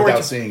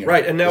without seeing her.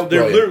 Right, and now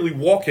they're literally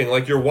walking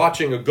like you're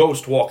watching a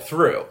ghost walk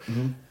through.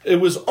 Mm-hmm. It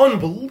was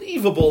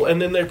unbelievable,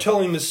 and then they're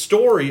telling this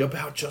story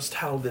about just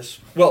how this.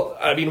 Well,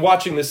 I mean,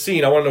 watching this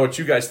scene, I want to know what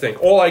you guys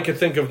think. All I could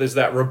think of is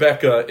that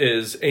Rebecca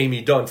is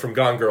Amy Dunn from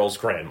Gone Girl's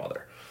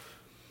grandmother.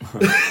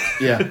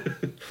 Yeah,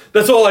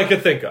 that's all I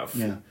could think of.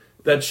 Yeah,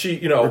 that she,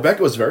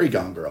 Rebecca was very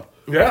Gone Girl.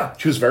 Yeah,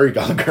 she was very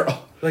Gone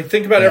Girl. Like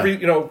think about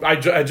I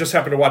just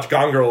happened to watch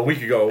Gone Girl a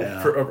week ago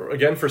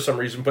for some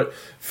reason, but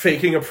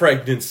faking a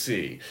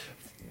pregnancy,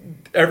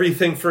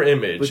 everything for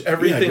image,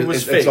 everything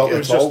was fake. It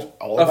was just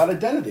all about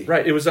identity.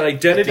 Right, it was an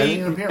identity.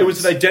 It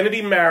was an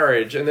identity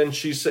marriage, and then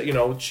she said,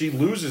 she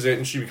loses it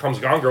and she becomes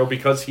Gone Girl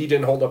because he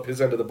didn't hold up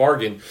his end of the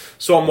bargain.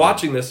 So I'm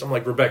watching this. I'm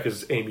like,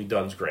 Rebecca's Amy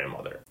Dunn's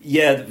grandmother.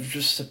 Yeah,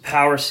 just a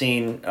power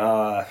scene.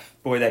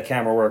 Boy, that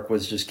camera work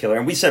was just killer.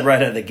 And we said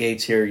right out of the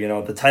gates here,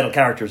 the title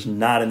character's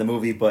not in the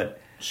movie, but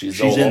she's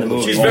in the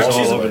movie.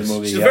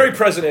 She's a very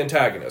present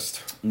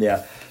antagonist.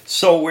 Yeah.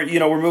 So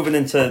we're moving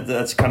into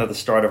that's kind of the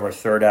start of our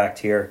third act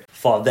here.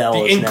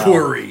 Fauvel the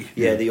inquiry.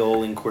 The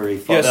old inquiry.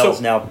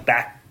 Fauvel's now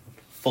back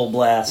full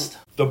blast.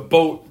 The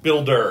boat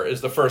builder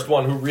is the first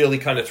one who really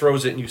kind of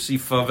throws it, and you see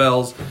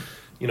Fauvel's,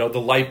 the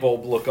light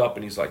bulb look up,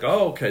 and he's like,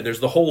 "Oh, okay." There's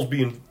the holes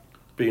being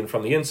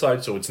from the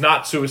inside, so it's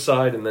not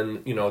suicide, and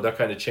then that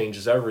kind of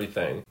changes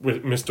everything.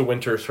 With Mr.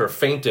 Winters, her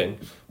fainting.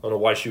 I don't know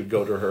why she would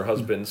go to her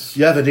husband's.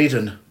 You haven't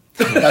eaten.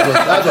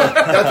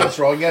 That's what's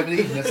wrong. You haven't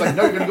eaten. It's like,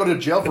 no, you're going to go to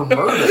jail for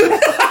murder.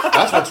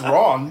 That's what's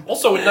wrong.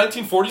 Also, in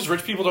 1940s,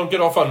 rich people don't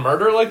get off on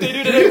murder like they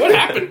do today. What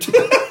happened?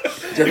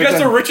 You guy's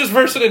the richest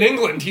person in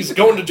England. He's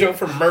going to jail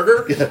for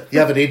murder. Yeah, you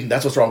haven't eaten.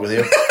 That's what's wrong with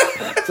you.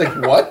 It's like,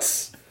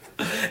 what?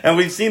 And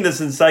we've seen this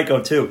in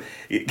Psycho, too.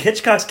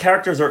 Hitchcock's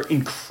characters are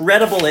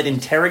incredible at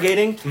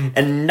interrogating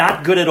and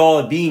not good at all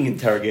at being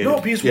interrogated.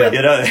 No, because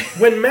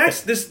when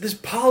Max, this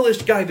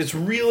polished guy, this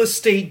real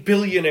estate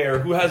billionaire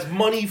who has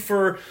money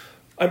forever.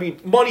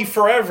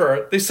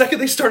 The second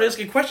they start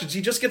asking questions,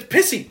 he just gets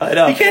pissy. I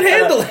know. He can't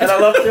handle it. And I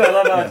love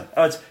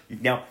how it's,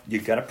 now, you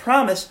got to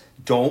promise,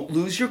 don't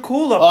lose your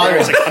cool up there.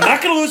 He's like, I'm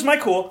not going to lose my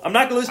cool. I'm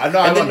not going to lose. I'm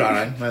not.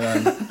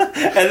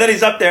 And then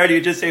he's up there and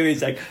you just see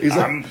he's like,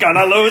 I'm going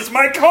to lose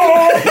my cool.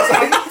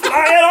 I'm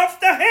flying off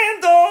the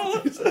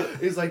handle.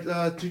 He's like,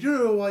 do you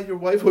know why your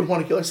wife would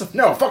want to kill herself?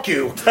 No, fuck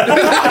you.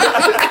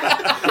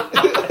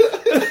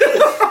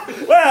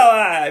 Well,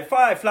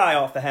 I fly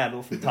off the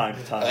handle from time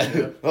to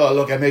time. Oh,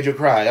 look, I made you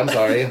cry. I'm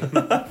sorry.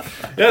 Yeah,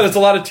 there's a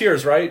lot of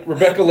tears, right?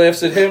 Rebecca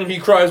laughs at him. He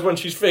cries when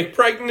she's fake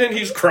pregnant.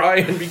 He's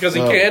crying because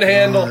he can't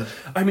handle.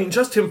 I mean,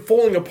 just him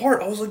falling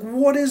apart. I was like,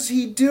 what is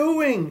he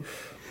doing?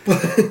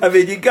 I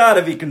mean, you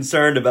gotta be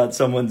concerned about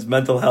someone's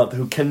mental health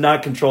who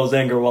cannot control his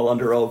anger while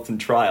under oath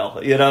and trial.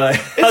 Is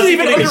it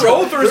even under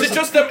ooth, or is it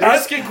just them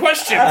asking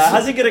questions?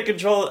 How's he gonna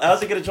control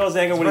his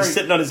anger when he's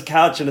sitting on his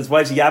couch and his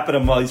wife's yapping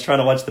him while he's trying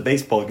to watch the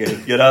baseball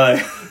game?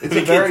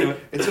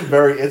 It's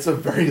a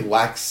very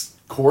lax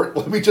court.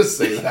 Let me just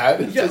say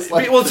that. It's just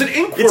like, it's an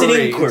inquiry. It's an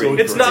inquiry.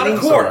 It's not a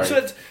court.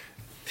 So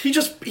he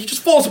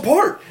just falls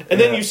apart. And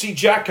then you see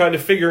Jack kind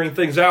of figuring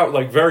things out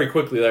like very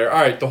quickly there.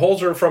 All right, the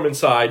holes are from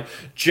inside.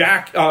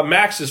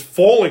 Max is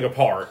falling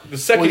apart. The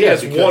second he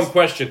has one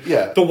question.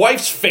 Yeah. The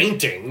wife's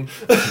fainting.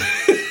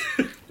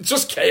 It's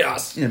just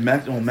chaos. Yeah,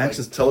 Max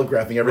is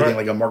telegraphing everything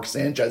like a Mark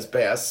Sanchez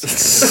pass.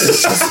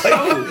 It's just like,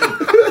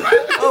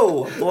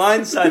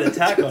 blindside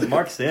attack on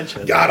Mark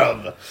Sanchez. Got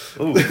him.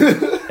 Ooh,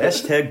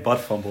 hashtag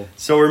butt fumble.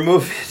 So we're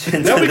moving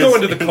into Now we go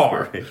into the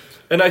car.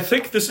 And I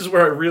think this is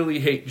where I really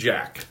hate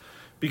Jack.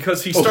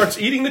 Because he starts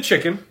eating the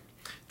chicken,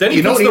 then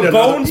he puts the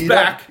bones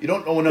back. You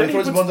don't know when he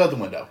throws the bones out the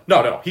window.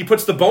 No. He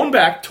puts the bone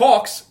back,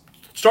 talks,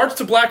 starts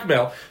to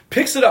blackmail,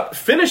 picks it up,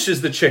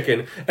 finishes the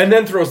chicken, and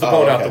then throws the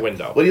bone out the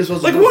window. What are you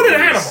supposed to do? What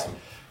an animal!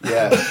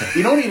 Yeah.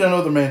 You don't eat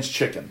another man's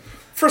chicken.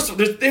 First,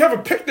 they have a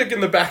picnic in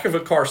the back of a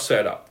car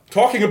set up,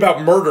 talking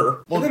about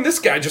murder, and then this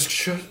guy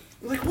just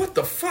what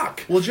the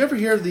fuck? Well, did you ever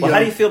hear the... Well, how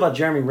do you feel about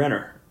Jeremy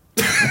Renner?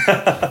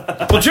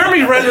 Well,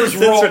 Jeremy Renner's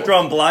role... Since we're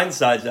throwing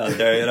blindsides out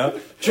there,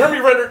 Jeremy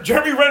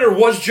Renner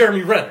was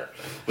Jeremy Renner.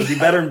 Was he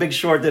better in Big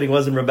Short than he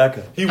was in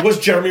Rebecca? He was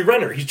Jeremy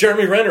Renner. He's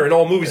Jeremy Renner in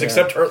all movies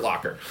except Hurt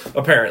Locker,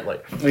 apparently.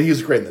 I mean, he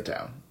was great in The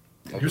Town.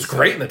 He was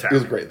great in the town. He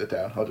was great in the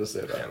town. I'll just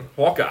say that.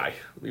 Hawkeye,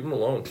 leave him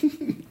alone.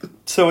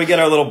 So we get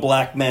our little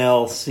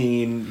blackmail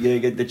scene. You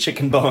get the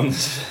chicken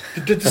bones.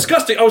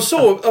 Disgusting. I was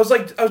so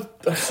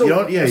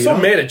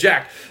mad at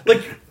Jack.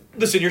 Like,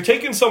 listen, you're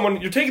taking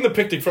the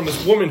picnic from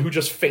this woman who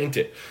just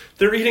fainted.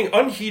 They're eating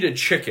unheated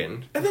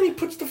chicken, and then he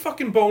puts the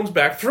fucking bones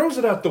back, throws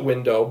it out the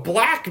window,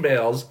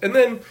 blackmails, and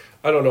then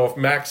I don't know if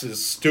Max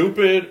is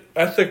stupid,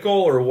 ethical,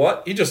 or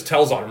what. He just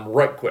tells on him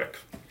right quick.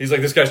 He's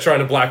like, this guy's trying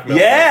to blackmail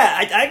me. Yeah,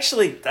 I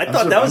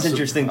thought that was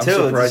interesting too.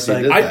 Surprised he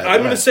did that, I'm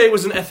going to say it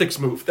was an ethics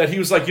move. That he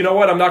was like, you know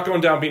what? I'm not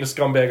going down being a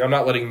scumbag. I'm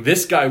not letting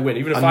this guy win.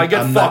 Even if I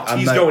get fucked,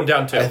 he's going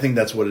down too. I think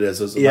that's what it is.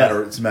 It's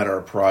a matter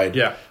of pride.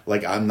 Yeah.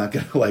 Like, I'm not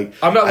going to,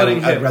 I'm not letting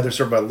him. I'd rather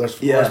serve the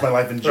rest of my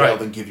life in jail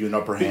than give you an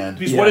upper hand.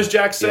 Because what does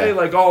Jack say? Yeah.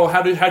 Like, oh,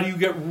 how do you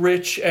get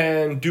rich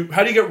and do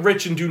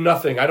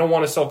nothing? I don't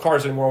want to sell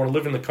cars anymore. I want to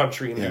live in the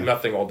country and do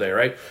nothing all day,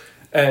 right?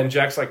 And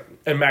Jack's like,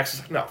 and Max is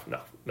like, no,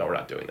 we're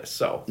not doing this.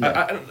 So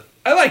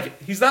I like it.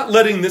 He's not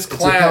letting this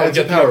clown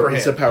get the upper hand.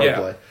 It's a power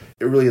play.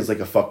 It really is like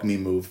a fuck me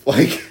move.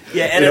 Like,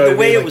 and the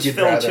way it was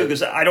filmed too,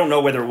 because I don't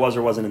know whether it was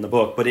or wasn't in the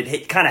book, but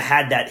it kind of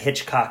had that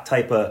Hitchcock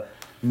type of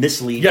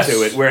mislead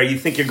to it, where you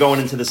think you're going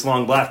into this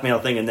long blackmail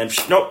thing, and then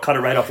nope, cut it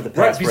right off of the pass.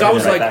 Right, because I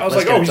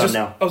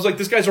was like,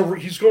 this guy's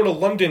he's going to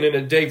London in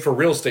a day for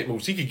real estate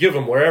moves. He could give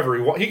him wherever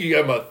he wants. He could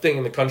give him a thing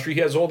in the country. He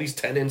has all these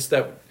tenants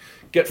that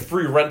get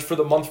free rent for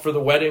the month for the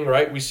wedding,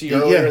 right? We see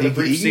earlier in the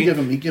brief scene.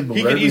 He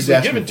could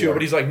easily give it to him,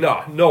 but he's like,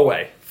 no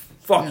way.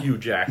 Fuck you,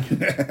 Jack.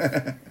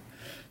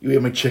 You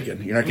ate my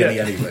chicken. You're not getting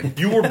anything.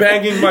 You were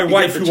banging my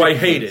wife, who I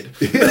hated.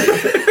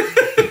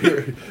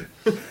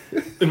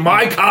 In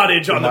my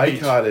cottage on the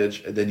beach. My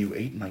cottage, and then you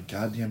ate my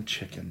goddamn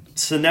chicken.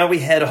 So now we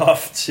head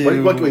off to... Wait,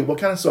 what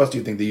kind of sauce do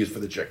you think they used for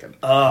the chicken?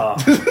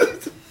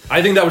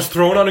 I think that was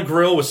thrown on a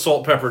grill with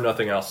salt, pepper,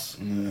 nothing else.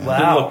 Wow.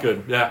 Didn't look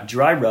good. Yeah.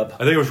 Dry rub. I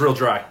think it was real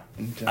dry.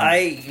 And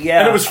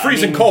it was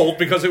freezing cold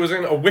because it was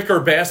in a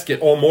wicker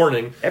basket all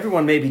morning.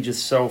 Everyone may be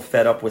just so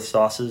fed up with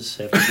sauces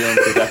after dealing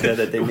with Rebecca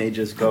that they may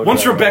just go.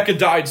 Once Rebecca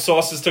died,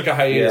 sauces took a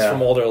hiatus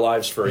from all their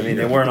lives for a year.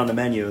 They weren't on the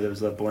menu; there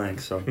was left blank.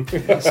 So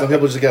some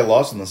people just get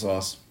lost in the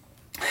sauce.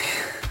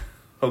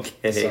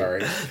 Okay,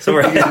 sorry. So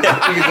we're you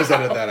can just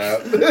edit that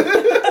out.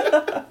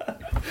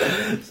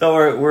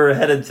 So we're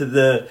headed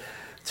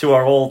to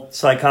our old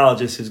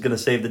psychologist who's going to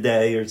save the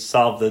day or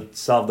solve the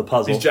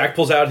puzzle. Jack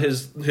pulls out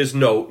his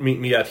note. Meet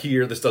me at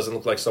here. This doesn't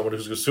look like someone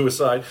who's going to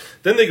suicide.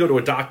 Then they go to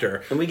a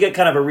doctor, and we get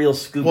kind of a real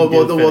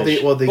Scooby-Doo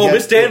finish.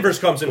 Miss Danvers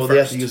comes in first. They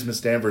have to use Miss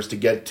Danvers to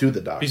get to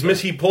the doctor.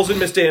 He pulls in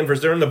Miss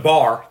Danvers. They're in the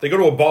bar. They go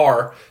to a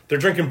bar. They're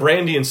drinking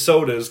brandy and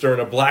sodas during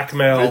a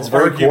blackmail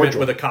argument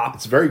with a cop.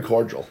 It's very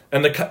cordial.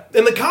 And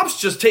the cops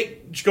just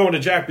go into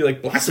Jack, be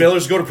like,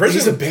 blackmailers go to prison.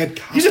 He's a bad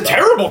cop. He's a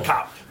terrible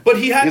cop. But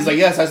he's like,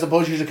 yes, I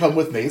suppose you should come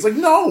with me. He's like,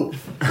 no,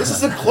 this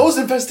is a closed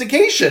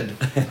investigation.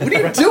 What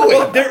are you doing?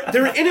 Well,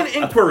 they're in an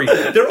inquiry.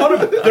 They're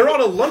on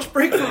a lunch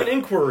break from an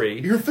inquiry.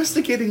 You're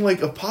investigating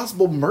like a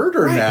possible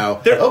murder now.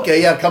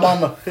 Okay, yeah, come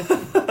on.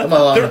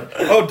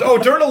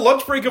 During a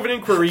lunch break of an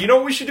inquiry, you know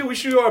what we should do? We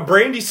should do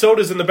brandy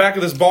sodas in the back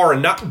of this bar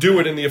and not do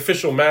it in the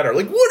official manner.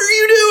 Like, what are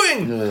you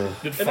doing?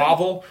 Did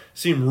Favell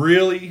seem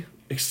really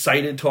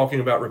excited talking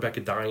about Rebecca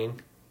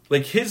dying?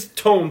 Like, his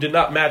tone did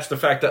not match the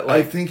fact that,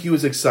 I think he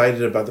was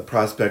excited about the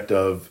prospect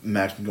of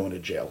Max going to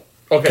jail.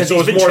 Okay, so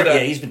it's more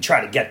that... he's been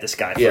trying to get this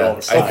guy for all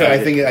this time. I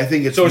think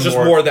it's so it's just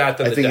more that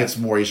than I think it's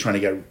more he's trying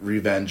to get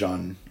revenge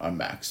on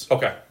Max.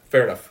 Okay,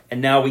 fair enough.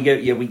 And now we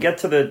get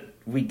to the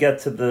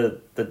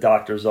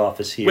doctor's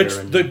office here. Which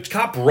the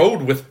cop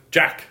rode with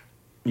Jack.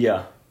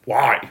 Yeah.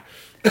 Why?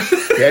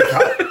 Bad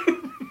cop.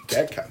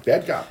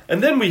 Bad cop.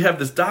 And then we have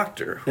this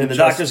doctor. And the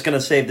doctor's going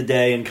to save the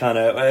day and kind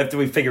of, after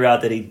we figure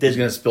out that he's going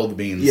to spill the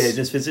beans. Yeah,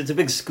 it's a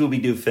big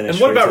Scooby-Doo finish.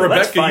 And what about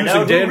Rebecca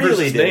using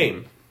Danvers'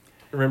 name?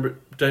 Remember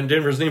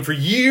Danvers' name for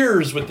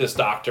years with this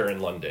doctor in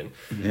London.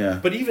 Yeah.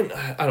 But even,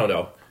 I don't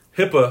know,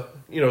 HIPAA,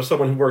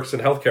 someone who works in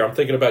healthcare, I'm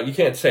thinking about, you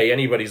can't say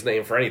anybody's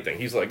name for anything.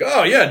 He's like,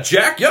 oh, yeah,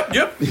 Jack, yep.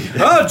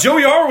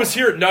 Joey R. was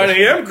here at 9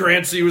 a.m.,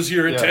 Grancy was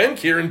here at 10,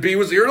 Kieran B.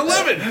 was here at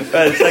 11.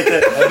 It's like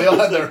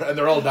and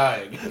they're all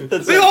dying.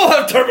 They all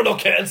have terminal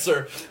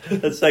cancer.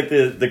 It's like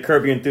the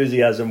Curb Your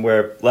Enthusiasm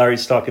where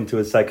Larry's talking to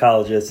his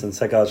psychologist, and the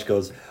psychologist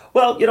goes,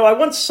 well, I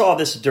once saw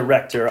this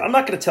director. I'm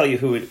not going to tell you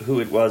who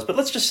it was, but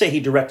let's just say he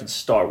directed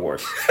Star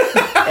Wars.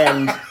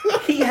 And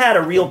he had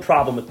a real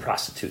problem with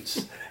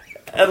prostitutes.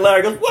 And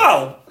Larry goes,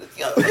 wow,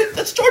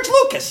 that's George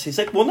Lucas. He's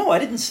like, well, no, I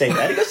didn't say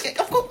that. He goes,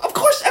 of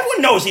course,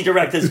 everyone knows he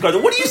directed this. What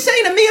are you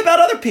saying to me about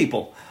other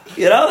people?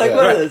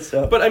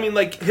 But I mean,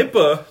 like,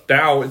 HIPAA,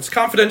 now, it's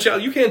confidential.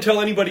 You can't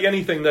tell anybody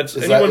anything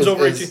anyone's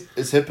over 18.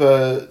 Is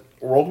HIPAA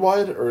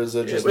worldwide, or is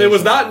it just... It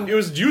was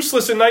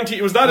useless in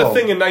it was not a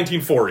thing in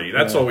 1940.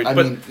 That's all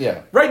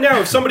right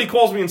now, if somebody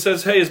calls me and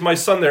says, hey, is my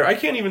son there? I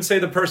can't even say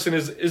the person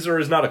is or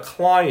is not a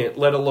client,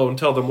 let alone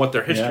tell them what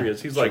their history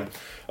is. He's like...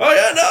 Oh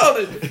yeah,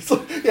 no.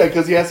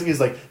 Because he's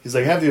like,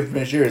 have the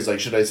information here. He's like,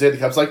 should I say it? The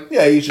cop's like,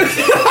 yeah, you should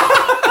say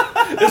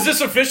it. Is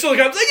this official? The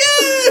cop's like,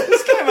 yeah.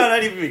 This guy might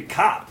not even be a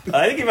cop.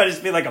 I think he might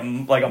just be like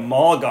a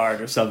mall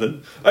guard or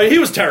something. He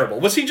was terrible.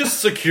 Was he just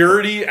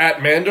security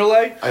at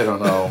Mandalay? I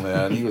don't know,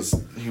 man. He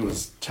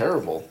was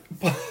terrible.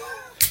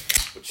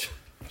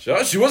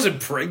 She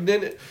wasn't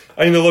pregnant.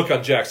 I mean, the look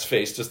on Jack's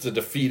face, just the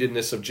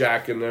defeatedness of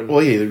Jack, and then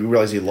Well, yeah, you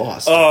realize he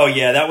lost. Oh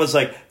yeah, that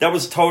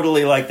was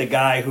totally like the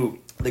guy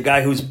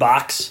whose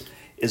box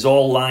is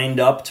all lined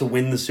up to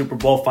win the Super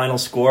Bowl final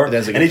score, And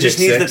there's like and a he just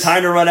pick needs six. the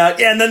time to run out.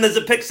 Yeah, and then there's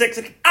a pick six.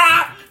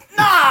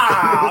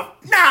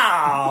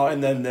 No,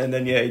 and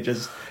then yeah, he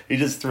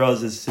just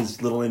throws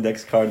his little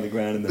index card in the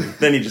ground, and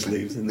then he just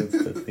leaves, and that's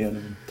the end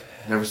of him.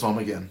 Never saw him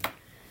again.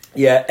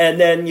 Yeah, and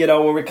then,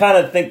 when we kind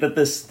of think that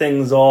this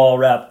thing's all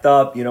wrapped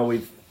up,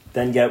 we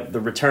then get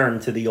the return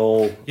to the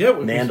old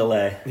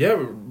Mandalay.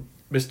 Yeah,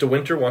 Mr.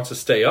 Winter wants to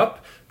stay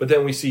up, but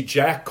then we see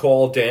Jack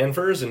call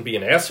Danvers and be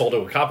an asshole to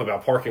a cop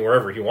about parking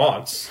wherever he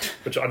wants,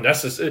 which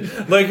unnecessary.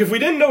 Like, if we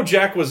didn't know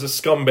Jack was a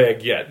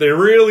scumbag yet, they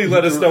really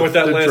let us know with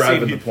that They're last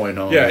driving scene. the point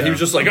home, Yeah, yeah. he was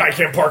just like, I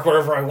can't park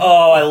wherever I want.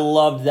 Oh, I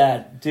love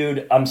that.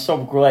 Dude, I'm so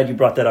glad you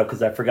brought that up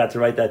because I forgot to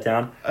write that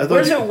down.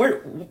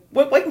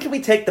 When can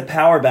we take the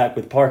power back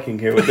with parking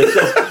here? With this?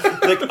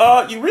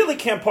 You really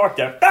can't park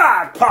there.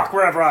 Park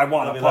wherever I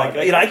want to park.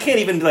 I can't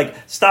even,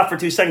 stop for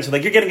 2 seconds. So,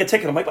 you're getting a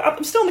ticket. I'm like,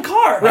 I'm still in the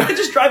car. I can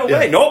just drive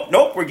away. Yeah.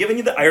 Nope, we're giving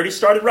you I already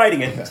started writing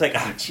it. It's like,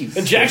 jeez.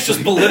 And Jack's just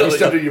You belittling.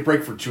 stepped your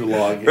brake for too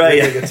long. Right.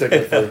 You get a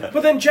ticket for-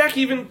 But then Jack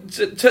even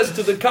says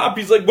to the cop,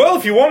 he's like, well,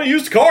 if you want to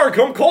use the car,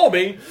 come call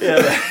me.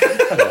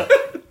 Yeah.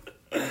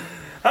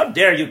 How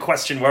dare you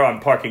question where I'm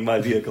parking my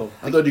vehicle?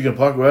 I thought you could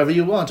park wherever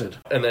you wanted.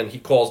 And then he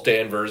calls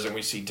Danvers, and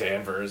we see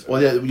Danvers.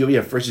 Well,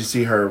 yeah. First you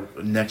see her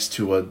next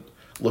to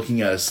looking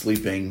at a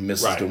sleeping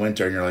Mrs. Right. De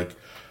Winter, and you're like,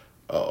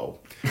 oh.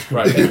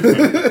 Right.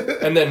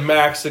 And then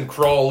Max and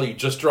Crawley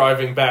just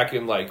driving back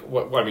in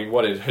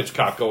what did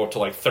Hitchcock go up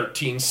to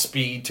 13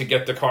 speed to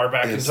get the car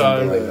back in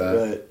something time? like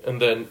that. Right. And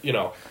then,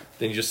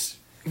 then you just...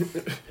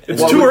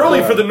 It's Well, too we-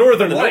 early for the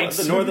Northern The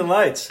Lights. Northern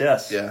Lights,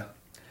 yes. Yeah.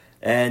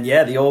 And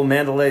yeah, the old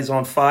Mandalay's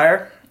on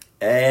fire.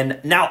 And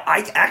now,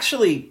 I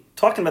actually,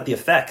 talking about the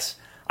effects,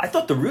 I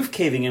thought the roof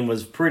caving in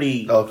was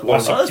pretty... Oh, cool.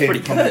 that was pretty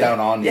Coming good. down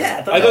on you. Yeah,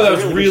 I thought that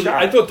was a really... good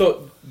shot. I thought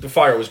the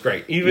fire was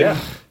great. Even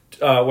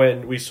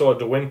when we saw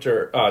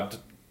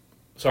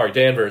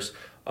Danvers,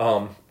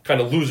 kind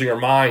of losing her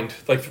mind.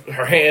 Like,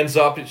 her hands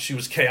up. She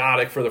was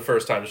chaotic for the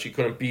first time. She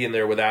couldn't be in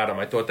there without him.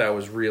 I thought that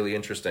was really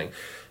interesting.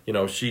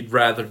 She'd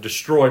rather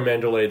destroy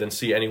Mandalay than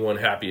see anyone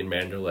happy in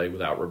Mandalay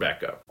without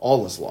Rebecca.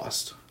 All is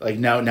lost. Like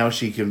now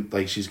she can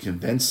she's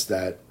convinced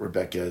that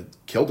Rebecca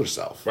killed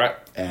herself. Right.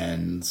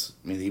 And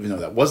I mean, even though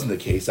that wasn't the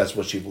case, that's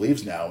what she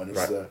believes now, and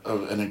it's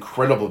an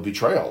incredible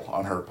betrayal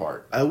on her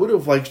part. I would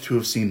have liked to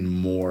have seen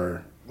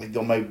more. Like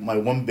my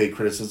one big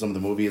criticism of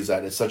the movie is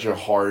that it's such a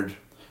hard,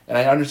 and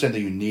I understand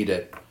that you need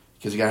it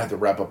because you gotta have to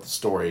wrap up the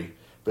story.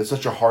 But it's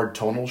such a hard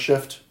tonal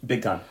shift.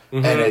 Big time.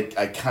 And it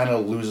kind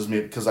of loses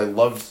me because I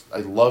loved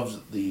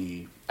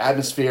the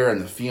atmosphere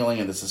and the feeling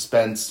and the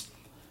suspense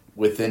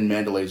within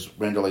Mandalay's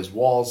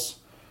walls.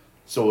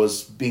 So it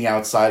was being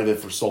outside of it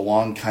for so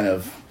long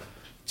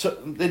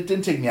it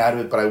didn't take me out of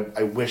it, but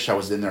I wish I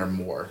was in there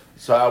more.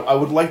 So I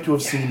would like to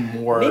have seen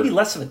more. Maybe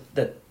less of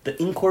the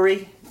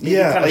inquiry. Maybe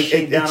Yeah, kind of like,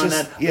 shade it down on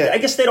just- that. yeah. I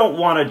guess they don't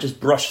want to just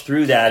brush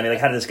through that. I mean,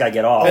 how did this guy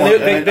get off? And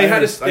they I had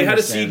to see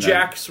understand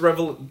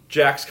that.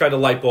 Jack's kind of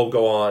light bulb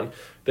go on.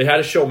 They had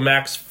to show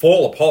Max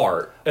fall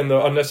apart and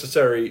the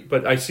unnecessary.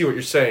 But I see what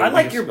you're saying. I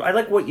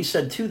like what you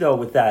said too, though,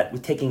 with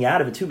taking you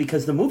out of it too,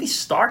 because the movie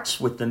starts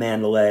with the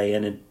Mandalay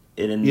and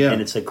in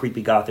its a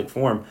creepy gothic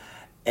form,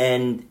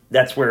 and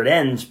that's where it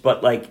ends.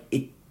 But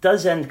it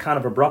does end kind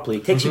of abruptly.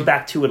 It takes you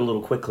back to it a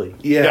little quickly.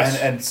 Yeah, Yes.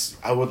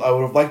 and I would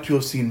have liked to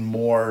have seen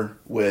more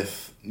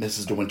with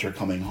Mrs. De Winter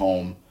coming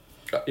home,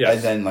 yes.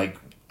 and then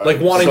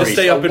wanting to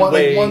stay up and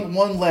wait.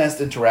 one last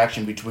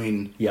interaction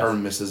between Yeah. her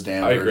and Mrs.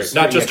 Danvers. I agree.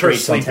 Not just her Create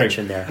some sleeping.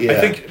 tension there. Yeah. I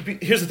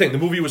think here's the thing: the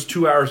movie was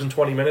 2 hours and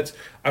 20 minutes.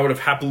 I would have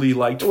happily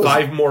liked was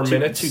 5 more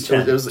minutes.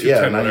 2:10. It was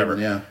 2:10, not whatever.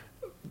 even, yeah.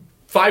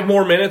 5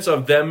 more minutes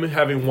of them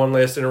having one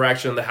last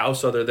interaction in the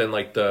house, other than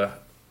the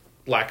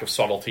lack of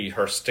subtlety,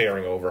 her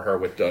staring over her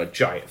with the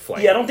giant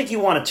flame. Yeah, I don't think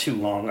you want it too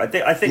long. I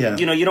think Yeah.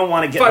 you don't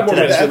want to get 5 into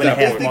more that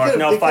minutes. 2.5 mark.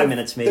 No, 5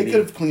 minutes They maybe. could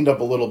have cleaned up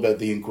a little bit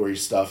the inquiry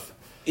stuff.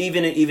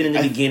 Even in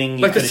the beginning,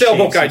 you Like the could have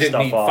sailboat shaved guy some didn't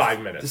stuff need off. 5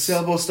 The minutes.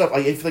 sailboat stuff,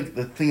 I feel like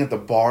the thing at the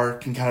bar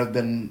can kind of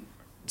been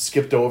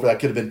skipped over. That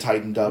could have been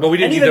tightened up. But we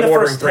didn't And need even them the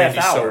ordering first brandy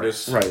half hour.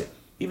 sodas. Right.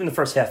 Even the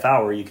first half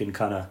hour, you can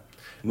kind of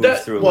move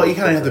That- through. Well, you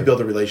kind of have to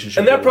build a relationship.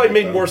 And that a probably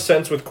little bit, made more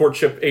sense with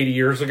Courtship 80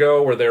 years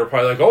ago, where they were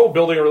probably like, oh,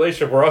 building a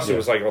relationship. Where us, it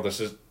was like, oh, this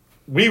is...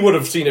 We would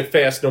have seen it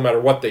fast no matter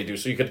what they do,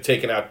 so you could have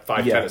taken out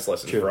 5 tennis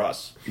lessons true. for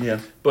us. Yeah.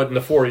 But in the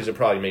 40s, it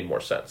probably made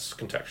more sense,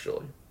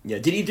 contextually. Yeah.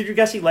 Did you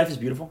guys see Life is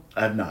Beautiful?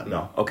 I have not.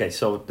 No. Okay,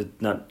 so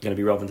it's not going to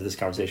be relevant to this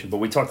conversation, but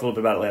we talked a little bit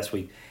about it last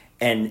week.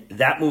 And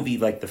that movie,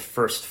 the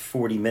first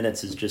 40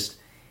 minutes is just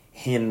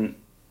him,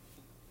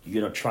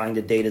 trying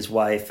to date his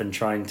wife and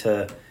trying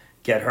to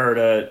get her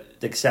to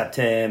accept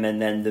him,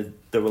 and then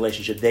the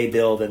relationship they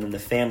build, and then the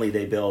family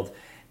they build.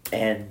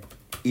 And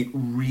it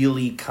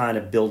really kind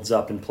of builds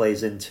up and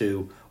plays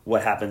into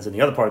what happens in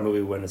the other part of the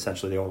movie when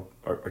essentially they all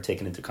are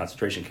taken into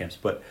concentration camps.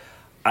 But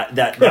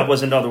that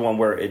was another one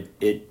where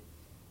it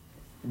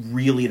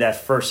really, that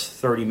first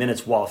 30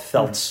 minutes, while it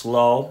felt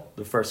slow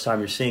the first time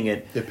you're seeing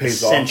it, It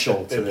pays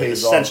essential off. to It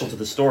pays essential off. to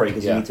the story,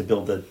 because Yeah. you need to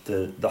build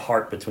the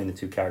heart between the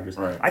two characters.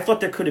 Right. I thought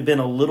there could have been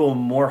a little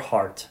more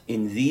heart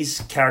in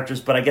these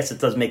characters, but I guess it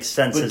does make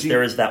sense But as do you-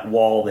 there is that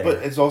wall there. But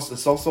it's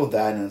also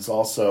that, and it's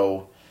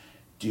also,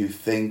 do you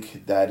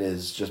think that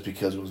is just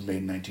because it was made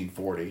in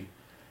 1940,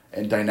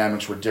 and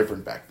dynamics were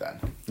different back then?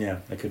 Yeah,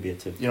 that could be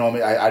it too. You know,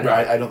 what I mean,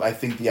 Right. I don't. I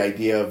think the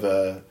idea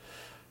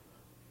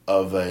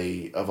of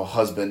a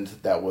husband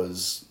that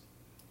was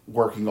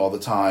working all the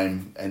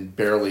time and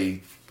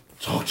barely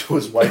talked to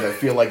his wife, I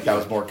feel like that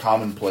was more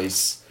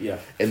commonplace Yeah.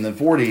 in the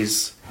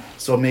 40s.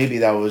 So maybe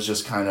that was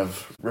just kind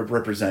of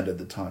represented at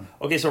the time.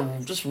 Okay, so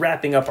just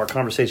wrapping up our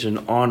conversation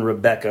on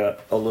Rebecca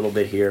a little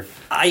bit here.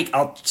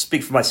 I'll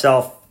speak for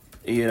myself.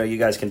 You know, you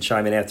guys can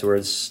chime in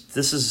afterwards.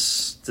 This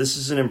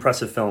is an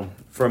impressive film.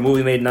 For a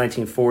movie made in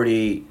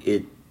 1940,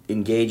 it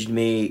engaged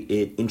me,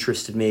 it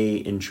interested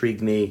me,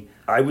 intrigued me.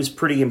 I was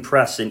pretty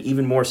impressed, and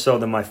even more so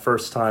than my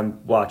first time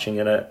watching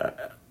it.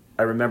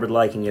 I remembered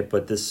liking it,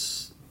 but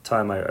this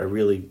time I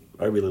really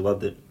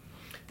loved it.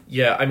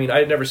 Yeah, I mean, I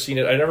had never seen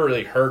it. I never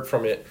really heard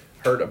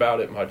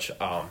about it much.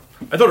 I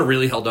thought it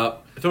really held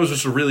up. I thought it was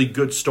just a really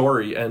good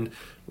story. And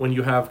when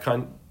you have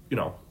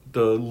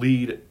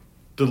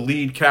the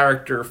lead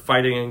character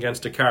fighting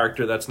against a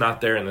character that's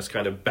not there in this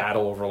kind of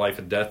battle over life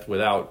and death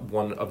without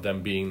one of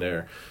them being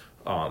there,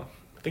 I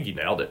think he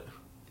nailed it.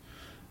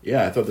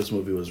 Yeah, I thought this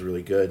movie was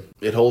really good.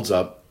 It holds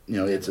up. You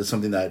know, it's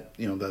something that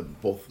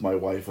that both my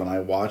wife and I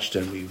watched,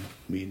 and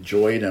we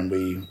enjoyed, and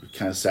we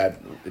kind of sat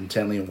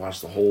intently and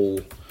watched the whole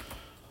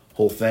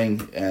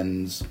thing.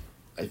 And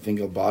I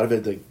think a lot of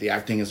it, the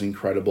acting is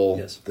incredible.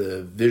 Yes.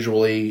 The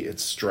visually,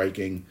 it's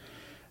striking,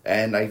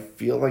 and I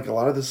feel like a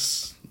lot of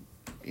this,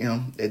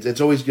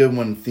 it's always good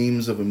when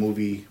themes of a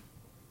movie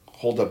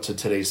hold up to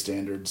today's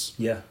standards.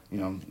 Yeah. You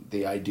know,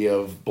 the idea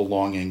of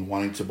belonging,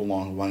 wanting to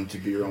belong, wanting to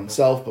be your own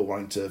self, but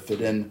wanting to fit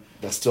in,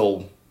 that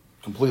still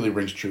completely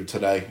rings true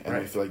today, and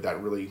I feel like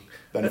that really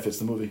benefits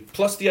the movie.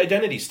 Plus the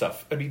identity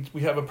stuff. I mean,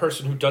 we have a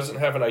person who doesn't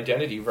have an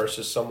identity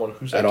versus someone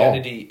whose At all.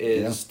 identity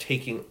is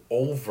taking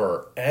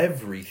over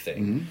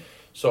everything. Mm-hmm.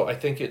 So I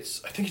think it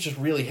just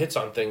really hits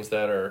on things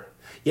that are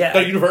Yeah.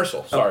 that are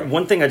universal. Sorry.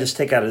 One thing I just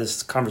take out of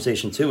this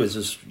conversation too is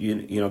just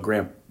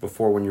Grant,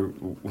 before when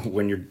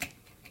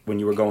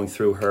you were going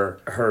through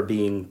her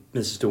being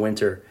Mrs. De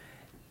Winter,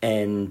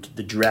 and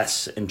the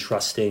dress and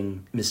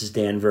trusting Mrs.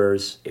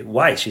 Danvers.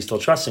 Why? She's still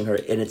trusting her.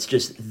 And it's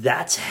just,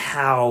 that's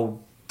how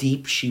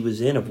deep she was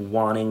in, of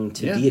wanting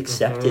to be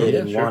accepted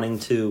and wanting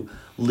to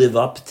live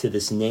up to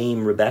this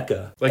name,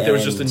 Rebecca. Like there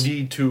was just a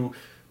need to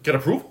get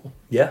approval.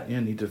 Yeah. Yeah,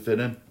 need to fit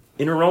in.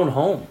 In her own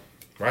home.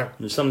 Right.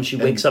 There's something she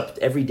wakes up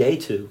every day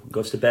to,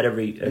 goes to bed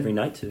every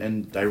night to.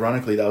 And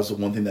ironically, that was the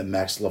one thing that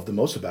Max loved the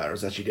most about her,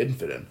 is that she didn't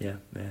fit in. Yeah,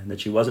 man, that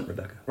she wasn't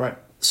Rebecca. Right.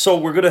 So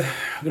we're gonna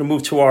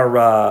move to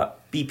our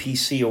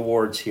BPC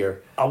awards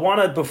here. I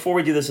want to, before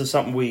we do this, is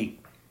something we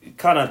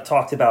kind of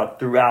talked about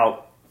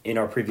throughout in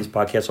our previous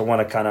podcast. I want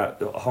to kind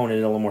of hone it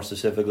in a little more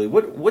specifically.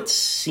 What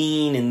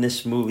scene in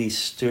this movie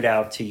stood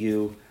out to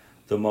you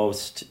the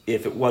most?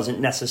 If it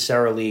wasn't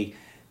necessarily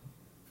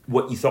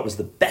what you thought was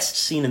the best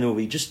scene in the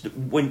movie, just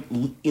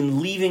when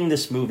in leaving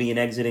this movie and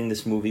exiting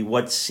this movie,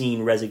 what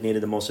scene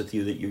resonated the most with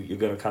you that you're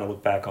going to kind of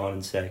look back on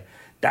and say,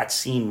 that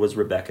scene was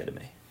Rebecca to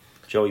me?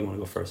 Joe, you want to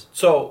go first?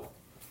 So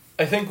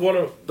I think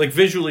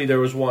visually there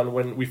was one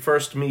when we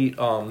first meet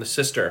the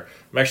sister.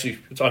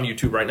 It's on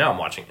YouTube right now, I'm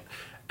watching it.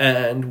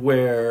 And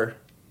where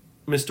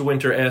Miss De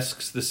Winter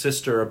asks the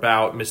sister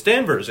about Miss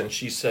Danvers, and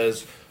she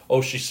says,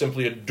 oh, she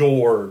simply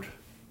adored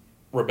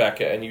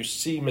Rebecca. And you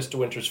see Miss De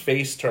Winter's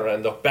face turn,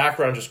 and the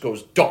background just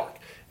goes dark.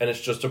 And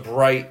it's just a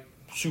bright,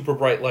 super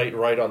bright light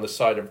right on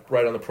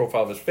the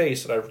profile of his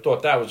face. And I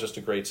thought that was just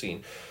a great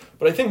scene.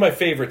 But I think my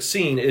favorite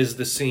scene is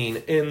the scene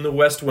in the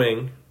West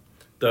Wing,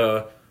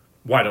 the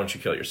 "Why don't you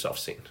kill yourself"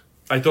 scene.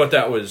 I thought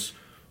that was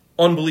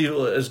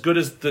unbelievable. As good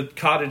as the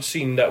cottage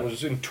scene that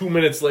was in 2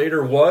 minutes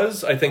later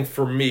was, I think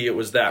for me it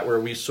was that where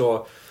we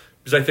saw,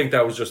 because I think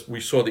that was just, we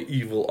saw the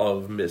evil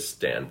of Miss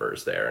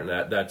Danvers there, and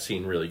that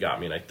scene really got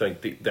me, and I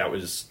think the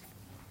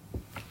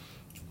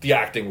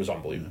acting was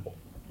unbelievable.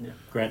 Yeah,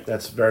 Grant.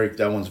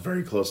 That one's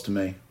very close to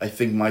me. I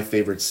think my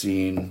favorite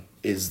scene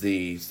is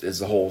the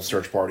whole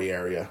search party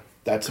area.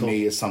 That to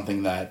me is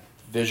something that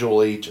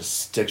visually just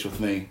sticks with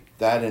me.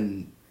 That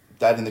in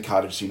the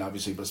cottage scene,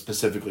 obviously, but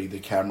specifically the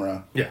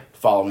camera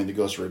following the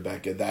ghost of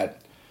Rebecca.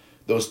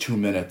 Those 2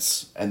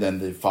 minutes, and then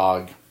the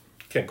fog.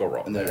 Can't go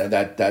wrong. And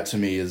that to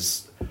me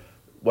is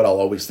what I'll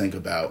always think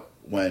about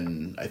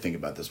when I think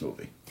about this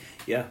movie.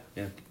 Yeah,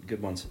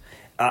 good ones.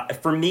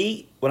 For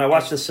me, when I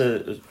watched this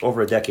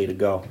over a decade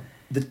ago,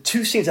 the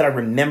two scenes that I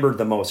remembered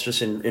the most,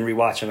 just in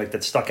rewatching, like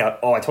that stuck out.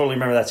 Oh, I totally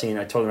remember that scene.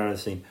 I totally remember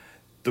the scene.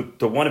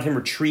 The one of him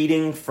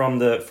retreating from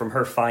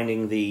her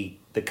finding the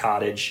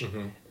cottage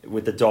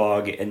with the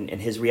dog, and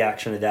his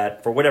reaction to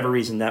that. For whatever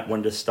reason, that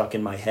one just stuck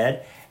in my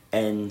head.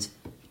 And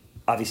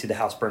obviously the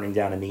house burning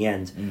down in the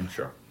end.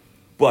 Sure.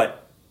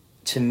 But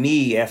to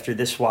me, after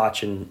this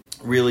watch and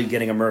really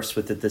getting immersed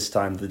with it this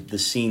time, the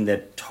scene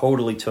that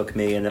totally took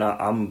me, and then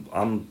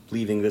I'm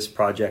leaving this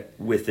project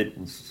with it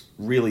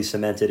really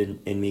cemented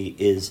in me,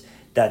 is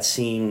that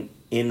scene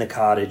in the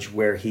cottage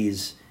where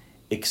he's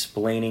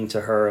explaining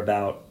to her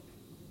about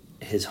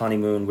his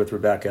honeymoon with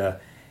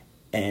Rebecca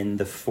and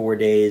the 4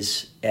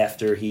 days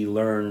after he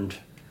learned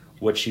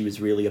what she was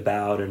really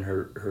about and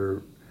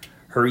her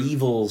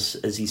evils,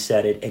 as he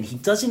said it, and he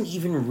doesn't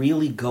even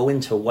really go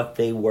into what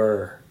they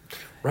were.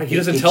 Right, he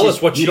doesn't tell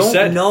us what she said. You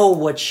don't know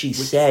what she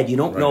said. You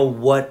don't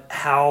know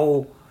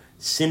how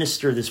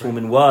sinister this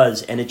woman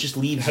was, and it just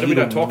leaves you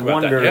to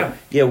wonder,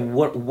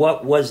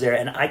 what was there?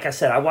 And like I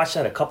said, I watched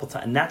that a couple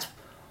times, and that's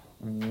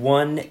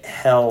one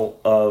hell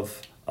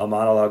of a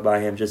monologue by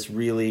him. Just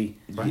really,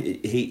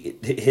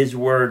 his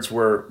words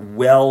were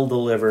well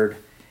delivered,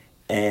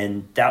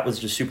 and that was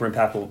just super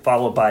impactful.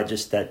 Followed by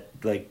just that,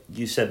 like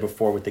you said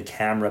before, with the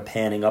camera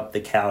panning up the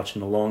couch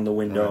and along the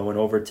window and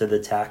over to the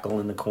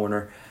tackle in the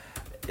corner.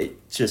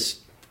 It just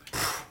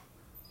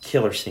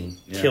killer scene.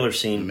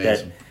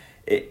 Amazing.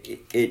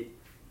 That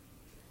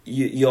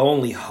you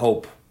only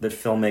hope that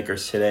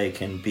filmmakers today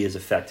can be as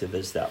effective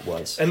as that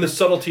was. And the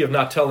subtlety of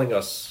not telling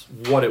us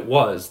what it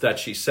was that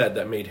she said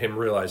that made him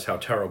realize how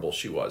terrible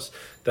she was.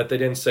 That they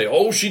didn't say,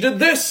 "Oh, she did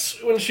this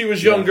when she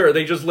was younger."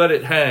 They just let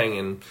it hang,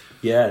 and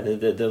they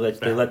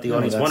let the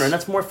audience wonder, and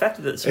that's more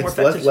effective. It's more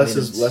effective. Less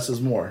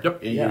is more.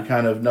 Yep. You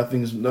kind of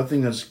nothing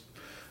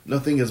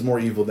is more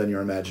evil than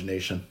your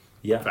imagination.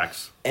 Yeah.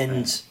 Facts.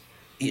 And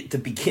at the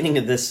beginning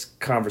of this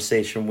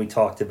conversation, we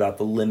talked about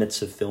the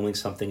limits of filming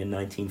something in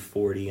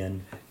 1940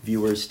 and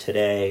viewers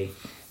today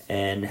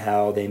and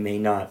how they may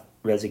not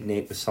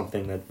resonate with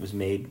something that was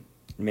made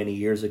many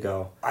years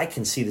ago. I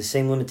can see the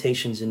same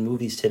limitations in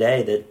movies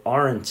today that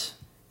aren't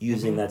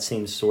using that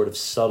same sort of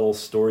subtle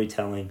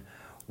storytelling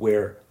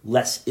where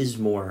less is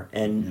more.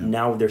 And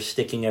now they're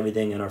sticking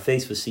everything in our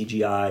face with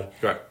CGI.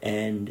 Right.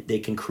 And they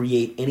can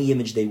create any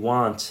image they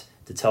want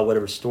to tell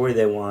whatever story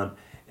they want.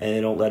 And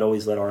they don't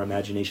always let our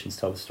imaginations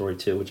tell the story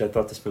too, which I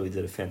thought this movie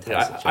did a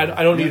fantastic job.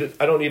 I don't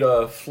need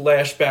a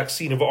flashback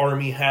scene of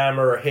Armie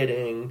Hammer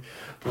hitting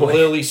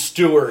Lily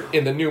Stewart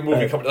in the new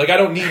movie company. Like, I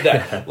don't need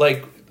that.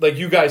 like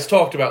you guys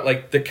talked about,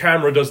 like, the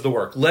camera does the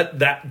work. Let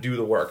that do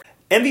the work.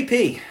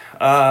 MVP.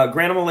 Grant,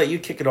 I'm gonna let you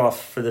kick it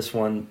off for this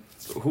one.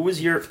 Who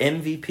was your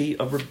MVP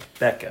of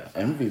Rebecca?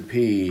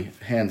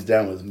 MVP, hands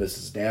down, was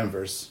Mrs.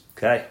 Danvers.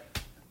 Okay.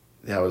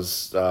 That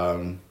was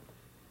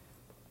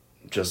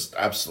just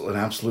an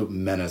absolute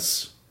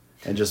menace,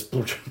 and just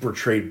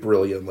portrayed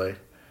brilliantly.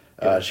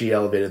 She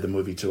elevated the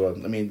movie to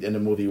in a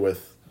movie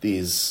with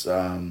these.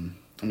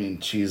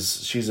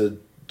 She's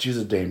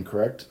a dame,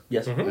 correct?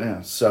 Yes. Mm-hmm.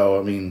 Yeah.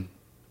 So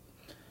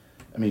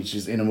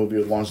she's in a movie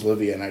with Laurence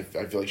Olivier, and I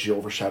feel like she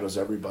overshadows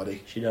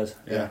everybody. She does.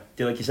 Yeah.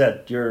 Like you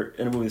said, you're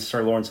in a movie with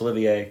Sir Laurence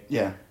Olivier.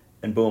 Yeah.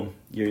 And boom,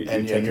 you're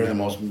the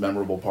most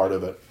memorable part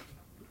of it.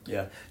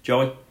 Yeah.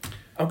 Joey?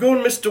 I'm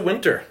going Mr.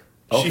 Winter.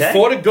 Okay. She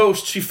fought a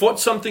ghost. She fought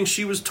something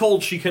she was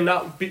told she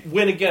cannot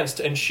win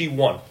against, and she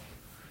won.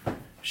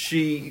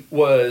 She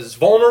was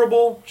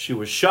vulnerable. She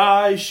was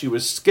shy. She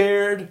was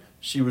scared.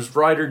 She was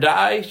ride or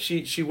die.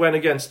 She went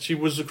against. She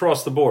was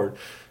across the board.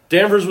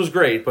 Danvers was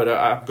great, but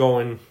I'm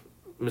going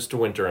Mr.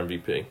 Winter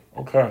MVP.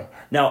 Okay.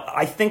 Now,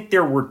 I think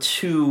there were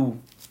two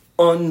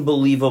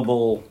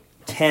unbelievable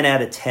 10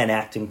 out of 10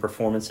 acting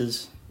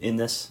performances in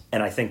this,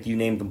 and I think you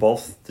named them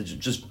both.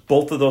 Just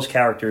both of those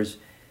characters,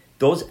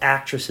 those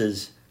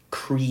actresses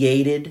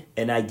created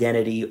an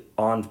identity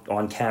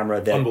on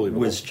camera that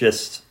was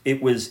just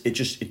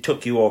it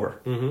took you over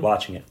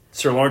watching it.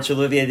 Sir Laurence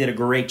Olivier did a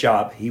great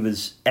job. He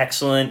was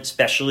excellent,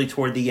 especially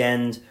toward the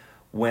end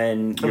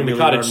when you really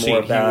learn more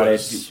about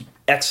it.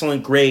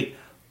 Excellent, great.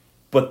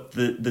 But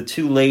the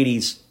two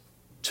ladies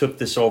took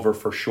this over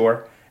for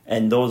sure,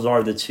 and those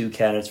are the two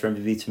candidates for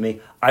MVP to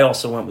me. I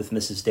also went with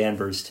Mrs.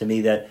 Danvers. To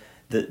me, that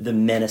the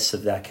menace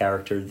of that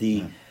character,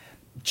 it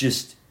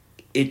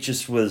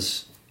just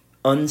was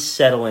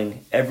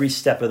unsettling every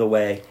step of the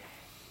way,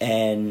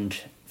 and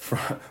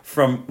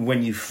from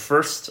when you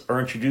first are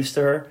introduced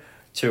to her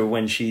to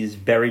when she's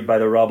buried by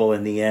the rubble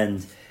in the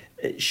end,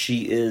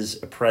 she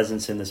is a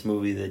presence in this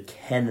movie that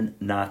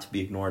cannot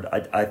be ignored.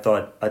 I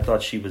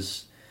thought she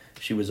was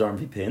our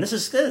MVP, and this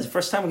is the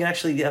first time we can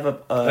actually have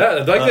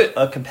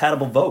a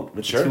compatible vote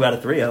with 2 out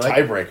of 3.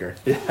 Tiebreaker.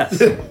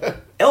 Yes.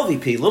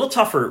 LVP, a little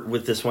tougher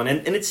with this one,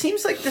 and it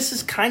seems like this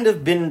has kind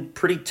of been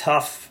pretty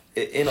tough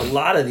in a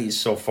lot of these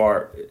so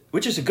far,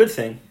 which is a good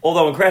thing.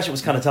 Although in Crash it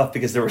was kind of tough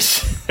because there were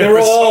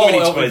so many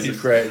choices.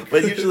 Great.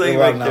 But usually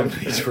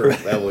nominees for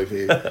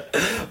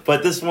LVP.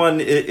 But this one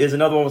is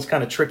another one that's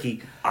kind of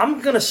tricky. I'm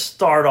going to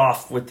start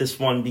off with this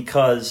one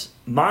because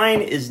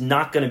mine is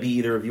not going to be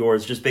either of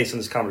yours, just based on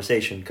this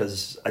conversation,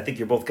 because I think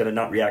you're both going to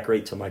not react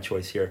great to my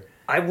choice here.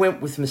 I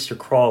went with Mr.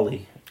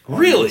 Crawley.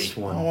 Really? This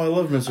one. Oh, I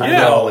love Mr.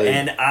 Crawley.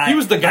 And he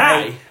was the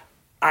guy.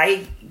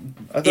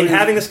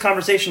 Having this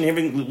conversation,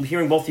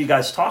 hearing both of you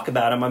guys talk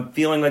about him, I'm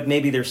feeling like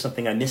maybe there's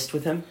something I missed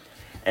with him.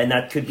 and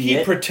that could be He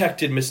it.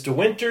 protected Miss De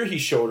Winter. He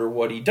showed her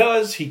what he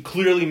does. He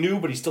clearly knew,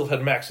 but he still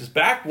had Max's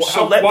back. Why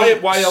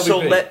LVP? So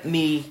let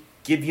me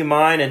give you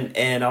mine,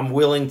 and I'm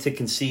willing to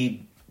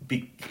concede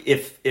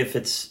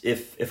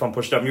if I'm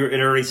pushed up. It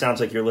already sounds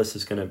like your list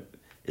is gonna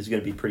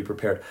be pretty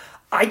prepared.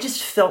 I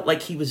just felt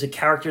like he was a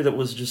character that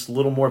was just a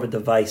little more of a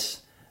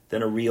device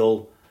than a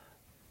real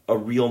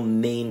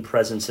main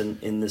presence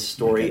in this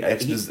story.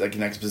 Like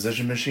an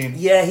exposition machine.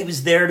 Yeah, he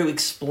was there to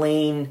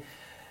explain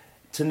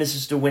to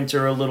Mrs. De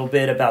Winter a little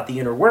bit about the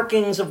inner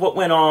workings of what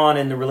went on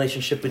and the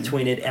relationship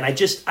between it. And I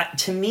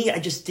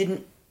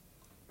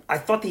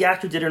thought the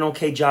actor did an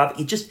okay job.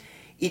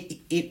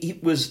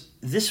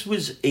 This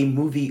was a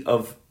movie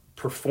of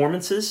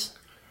performances,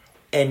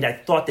 and I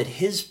thought that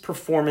his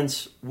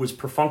performance was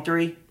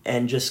perfunctory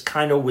and just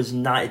kind of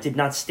it did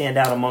not stand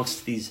out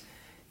amongst these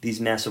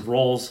massive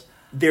roles.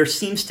 There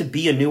seems to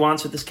be a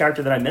nuance with this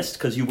character that I missed,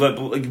 because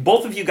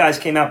both of you guys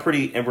came out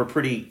were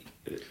pretty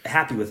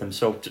happy with him.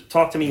 So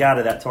talk me out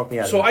of that.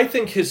 So I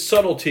think his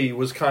subtlety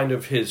was kind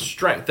of his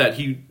strength, that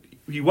he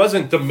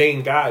wasn't the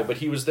main guy, but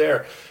he was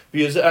there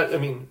because, I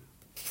mean,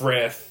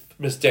 Frith,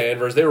 Miss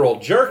Danvers, they were all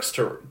jerks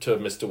to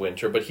Miss De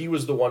Winter, but he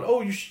was the one,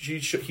 he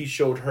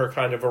showed her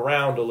kind of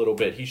around a little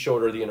bit. He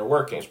showed her the inner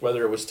workings,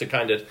 whether it was to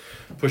kind of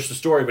push the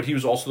story, but he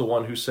was also the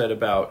one who said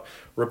about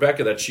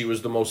Rebecca that she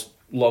was the most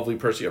lovely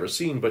person you ever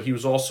seen, but he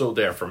was also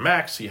there for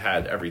Max. He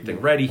had everything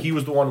ready. He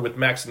was the one with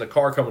Max in the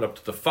car coming up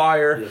to the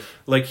fire. Yes.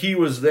 Like, he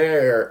was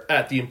there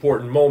at the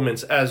important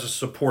moments as a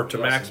support to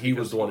Max. He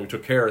was the one who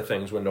took care of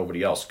things when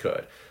nobody else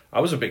could. I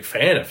was a big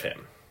fan of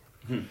him.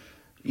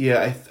 Yeah,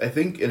 I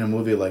think in a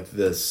movie like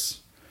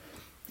this,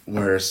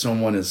 where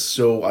someone is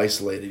so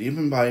isolated,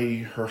 even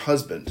by her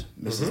husband,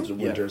 Mrs. De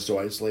Winter is so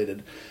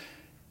isolated,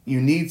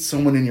 you need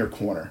someone in your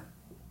corner.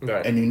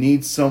 Right. And you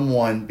need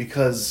someone,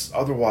 because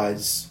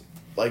otherwise,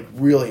 like,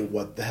 really,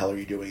 what the hell are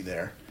you doing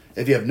there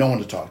if you have no one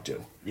to talk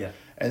to? Yeah.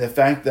 And the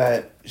fact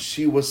that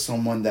she was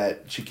someone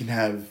that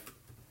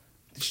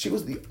she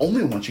was the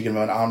only one she can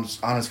have an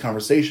honest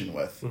conversation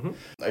with. Mm-hmm.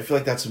 I feel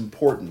like that's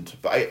important.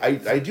 But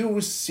I do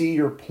see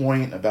your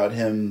point about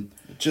him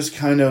just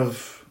kind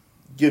of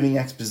giving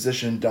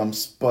exposition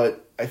dumps,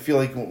 but I feel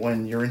like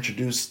when you're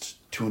introduced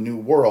to a new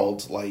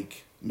world,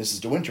 like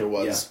Mrs. De Winter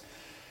was,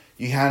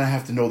 you kind of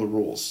have to know the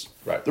rules.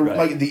 Right.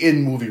 Like the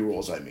in-movie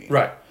rules, I mean.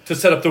 Right. To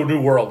set up the new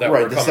world that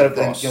we're coming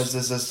across. Because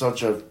this is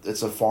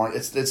it's a foreign,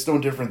 it's no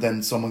different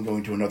than someone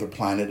going to another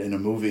planet in a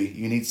movie.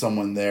 You need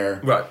someone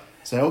there. Right.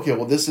 Saying, okay,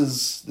 well, this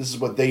is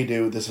what they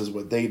do. This is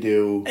what they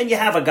do. And you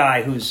have a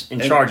guy who's in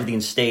charge of the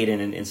estate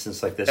in an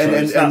instance like this. So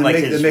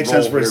it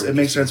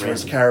makes sense for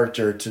his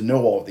character to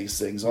know all of these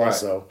things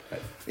also.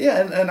 Right.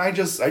 Yeah, and I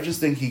just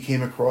think he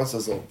came across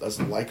as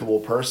a likable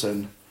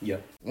person. Yeah.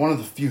 One of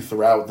the few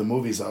throughout the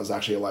movies that was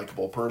actually a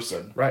likable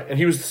person. Right, and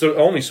he was the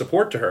only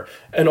support to her.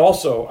 And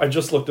also, I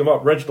just looked him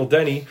up, Reginald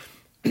Denny,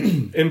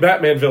 in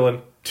Batman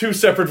villain, 2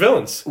 separate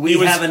villains. We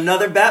have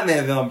another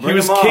Batman villain. He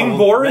was King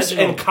Boris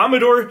and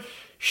Commodore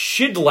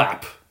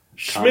Schmidlap.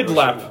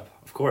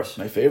 Of course.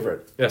 My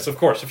favorite. Yes, of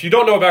course. If you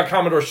don't know about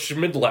Commodore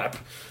Schmidlap.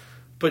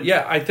 But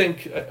yeah, I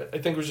think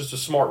it was just a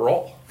smart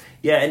role.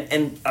 Yeah,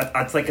 and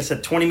like I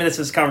said, 20 minutes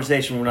of this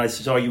conversation when I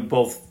saw you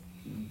both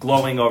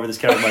glowing over this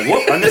character, I'm like,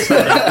 whoop, I missed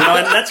something.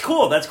 And that's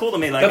cool. That's cool to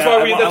me. Like,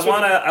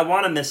 I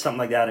want to miss something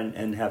like that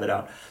and have it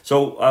out.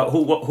 So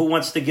who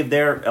wants to give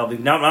their LV?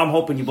 Now I'm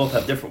hoping you both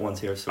have different ones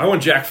here. So. I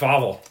want Jack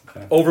Favell.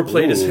 Okay.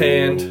 Overplayed his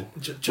hand.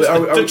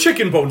 The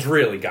chicken bones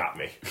really got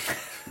me.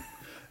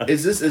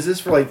 Is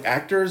this for like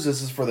actors? Is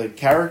this for the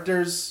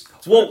characters?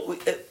 Well,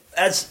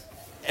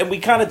 we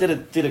kind of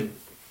did a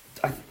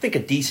I think a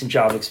decent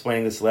job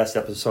explaining this last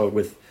episode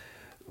with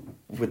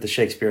the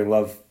Shakespeare in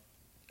Love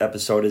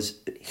episode. Is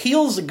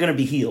heels are going to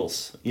be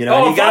heels, you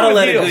know. You got to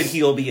let a good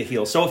heel be a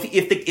heel. So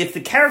if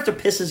the character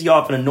pisses you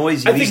off and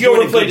annoys you, he's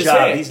doing a good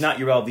job. He's not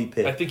your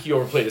LVP. I think he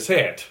overplayed his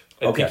hand.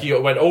 I think he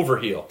went over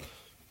heel.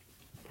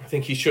 I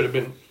think he should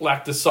have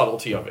lacked the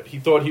subtlety of it. He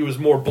thought he was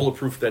more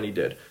bulletproof than he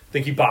did. I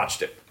think he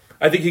botched it.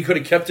 I think he could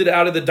have kept it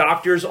out of the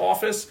doctor's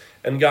office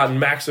and gotten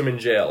Maxim in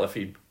jail if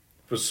he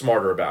was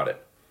smarter about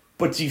it.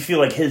 But do you feel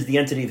like the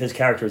entity of his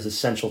character is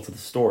essential to the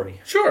story?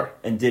 Sure.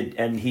 And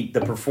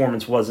the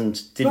performance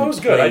didn't. No, it was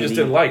good. I just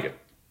didn't like it.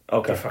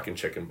 Okay. The fucking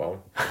chicken bone.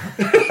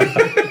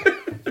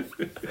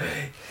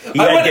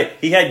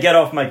 He had get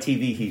off my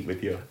TV heat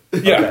with you.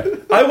 Yeah,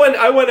 okay. I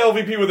went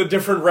LVP with a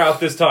different route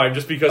this time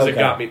just because it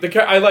got me.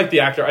 I like the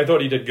actor. I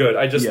thought he did good.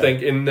 I just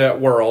think in that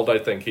world, I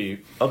think he.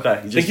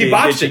 Okay. He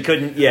botched it.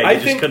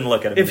 Couldn't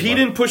look at him. If he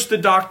didn't push the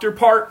doctor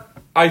part,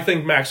 I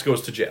think Max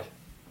goes to jail.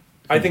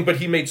 I think, but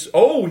he makes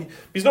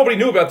because nobody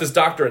knew about this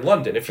doctor in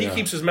London. If he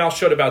keeps his mouth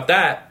shut about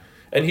that,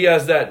 and he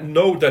has that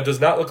note that does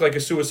not look like a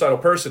suicidal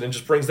person, and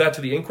just brings that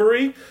to the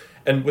inquiry.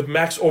 And with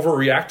Max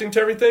overreacting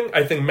to everything,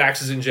 I think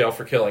Max is in jail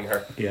for killing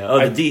her.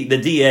 Yeah. The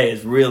DA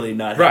is really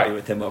not happy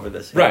with him over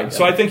this. Right. Yeah.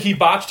 So I think he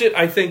botched it.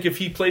 I think if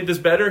he played this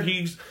better,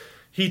 he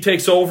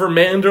takes over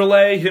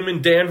Manderley. Him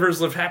and Danvers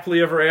live happily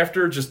ever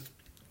after, just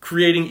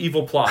creating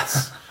evil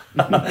plots.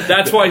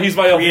 That's why he's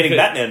my creating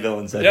Batman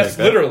villains. Yes,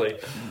 literally.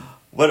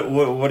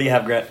 What do you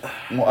have, Grant?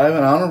 Well, I have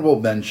an honorable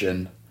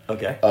mention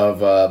Okay.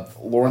 of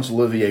Laurence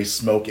Olivier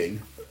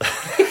smoking.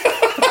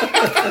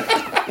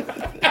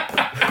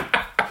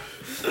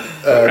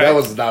 That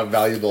was not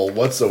valuable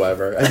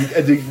whatsoever.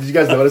 Did you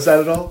guys notice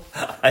that at all?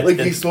 I Like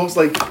did. he smokes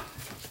like,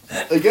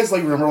 I guess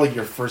like remember like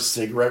your first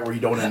cigarette where you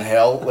don't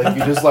inhale, like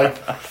you just like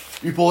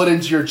you pull it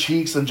into your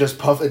cheeks and just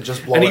puff it,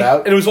 just blow And, it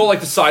out. and it was all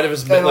like the side of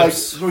his And like lips.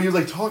 so he was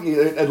like talking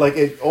and like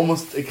it kind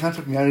of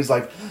took me out. He's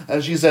like,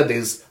 and she said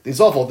these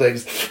awful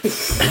things.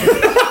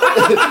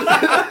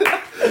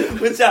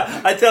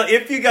 I tell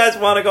if you guys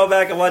want to go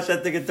back and watch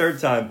that thing a third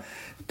time,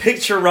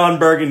 picture Ron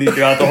Burgundy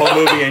throughout the whole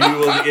movie, and you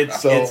will.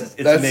 It's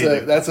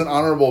amazing. That's an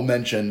honorable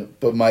mention.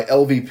 But my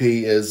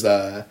LVP is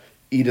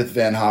Edith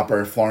Van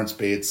Hopper, Florence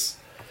Bates.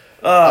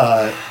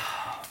 I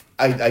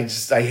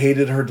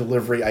hated her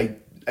delivery. I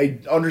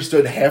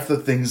understood half the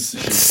things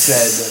she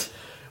said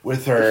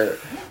with her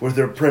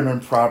prim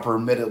and proper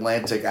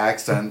mid-Atlantic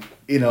accent.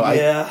 You know,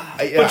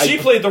 But she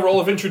played the role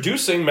of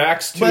introducing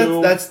Max to.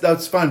 But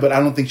that's fine. But I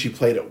don't think she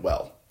played it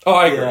well. Oh,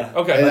 I agree. Yeah.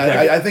 Okay. And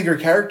okay. I think her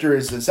character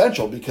is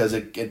essential because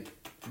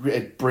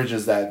it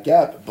bridges that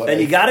gap. But and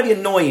you got to be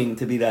annoying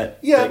to be that.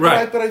 yeah,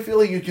 Right. but I feel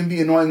like you can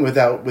be annoying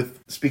with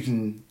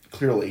speaking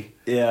clearly.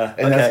 Yeah.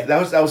 And Okay.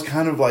 that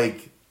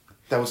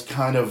was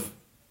kind of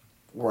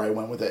where I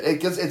went with it.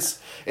 Because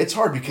it's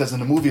hard because in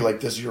a movie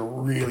like this, you're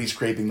really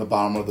scraping the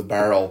bottom of the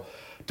barrel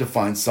to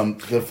find an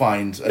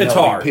It's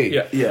hard. LVP.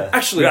 Yeah. Yeah.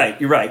 Actually, right.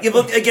 You're right. Yeah,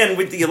 look again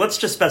with the. Let's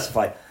just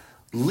specify.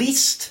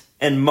 Least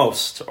and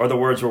most are the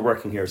words we're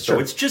working here. So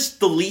Sure. it's just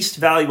the least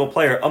valuable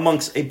player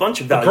amongst a bunch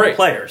of valuable Great.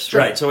 players,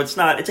 Sure. right? So it's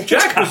not. It's a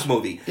Jack Hitchcock was-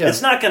 movie. yeah.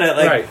 It's not gonna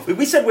like Right.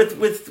 we said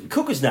with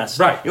Cuckoo's Nest.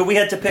 Right. You know, we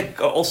had to pick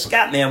old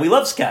Scatman. We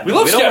love Scatman. We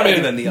love don't want to Scatman.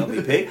 give him the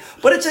MVP,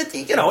 but it's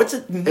a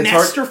hard.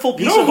 masterful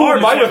piece You know of who art.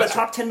 It's might one of have- the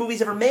top 10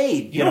 movies ever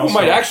made. You know who so-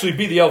 might actually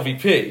be the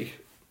LVP?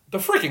 The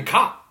freaking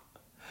cop.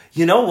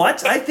 You know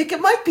what? I think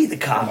it might be the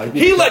cop.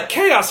 He let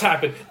chaos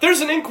happen.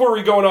 There's an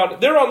inquiry going on.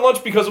 They're on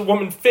lunch because a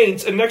woman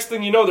faints, and next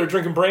thing you know, they're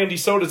drinking brandy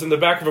sodas in the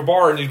back of a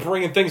bar, and he's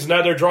bringing things. And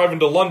now they're driving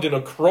to London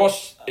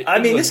across. I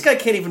mean, this guy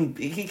can't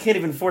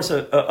even force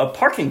a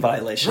parking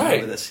violation right.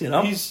 over this. You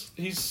know, he's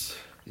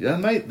Yeah,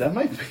 that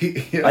might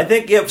be. Yeah. I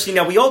think. Yeah. See,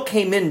 now we all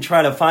came in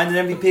trying to find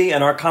an MVP,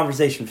 and our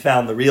conversation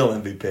found the real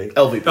MVP.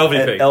 LVP.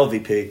 LVP.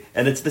 LVP,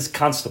 and it's this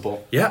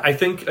constable. Yeah, I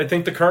think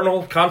the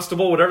colonel,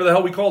 constable, whatever the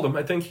hell we called him,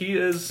 I think he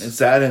is. It's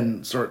that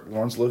and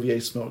Laurence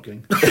Olivier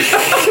smoking.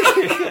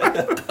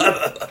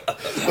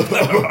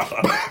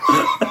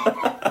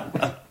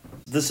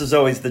 This is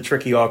always the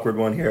tricky, awkward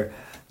one here.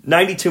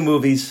 92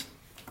 movies.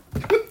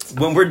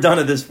 When we're done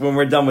with this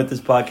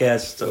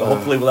podcast,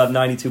 hopefully we'll have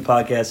 92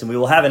 podcasts, and we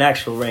will have an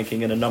actual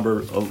ranking and a number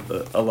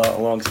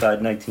alongside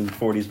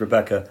 1940s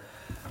Rebecca.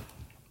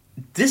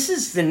 This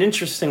is an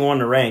interesting one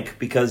to rank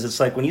because it's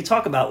like when you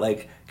talk about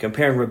like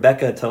comparing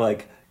Rebecca to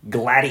like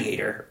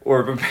Gladiator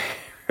or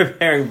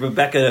comparing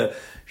Rebecca to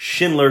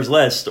Schindler's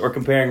List or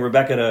comparing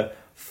Rebecca to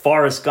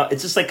Forrest Gump,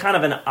 it's just like kind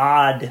of an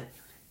odd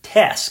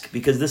task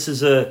because this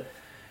is a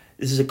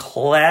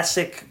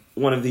classic,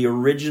 one of the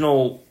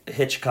original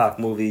Hitchcock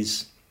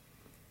movies.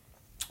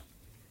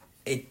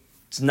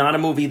 It's not a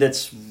movie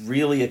that's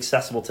really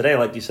accessible today.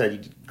 Like you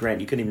said, Grant,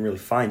 you couldn't even really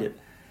find it.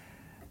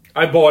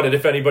 I bought it.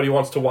 If anybody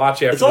wants to watch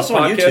after It's also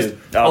this on podcast,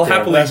 YouTube. I'll out there.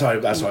 happily.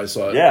 That's how I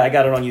saw it. Yeah, I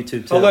got it on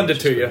YouTube too. I'll lend it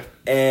to you.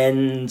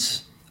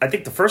 And I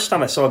think the first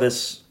time I saw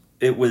this,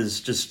 it was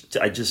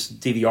I just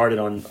DVR'd it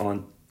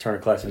on Turner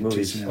Classic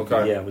Movies.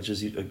 Okay. Yeah, which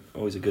is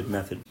always a good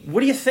method.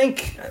 What do you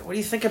think? What do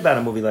you think about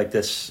a movie like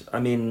this? I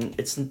mean,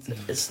 it's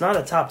not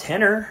a top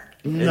 10er.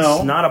 No.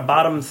 It's not a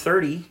bottom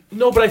 30.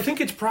 No, but I think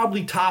it's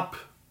probably top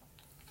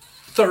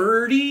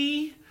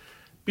 30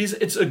 because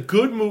it's a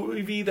good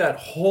movie that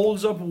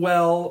holds up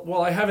well.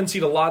 Well, I haven't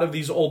seen a lot of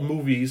these old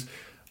movies.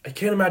 I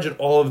can't imagine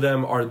all of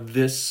them are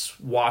this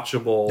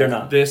watchable. They're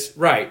not.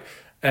 Right.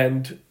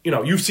 And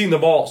you've seen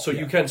them all, so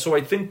you can. So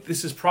I think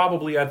this is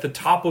probably at the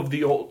top of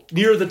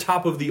near the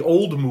top of the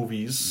old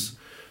movies.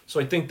 So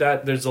I think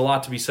that there's a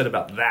lot to be said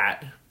about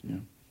that.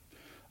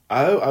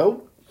 I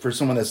for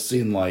someone that's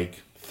seen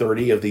like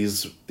 30 of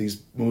these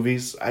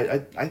movies, I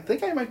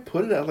think I might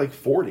put it at like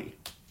 40.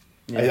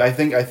 Yeah. I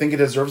think it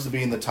deserves to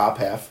be in the top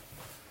half.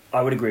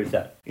 I would agree with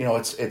that.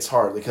 It's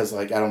hard because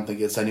like I don't think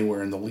it's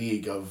anywhere in the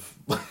league of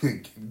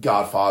like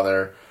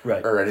Godfather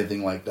Right. or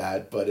anything like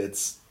that. But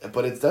it's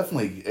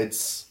definitely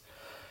it's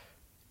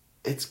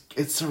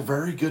a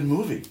very good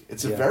movie.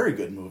 It's a very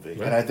good movie,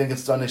 Right. and I think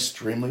it's done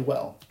extremely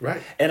well.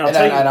 Right. And I'll And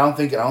tell you, I don't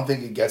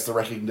think it gets the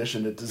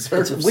recognition it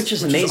deserves. which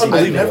is amazing.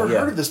 I've never Yeah.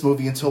 heard of this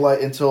movie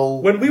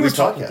until When we were this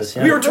talking- podcast.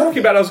 Yeah. We were talking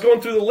about it. I was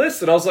going through the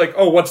list, and I was like,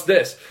 "Oh, what's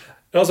this?"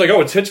 And I was like,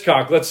 "Oh, it's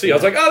Hitchcock. Let's see." I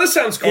was like, "Oh, this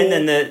sounds cool." And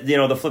then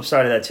the flip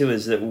side of that too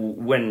is that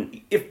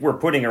if we're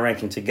putting a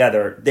ranking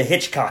together, the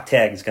Hitchcock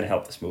tag is going to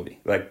help this movie.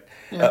 Like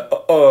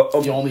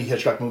the only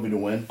Hitchcock movie to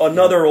win.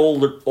 another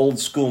old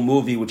school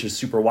movie which is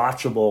super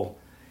watchable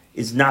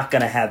is not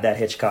going to have that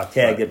Hitchcock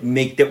tag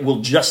that will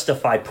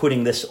justify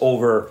putting this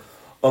over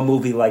a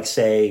movie like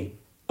say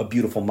A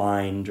Beautiful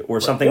Mind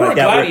or something Or like a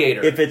that. where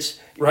Gladiator. If it's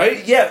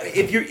Right? yeah,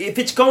 if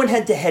it's going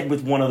head to head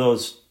with one of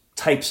those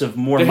types of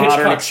more The modern,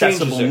 Hitchcock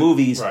accessible changes it.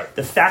 movies, Right.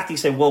 the fact that you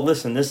say, well,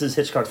 listen, this is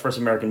Hitchcock's first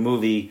American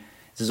movie.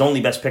 This is his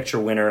only Best Picture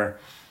winner.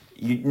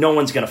 No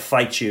one's going to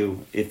fight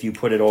you if you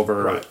put it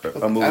over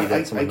a movie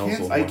that someone knows a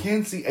little more. I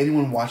can't see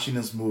anyone watching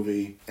this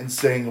movie and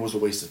saying it was a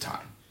waste of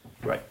time.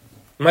 Right.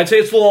 Might say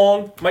it's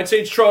long, might say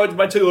it's trudge,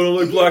 might say it's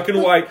only black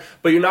and white,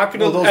 but you're not going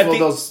to.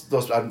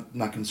 Those I'm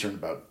not concerned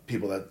about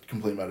people that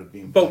complain about it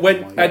being. But black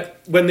and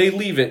white. when they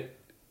leave it,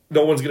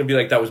 no one's going to be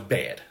like, that was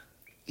bad.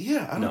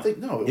 Yeah, I don't think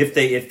no. If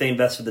they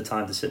invested the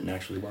time to sit and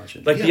actually watch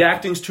it, Like the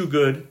acting's too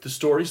good, the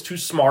story's too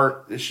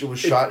smart. It was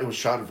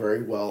shot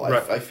very well.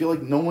 Right. I feel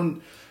like no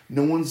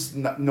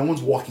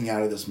one's walking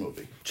out of this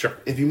movie. Sure.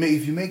 If you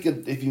make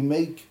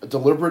a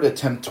deliberate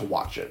attempt to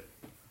watch it,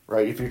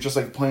 right? If you're just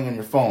like playing on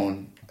your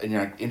phone and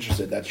you're not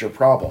interested, that's your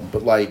problem.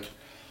 But like,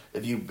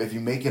 if you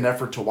make an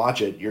effort to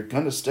watch it, you're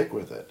gonna stick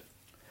with it.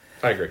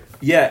 I agree.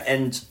 yeah,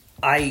 and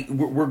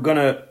we're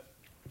gonna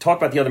talk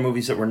about the other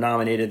movies that were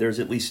nominated. There's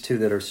at least 2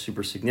 that are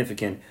super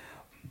significant.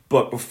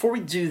 But before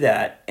we do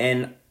that,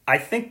 and I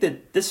think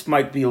that this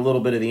might be a little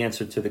bit of the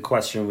answer to the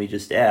question we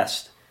just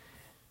asked,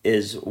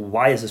 is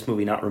why is this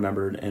movie not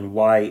remembered, and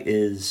why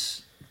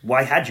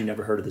had you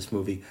never heard of this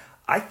movie?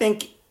 I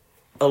think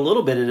a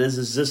little bit it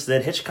is just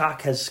that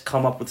Hitchcock has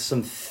come up with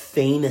some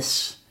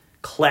famous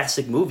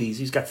classic movies.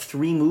 He's got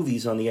 3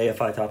 movies on the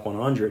AFI Top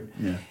 100.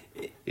 Yeah.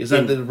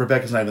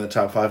 Rebecca's not even in the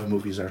top 5 of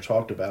movies that are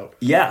talked about.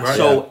 Yeah, Right.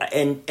 so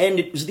and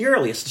it was the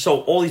earliest.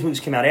 So all these movies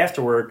came out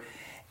afterward,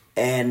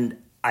 and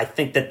I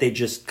think that they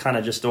just kind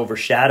of just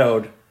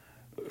overshadowed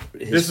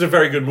This is a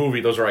very good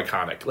movie. Those are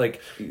iconic.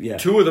 Like, Yeah.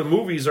 2 of the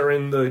movies are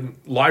in the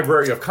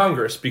Library of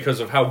Congress because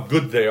of how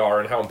good they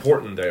are and how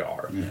important they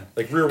are. Yeah.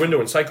 Like, Rear Window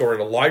and Psycho are in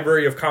the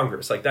Library of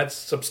Congress. Like, that's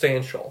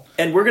substantial.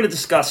 And we're going to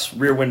discuss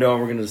Rear Window,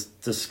 and we're going to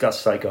discuss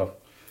Psycho.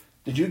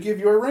 Did you give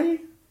your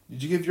rating?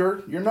 Did you give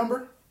your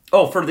number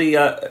Oh, for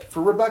the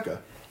for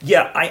Rebecca?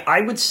 yeah,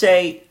 I would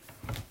say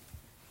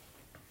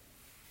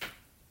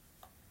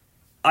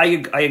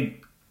I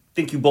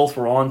think you both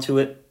were on to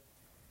it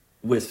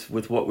with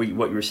what you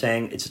were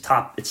saying. It's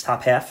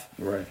top half,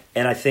 Right.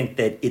 and I think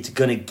that it's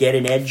going to get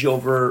an edge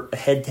over a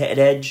head-to-head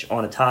edge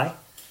on a tie.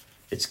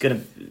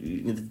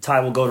 The tie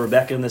will go to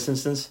Rebecca in this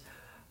instance.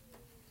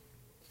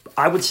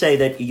 I would say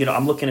that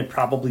I'm looking at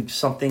probably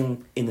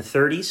something in the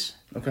 30s.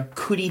 Okay.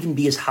 Could even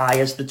be as high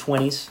as the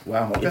 20s.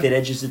 Wow, okay. If it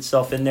edges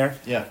itself in there.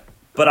 Yeah.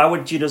 But I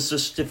would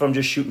just if I'm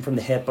just shooting from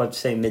the hip, I'd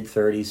say mid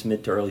 30s,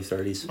 mid to early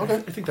 30s. Okay. I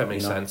think that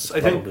makes sense. it's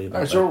I think probably All about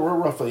right, so that. we're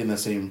roughly in the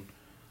same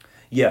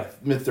Yeah.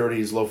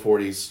 mid-30s, low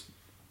 40s.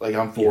 Like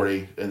I'm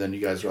 40, and then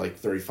you guys are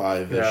like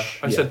 35ish. yeah,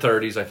 I said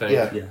 30s, I think.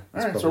 Yeah. Yeah, All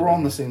that's right, so probably we're all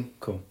in the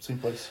Cool. same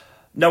place.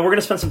 Now we're going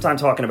to spend some time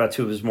talking about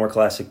 2 of his more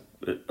classic,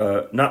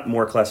 not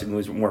more classic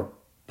movies, but more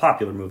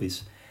popular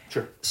movies.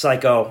 Sure.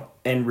 Psycho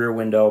and Rear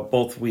Window,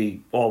 both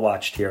we all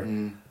watched here.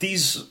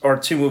 These are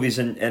 2 movies,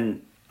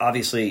 and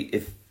obviously,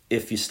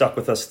 if you stuck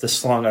with us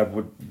this long,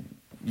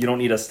 you don't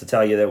need us to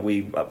tell you that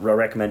we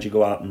recommend you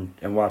go out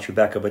and watch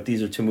Rebecca. But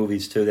these are 2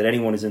 movies too that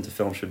anyone who's into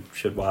film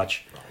should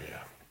watch. Oh, yeah.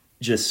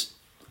 Just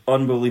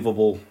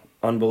unbelievable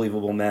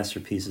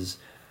masterpieces.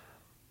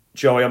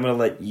 Joey, I'm going to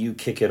let you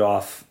kick it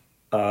off.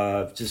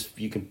 Why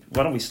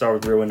don't we start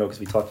with Rear Window because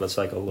we talked about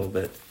Psycho a little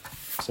bit.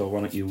 So why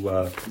don't you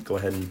go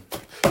ahead and.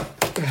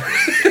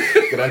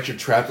 Get out your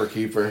trapper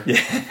keeper.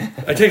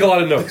 I take a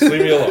lot of notes.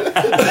 Leave me alone.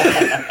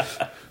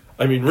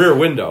 I mean, Rear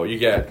Window, you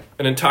get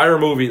an entire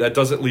movie that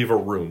doesn't leave a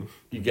room.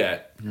 You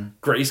get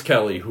Grace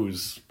Kelly,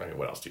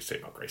 what else do you say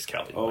about Grace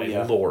Kelly? Oh, My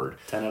yeah. Lord.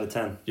 10 out of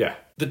 10. Yeah.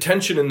 The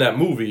tension in that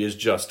movie is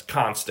just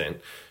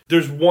constant.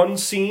 There's one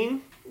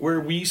scene where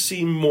we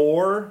see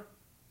more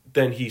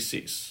than he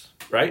sees,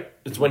 right?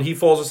 It's when he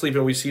falls asleep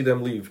and we see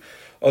them leave.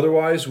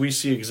 Otherwise, we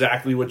see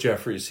exactly what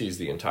Jeffrey sees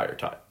the entire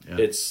time.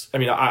 Yeah.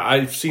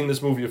 I've seen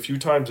this movie a few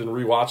times and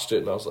rewatched it,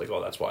 and I was like,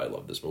 oh, that's why I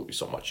love this movie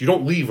so much. You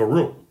don't leave a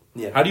room.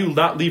 Yeah. How do you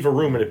not leave a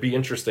room and it be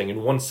interesting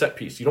in one set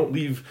piece? You don't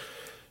leave,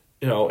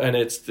 and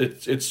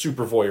it's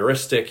super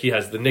voyeuristic. He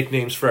has the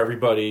nicknames for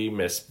everybody,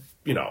 Miss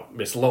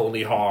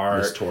Lonely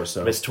Heart,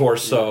 Miss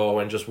Torso,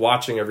 and just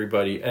watching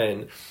everybody.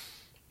 And,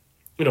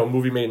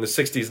 movie made in the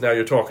 60s, now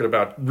you're talking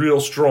about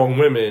real strong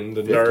women,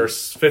 the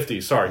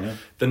 50s,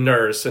 the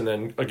nurse, and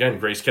then, again,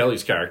 Grace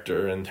Kelly's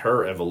character and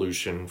her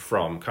evolution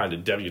from kind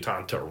of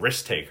debutante to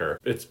risk taker.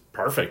 It's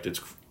perfect. It's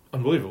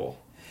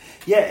unbelievable.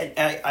 Yeah,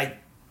 and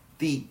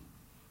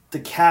the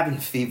cabin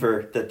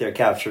fever that they're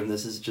capturing,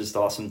 this is just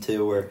awesome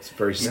too, where It's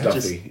very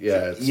stuffy.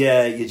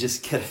 You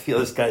just get a feel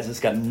this guy's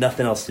just got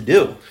nothing else to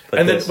do.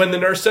 And then when the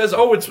nurse says,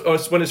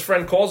 it's when his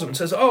friend calls him and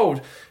says,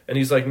 and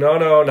he's like,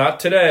 no,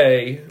 not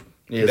today.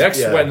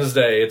 Next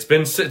Wednesday.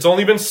 It's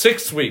only been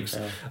 6 weeks.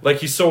 Yeah. Like,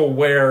 he's so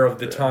aware of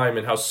the time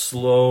and how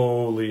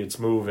slowly it's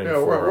moving. Yeah,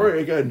 where are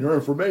you getting your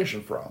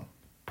information from?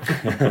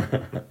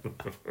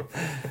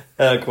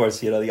 Of course,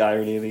 the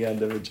irony in the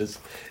end of it, just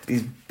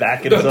he's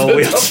back in his old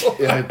wheels.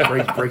 Yeah,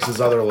 he breaks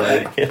his other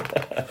leg.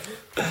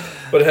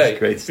 But hey,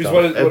 great stuff.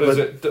 What is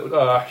it?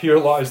 Here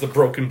lies the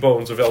broken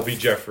bones of L.B.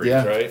 Jeffries,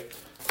 right?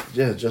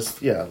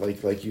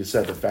 like you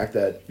said, the fact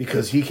that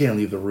because he can't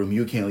leave the room,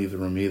 you can't leave the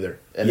room either,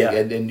 and Yeah.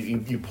 and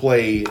you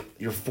play,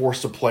 you're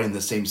forced to play in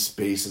the same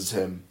space as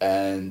him,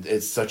 and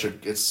it's such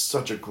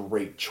a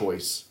great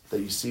choice that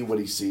you see what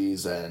he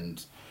sees,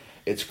 and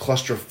it's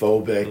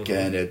claustrophobic,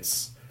 and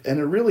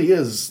it really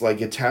is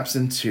like it taps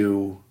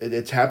into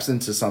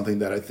something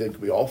that I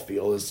think we all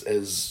feel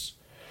is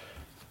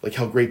like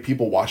how great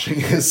people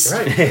watching is.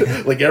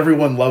 Right. Like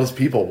everyone loves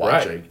people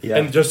watching. Right. Yeah.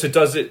 And just it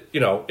does it,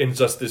 in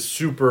just this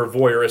super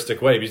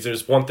voyeuristic way. Because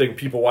there's one thing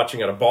people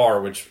watching at a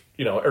bar, which,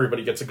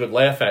 everybody gets a good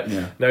laugh at.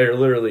 Yeah. Now you're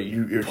literally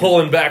You're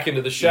pulling back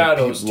into the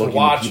shadows to Looking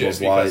watch into it. people's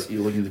Because, lives.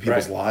 You're looking into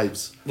people's Right.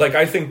 lives. like,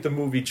 I think the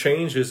movie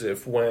changes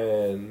if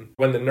when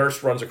the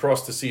nurse runs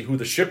across to see who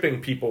the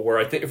shipping people were.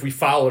 I think if we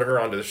followed her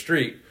onto the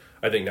street,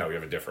 I think now we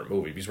have a different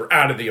movie because we're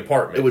out of the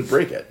apartment. It would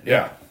break it.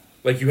 Yeah.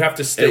 Like, you have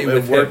to stay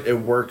with him. It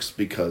works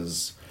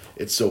because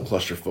it's so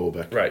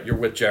claustrophobic. Right. You're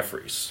with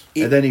Jeffries.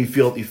 And then you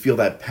feel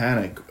that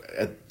panic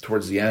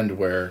towards the end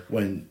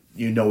when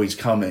he's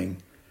coming,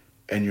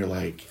 and you're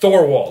like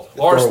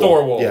Lars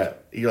Thorwald. Yeah,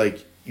 you're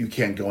like you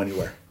can't go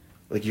anywhere,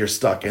 like you're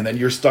stuck, and then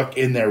you're stuck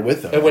in there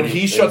with him. And when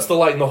he shuts the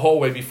light in the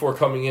hallway before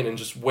coming in and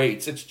just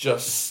waits, it's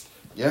just...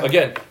 Yeah.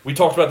 Again, we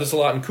talked about this a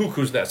lot in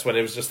Cuckoo's Nest when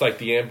it was just like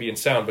the ambient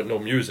sound but no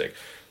music.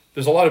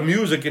 There's a lot of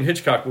music in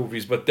Hitchcock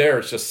movies, but there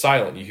it's just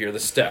silent. You hear the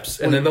steps,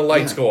 and then the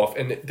lights go off,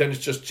 and then it's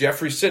just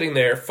Jeffrey sitting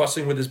there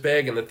fussing with his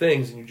bag and the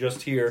things, and you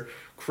just hear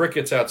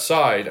crickets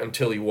outside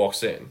until he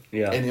walks in.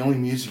 Yeah. And the only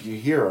music you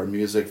hear are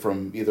music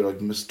from either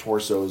like Miss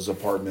Torso's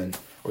apartment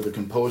or the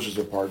composer's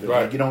apartment.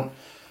 Right. Like you don't.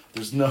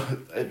 There's no.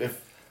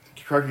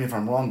 Correct me if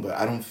I'm wrong, but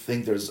I don't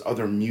think there's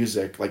other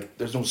music. Like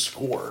there's no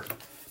score.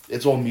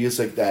 It's all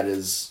music that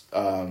is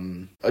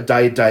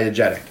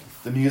diegetic.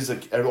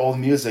 All the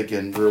music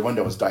in Rear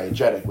Window is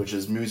diegetic, which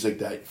is music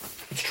that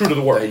It's true to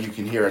the word. you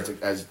can hear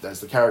as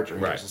the character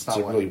hears. Right. It's not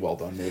a really well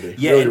done movie.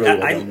 Yeah, really, and really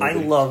well done I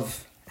movie.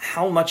 love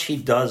how much he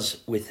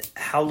does with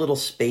how little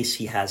space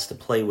he has to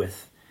play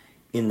with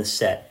in the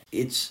set.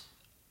 It's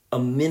a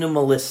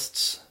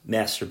minimalist's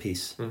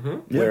masterpiece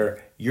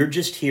where you're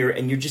just here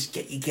and you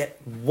get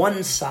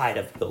one side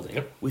of the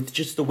building with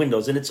just the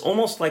windows, and it's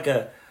almost like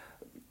a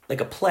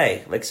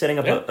play, like setting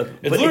up Yeah. It's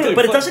but literally it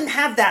play. doesn't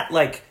have that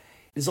like.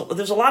 There's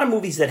a lot of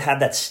movies that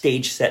have that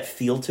stage set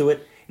feel to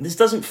it. And this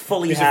doesn't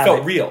fully Because have it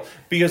felt real.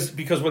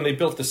 Because when they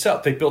built the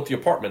set, they built the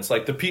apartments.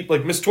 Like the people,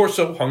 like Miss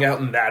Torso hung out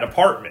in that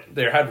apartment.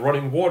 They had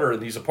running water in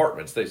these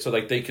apartments, so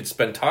they could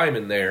spend time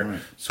in there. Right.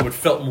 So it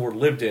felt more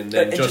lived in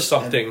than And just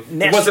something. It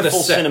wasn't a masterful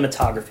set.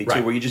 cinematography too,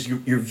 Right. where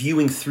you're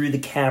viewing through the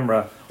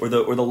camera or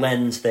the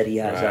lens that he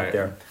has out Right.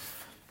 there.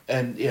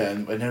 And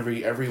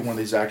every one of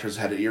these actors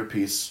had an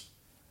earpiece,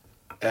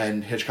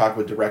 and Hitchcock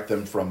would direct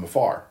them from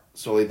afar.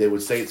 So like, they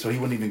would say, so he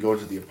wouldn't even go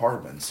to the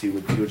apartments. He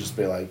would just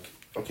be like,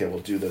 okay, we'll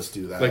do this,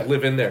 do that. Like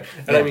live in there.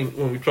 And I mean,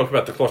 when we talk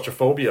about the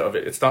claustrophobia of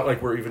it, it's not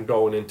like we're even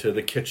going into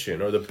the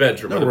kitchen or the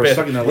bedroom No, or the we're bed.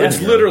 stuck in the living It's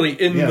room. literally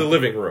in Yeah. the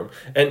living room.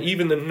 And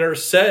even the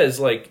nurse says,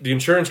 like, the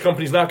insurance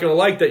company's not going to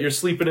like that you're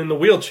sleeping in the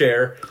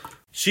wheelchair.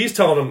 She's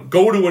telling him,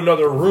 go to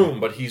another room,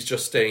 but he's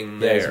just staying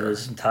there.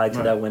 It's tied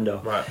to that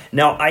window. Right.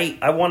 Now,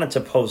 I wanted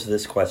to pose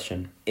this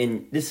question.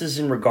 This is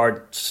in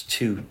regards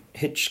to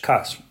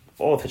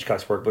all of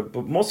Hitchcock's work, but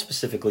most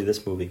specifically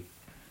this movie.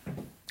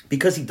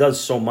 Because he does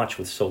so much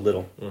with so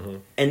little. Mm-hmm.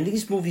 And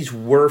these movies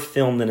were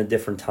filmed in a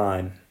different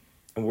time.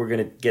 And we're going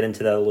to get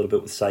into that a little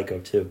bit with Psycho,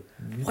 too.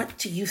 What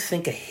do you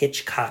think a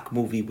Hitchcock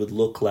movie would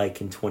look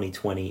like in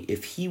 2020?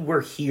 If he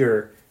were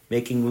here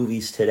making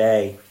movies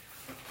today,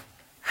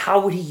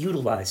 how would he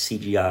utilize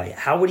CGI?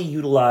 How would he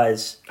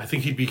utilize... I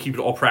think he'd be keeping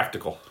it all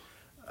practical.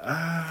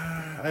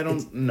 I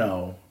don't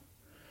know.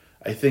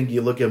 I think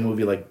you look at a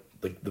movie like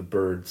The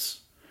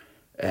Birds,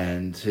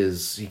 and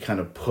he kind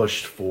of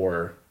pushed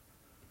for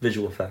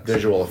visual effects.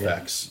 visual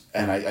effects,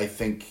 and I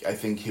think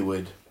he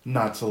would,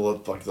 not to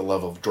look like the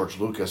level of George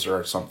Lucas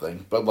or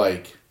something, but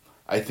like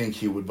I think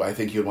he would want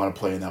to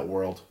play in that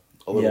world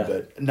a little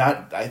bit.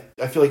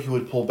 I feel like he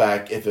would pull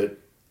back if it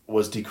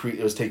was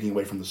taking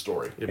away from the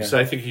story. Yeah, because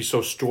I think he's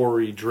so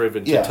story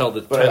driven to Yeah, tell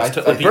the. but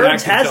to- I- the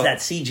Birds acting has tell- that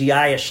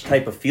CGI-ish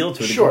type of feel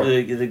to it. Sure.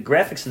 The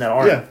graphics in that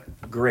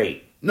aren't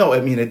great. No,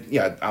 I mean,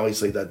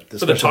 obviously that the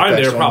For the special time,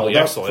 effects they're don't probably hold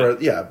up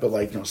excellent. but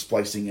like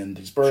splicing in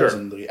these birds Sure.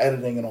 and the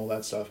editing and all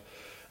that stuff.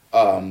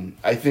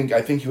 I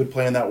think he would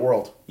play in that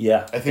world.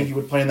 Yeah. I think he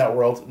would play in that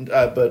world,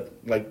 but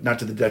like not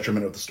to the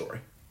detriment of the story.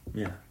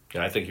 Yeah.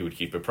 Yeah, I think he would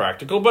keep it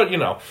practical, but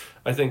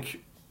I think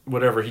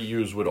whatever he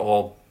used would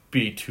all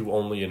be to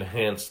only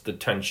enhance the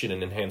tension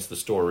and enhance the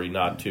story,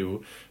 not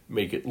to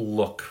make it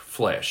look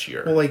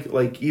flashier. Well,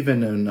 like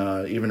even in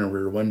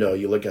Rear Window,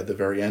 you look at the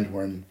very end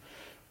when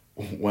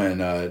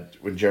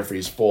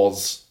Jeffries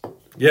falls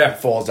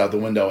out the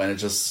window, and it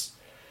just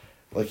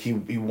like he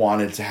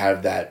wanted to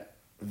have that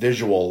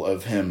visual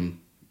of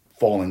him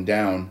falling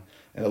down,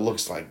 and it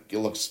looks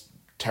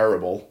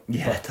terrible.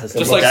 Yeah, it does.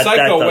 Just Well, like that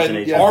Psycho doesn't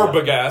when age well.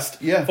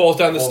 Arbogast falls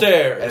down the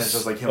stairs, and it's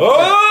just like him.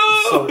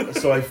 Oh!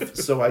 So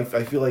I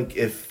feel like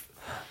if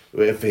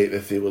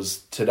it was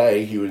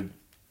today, he would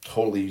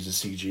totally uses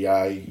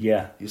CGI.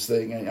 Yeah. His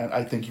thing, and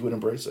I think he would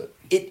embrace it.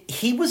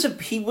 He was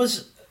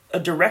a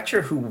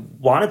director who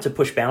wanted to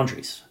push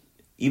boundaries.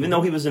 Even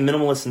though he was a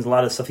minimalist in a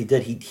lot of the stuff he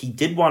did, he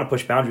did want to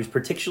push boundaries,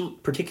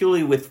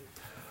 particularly with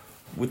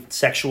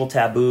sexual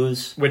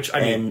taboos. Which, I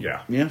mean,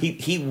 yeah.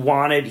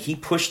 He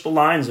pushed the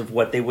lines of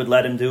what they would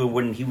let him do,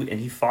 and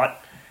he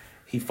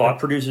fought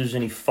producers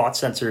and he fought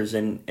censors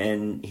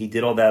and he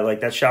did all that.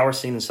 Like that shower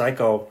scene in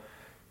Psycho,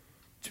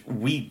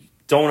 we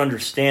don't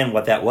understand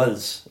what that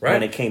was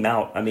when it came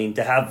out. I mean,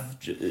 to have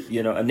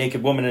a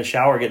naked woman in a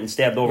shower getting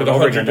stabbed over with and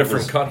over 100 again,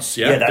 different cuts,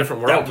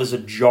 different world. That was a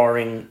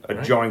jarring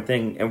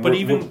thing. And but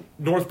even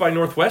North by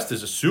Northwest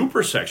is a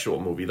super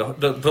sexual movie.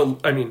 The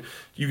I mean,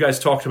 you guys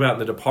talked about in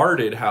The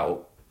Departed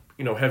how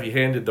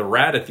heavy-handed the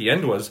rat at the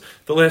end was.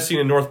 The last scene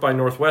in North by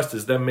Northwest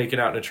is them making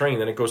out in a train,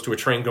 then it goes to a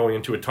train going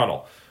into a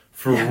tunnel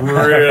for a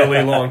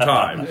really long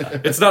time.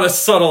 It's not a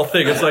subtle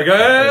thing. It's like,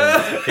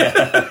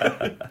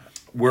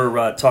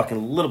 We're talking a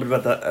little bit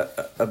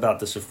about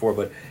this before,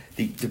 but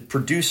the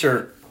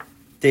producer,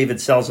 David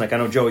Selznick, I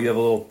know, Joe, you have a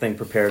little thing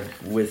prepared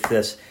with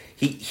this.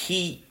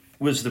 He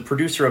was the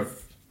producer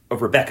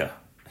of Rebecca.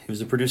 He was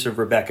the producer of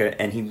Rebecca,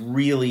 and he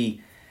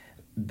really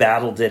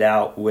battled it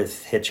out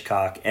with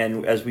Hitchcock.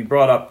 And as we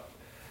brought up,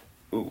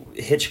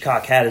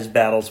 Hitchcock had his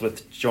battles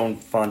with Joan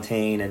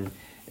Fontaine and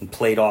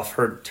played off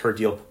her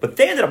deal. But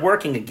they ended up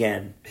working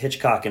again,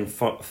 Hitchcock and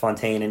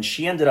Fontaine, and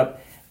she ended up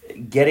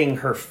getting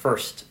her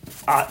first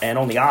and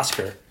only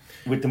Oscar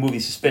with the movie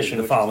Suspicion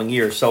the following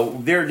year.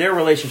 So their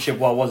relationship,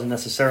 while wasn't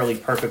necessarily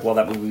perfect while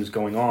that movie was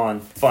going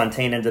on,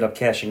 Fontaine ended up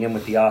cashing in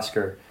with the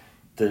Oscar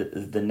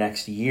the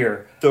next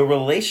year. The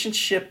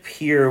relationship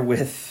here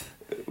with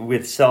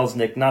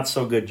Selznick, not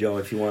so good, Joe,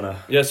 if you want to...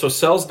 Yeah, so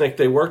Selznick,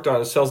 they worked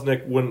on it.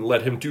 Selznick wouldn't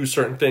let him do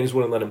certain things,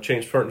 wouldn't let him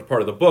change part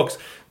of the books.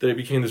 That it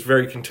became this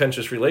very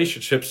contentious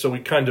relationship, so we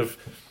kind of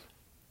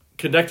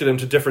connected him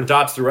to different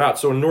dots throughout.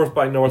 So in North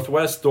by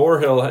Northwest,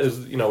 Thornhill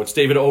is, it's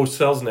David O.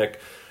 Selznick.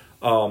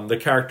 The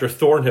character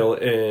Thornhill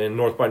in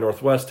North by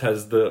Northwest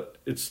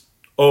it's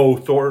O.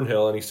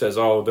 Thornhill, and he says,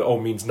 the O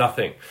means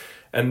nothing.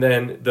 And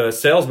then the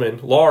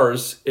salesman,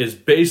 Lars, is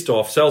based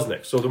off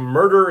Selznick. So the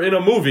murder in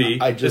a movie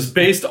is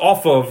based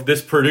off of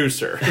this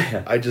producer.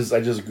 I just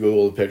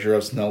Googled a picture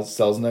of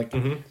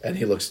Selznick, and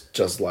he looks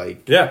just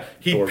like... Yeah,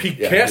 he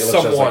cast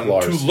someone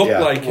to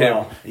look like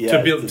him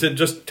to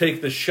just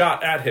take the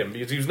shot at him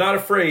because he was not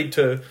afraid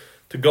to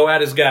go at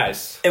his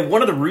guys. And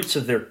one of the roots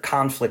of their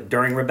conflict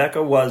during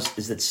Rebecca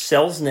is that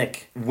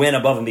Selznick went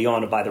above and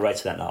beyond to buy the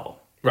rights to that novel.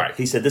 Right.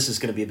 He said, this is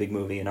going to be a big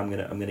movie, and I'm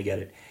gonna get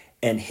it.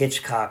 And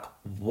Hitchcock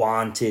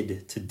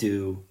wanted to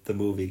do the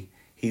movie.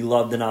 He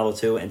loved the novel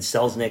too, and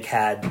Selznick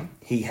had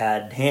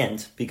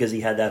hands because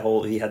he had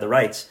the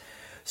rights,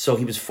 so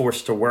he was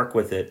forced to work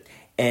with it.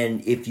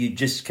 And if you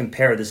just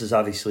compare, this is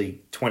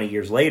obviously 20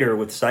 years later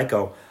with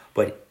Psycho,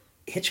 but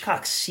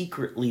Hitchcock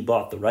secretly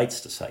bought the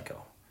rights to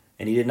Psycho,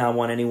 and he did not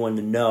want anyone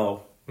to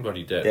know but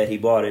he did. that he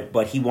bought it.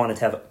 But he wanted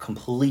to have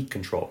complete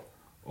control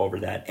over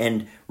that.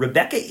 And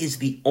Rebecca is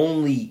the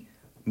only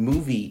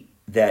movie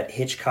that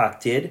Hitchcock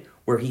did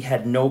where he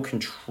had no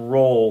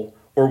control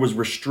or was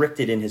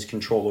restricted in his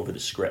control over the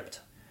script.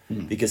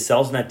 Because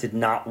Selznick did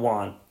not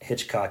want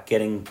Hitchcock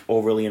getting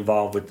overly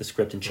involved with the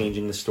script and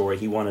changing the story.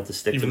 He wanted to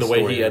stick to the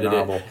story way he of the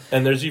edited novel. it.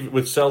 And there's even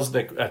with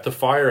Selznick at the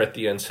fire at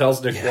the end,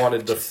 Selznick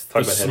wanted the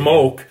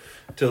smoke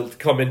to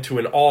come into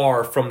an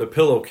R from the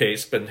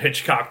pillowcase, but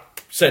Hitchcock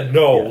said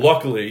no,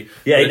 luckily.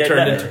 Yeah,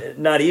 he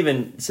not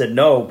even said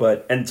no,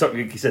 but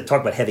he said talk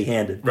about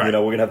heavy-handed. Right.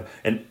 We're gonna have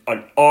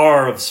an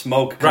R of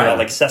smoke coming out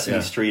like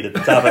Sesame Street at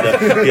the top of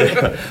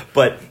the.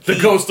 But the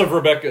ghost of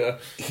Rebecca.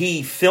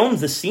 He filmed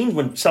the scene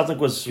when Selznick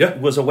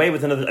was away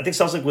with another. I think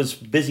Selznick was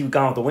busy with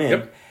Gone with the Wind.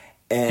 Yep.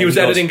 And he was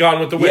editing Gone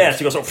with the Wind. Yeah, so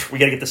he goes, we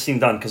got to get this scene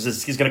done because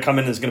he's going to come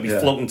in and there's going to be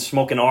floating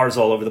smoking R's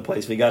all over the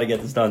place. We got to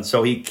get this done.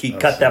 So he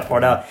cut that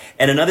part out.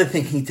 And another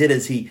thing he did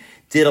is he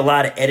did a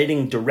lot of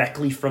editing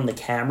directly from the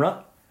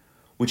camera,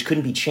 which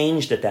couldn't be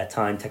changed at that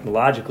time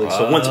technologically.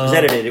 So once it was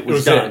edited, it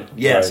was done.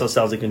 Yeah, right. So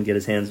Selznick couldn't get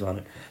his hands on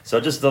it. So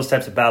just those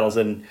types of battles.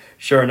 And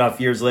sure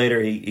enough, years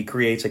later, he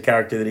creates a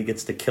character that he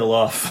gets to kill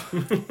off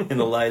in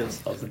the light of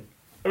Selznick.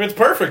 I mean, it's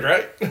perfect,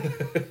 right?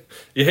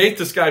 You hate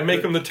this guy.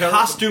 Make him the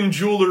costume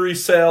jewelry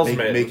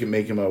salesman. Make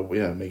him a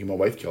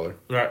wife killer.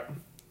 Right,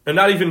 and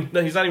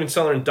he's not even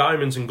selling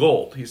diamonds and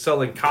gold. He's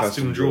selling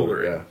costume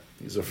jewelry. Yeah,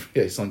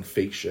 he's selling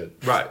fake shit.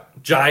 Right,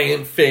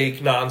 giant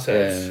fake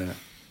nonsense. Yeah.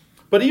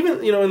 But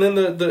even and then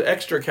the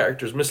extra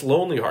characters, Miss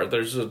Lonely Heart.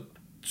 There's a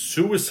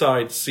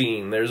suicide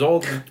scene. There's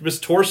all Miss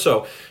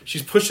Torso.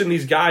 She's pushing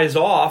these guys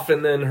off,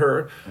 and then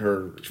her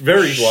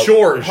very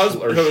short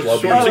husband.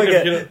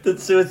 The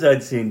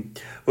suicide scene.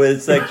 Where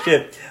it's like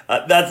shit.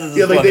 That's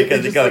funny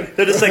because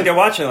they're just like they're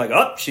watching.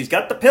 Like, she's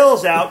got the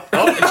pills out.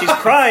 And she's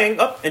crying.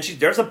 And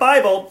there's a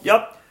Bible.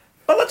 Yep.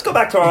 But let's go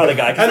back to our other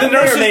guy. Because there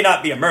may or may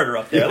not be a murder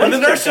up there. And the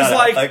nurse is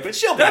like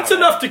that's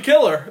enough to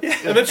kill her. Yeah.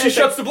 And then she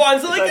shuts the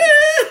blinds. Like,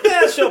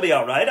 yeah, she'll be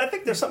all right. I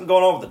think there's something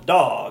going on with the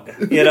dog.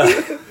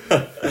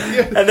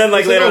 And then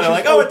like It's later no, they're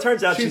like, she's- oh, it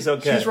turns out she's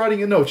okay. She's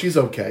writing a note. She's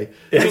okay.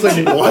 It's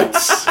like,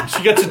 what?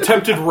 She gets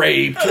attempted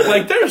rape.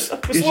 Like, there's...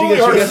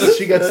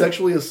 She gets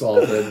sexually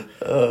assaulted.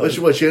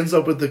 But she ends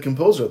up with the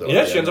composer, though.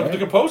 Yeah, she ends up with the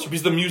composer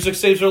because the music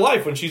saves her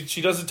life when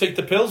she doesn't take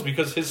the pills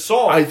because his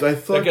song I that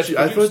thought gets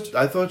produced.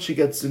 I thought she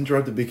gets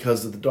interrupted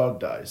because the dog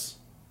dies.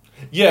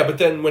 Yeah, but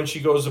then when she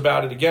goes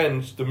about it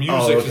again, the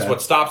music is okay.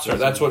 what stops her.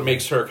 That's what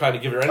makes her kind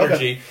of give her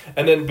energy.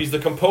 And then because the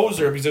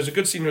composer, because there's a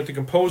good scene with the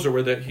composer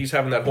where he's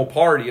having that whole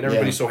party and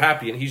everybody's so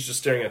happy and he's just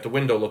staring at the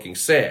window looking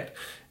sad.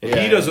 And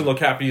he doesn't look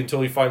happy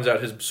until he finds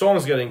out his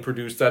song's getting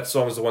produced. That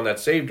song is the one that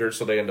saved her,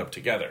 so they end up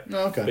together.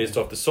 Based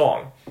off the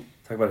song.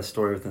 Talk about a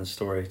story within a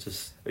story.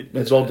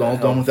 It's all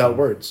done without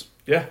words.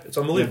 Yeah, it's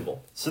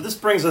unbelievable. So this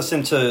brings us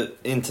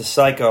into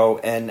Psycho,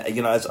 and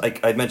as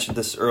I mentioned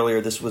this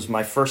earlier, this was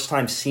my first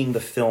time seeing the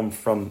film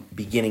from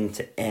beginning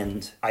to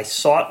end. I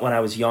saw it when I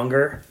was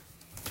younger.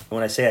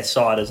 When I say I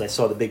saw it, as I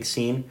saw the big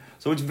scene.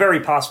 So it's very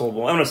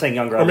possible. I'm not saying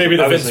younger. Or maybe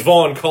the Vince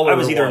Vaughn color. I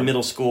was either one. in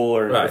middle school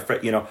or Right.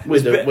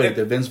 Wait,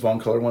 the Vince Vaughn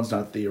color one's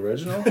not the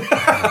original?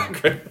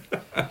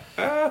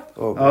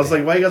 Oh, I was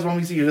like, why you guys want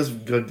me to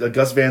see a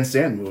Gus Van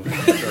Sant movie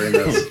during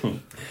this?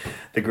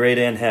 The Great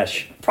Anne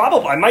Hesh.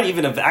 Probably, I might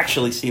even have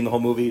actually seen the whole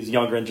movie as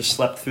younger and just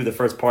slept through the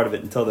first part of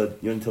it until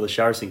the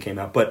shower scene came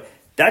out. But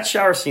that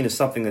shower scene is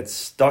something that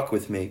stuck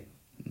with me.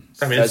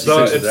 I mean, It's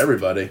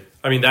everybody.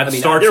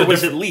 starts. There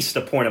was at least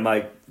a point in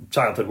my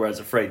childhood where I was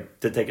afraid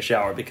to take a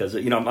shower because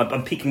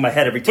I'm peeking my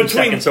head every 2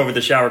 seconds over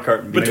the shower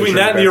curtain. Between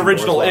that and the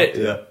original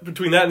It,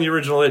 between that and the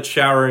original It,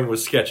 showering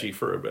was sketchy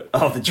for a bit.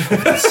 Oh, the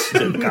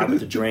drain. God, with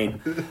the drain.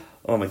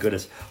 Oh my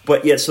goodness.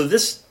 But yeah, so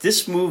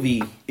this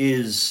movie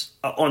is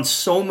on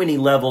so many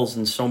levels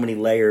and so many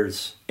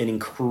layers an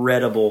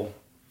incredible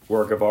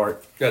work of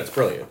art. Yeah, it's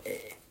brilliant.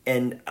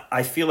 And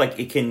I feel like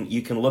you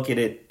can look at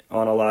it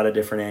on a lot of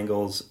different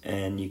angles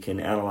and you can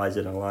analyze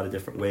it in a lot of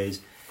different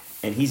ways.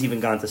 And he's even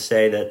gone to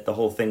say that the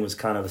whole thing was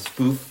kind of a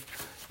spoof.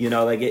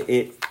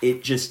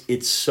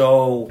 It's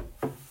so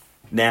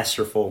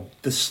masterful.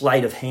 The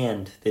sleight of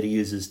hand that he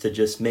uses to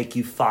just make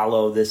you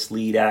follow this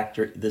lead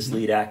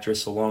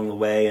actress along the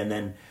way, and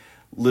then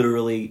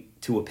literally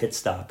to a pit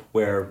stop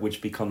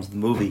which becomes the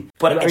movie.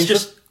 But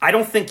I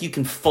don't think you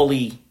can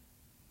fully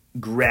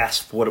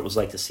grasp what it was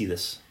like to see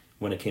this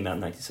when it came out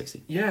in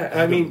 1960. Yeah,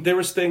 I mean, there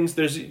was things.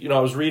 I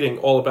was reading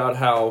all about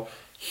how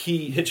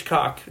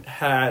Hitchcock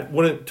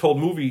told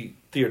movie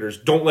theaters,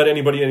 don't let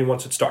anybody in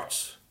once it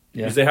starts,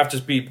 because they have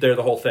to be there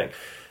the whole thing.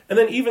 And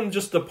then even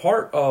just the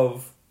part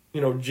of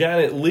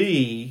Janet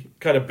Leigh,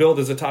 kind of billed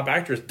as a top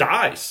actress,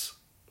 dies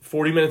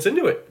 40 minutes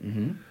into it.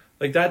 Mm-hmm.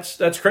 Like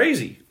that's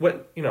crazy.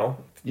 What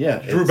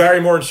Drew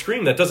Barrymore in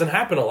Scream, that doesn't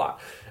happen a lot,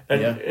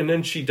 and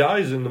then she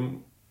dies in the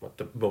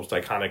most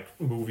iconic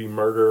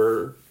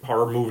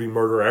horror movie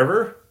murder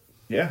ever.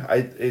 Yeah,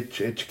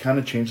 it kind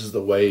of changes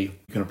the way you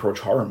can approach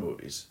horror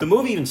movies. The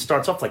movie even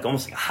starts off like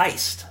almost like a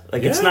heist.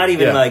 Like it's not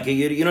even like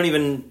you don't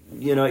even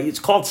it's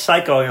called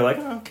Psycho. You're like,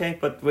 oh, okay,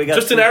 but we got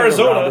just in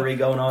Arizona robbery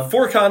going on.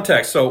 For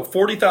context, so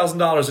 $40,000 in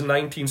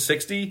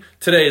 1960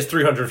 today is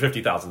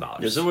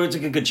 $350,000. So it's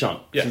like a good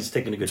chunk. Yeah. She's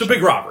taking a good. It's a chunk.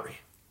 big robbery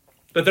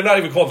that they're not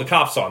even called the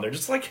cops on. They're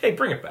just like, hey,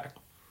 bring it back.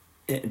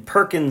 And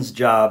Perkins'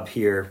 job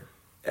here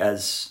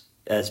as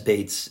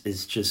Bates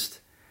is just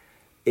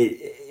it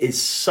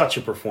is such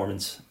a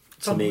performance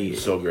to me.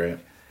 So great.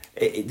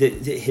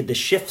 The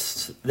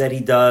shifts that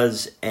he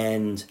does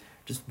and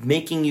just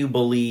making you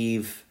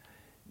believe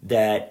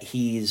that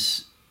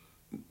he's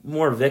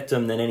more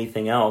victim than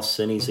anything else,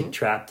 and he's like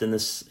trapped in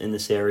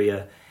this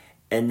area,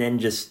 and then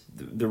just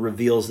the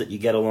reveals that you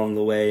get along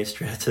the way,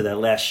 straight to that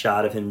last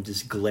shot of him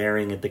just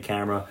glaring at the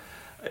camera,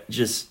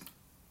 just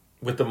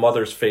with the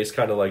mother's face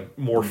kind of like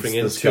morphing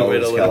into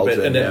skeleton, it a little bit,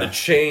 and then yeah. the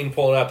chain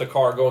pulling out the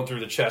car, going through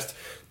the chest,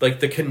 like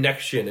the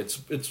connection.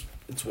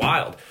 It's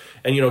wild.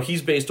 And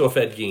he's based off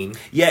Ed Gein.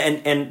 Yeah,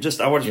 and just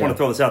I just want to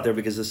throw this out there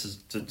because this is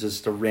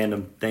just a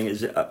random thing.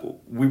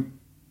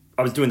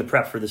 I was doing the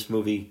prep for this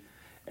movie,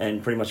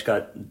 and pretty much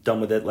got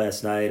done with it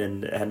last night,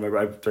 and I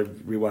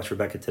rewatched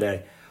Rebecca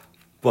today,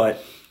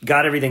 but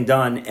got everything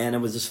done, and I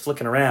was just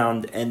flicking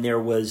around, and there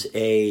was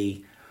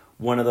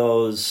one of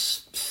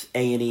those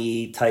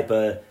A&E type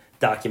of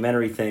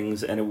documentary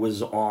things, and it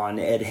was on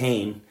Ed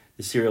Hain,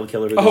 the serial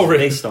killer who it's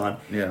based on.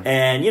 Yeah.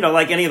 And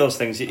like any of those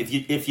things,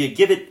 if you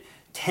give it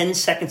 10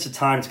 seconds of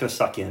time, it's going to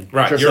suck you in.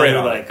 Right, So you're in you're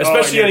on like, it.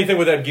 Especially oh, anything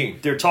with Ed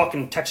Gein. they're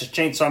talking Texas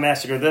Chainsaw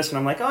Massacre this, and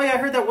I'm like, oh yeah, I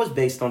heard that was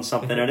based on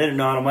something. I didn't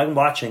know, and I'm like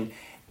watching.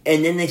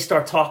 And then they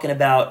start talking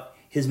about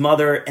his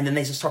mother, and then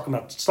they just talking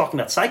about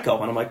Psycho,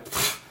 and I'm like,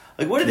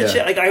 what did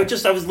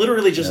I was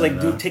literally just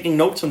taking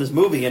notes on this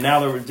movie, and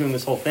now they're doing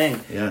this whole thing.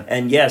 Yeah.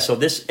 And so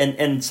this,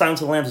 and Silence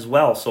of the Lambs as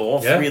well, so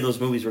all three of those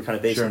movies were kind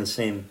of based on the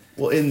same.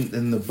 Well,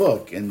 in the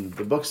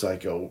book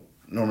Psycho,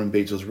 Norman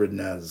Bates was written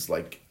as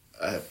like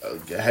a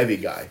heavy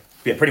guy.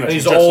 Yeah, pretty much. And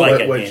he's just old,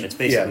 like Ed which- Gein. It's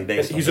basically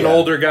based on He's an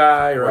older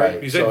guy,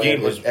 right? He's Ed So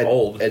Gein was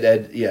old.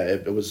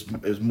 It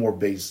was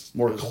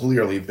more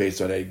clearly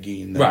based on Ed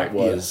Gein than it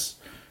was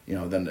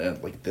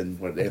than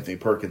what Anthony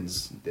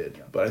Perkins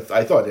did. But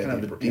I thought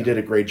he did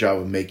a great job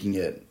of making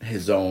it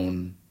his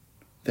own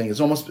thing. It's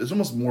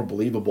almost more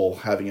believable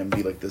having him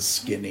be like this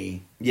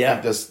skinny,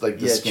 this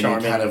skinny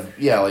charming. kind of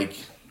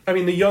I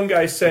mean, the young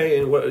guy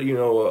saying,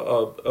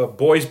 a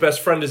boy's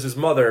best friend is his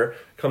mother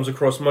comes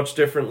across much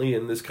differently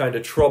in this kind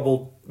of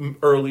troubled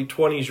early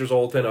 20s years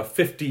old than a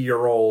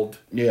 50-year-old.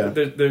 Yeah.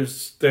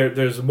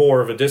 There's more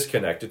of a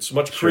disconnect. It's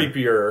much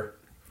creepier.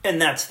 And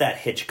that's that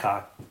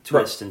Hitchcock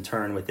twist and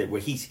turn with it,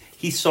 where he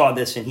saw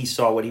this and he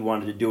saw what he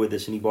wanted to do with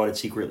this, and he bought it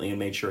secretly and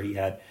made sure he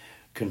had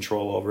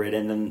control over it.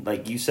 And then,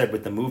 like you said,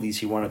 with the movies,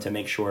 he wanted to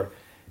make sure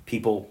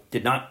people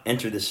did not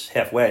enter this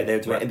halfway. They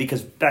had to,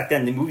 because back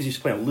then the movies used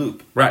to play on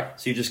loop. Right.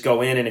 So you just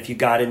go in, and if you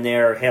got in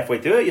there halfway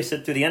through it, you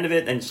sit through the end of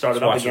it and start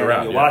it up again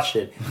and you watched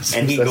it.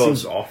 And he that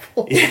goes, seems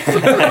awful.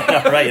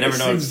 right, you never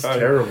know. Seems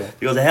terrible.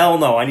 He goes, hell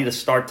no, I need a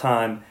start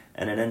time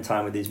and an end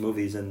time with these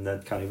movies, and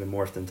that kind of even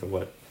morphed into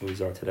what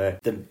movies are today.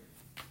 The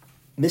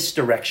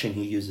misdirection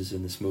he uses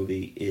in this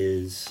movie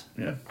is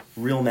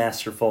real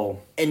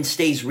masterful and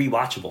stays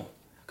rewatchable.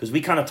 Because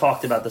we kind of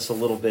talked about this a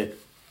little bit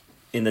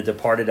in the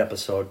Departed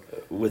episode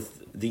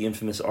with the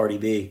infamous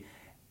RDB.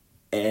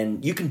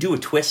 And you can do a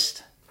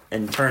twist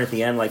and turn at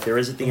the end like there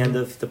is at the end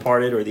of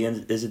Departed or the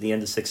end is at the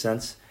end of Sixth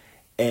Sense.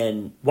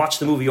 And watch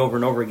the movie over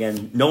and over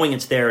again, knowing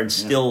it's there and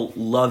still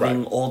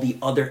loving all the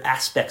other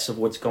aspects of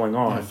what's going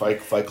on.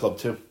 Fight Club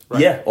too.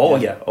 Right. Yeah. Oh,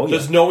 yeah.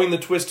 Does knowing the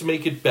twist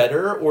make it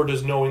better, or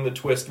does knowing the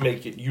twist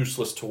make it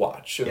useless to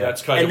watch? And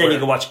that's kind of then you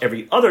can watch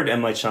every other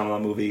M. Night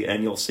Shyamalan movie,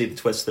 and you'll see the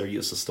twists that are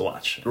useless to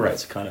watch. Right.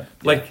 It's kind of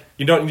like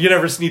you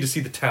never need to see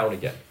The Town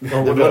again,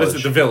 or what is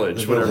it, The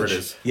Village, whatever it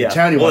is. yeah. The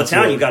Town you well, want the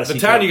town to- you got to see. The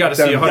Town you got to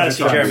see You got to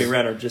see 100 Jeremy times.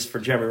 Renner just for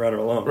Jeremy Renner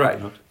alone. Right.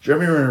 You know?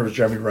 Jeremy Renner was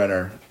Jeremy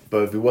Renner, but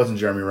if he wasn't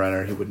Jeremy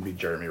Renner, he wouldn't be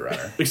Jeremy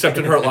Renner. Except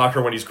in Hurt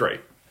Locker when he's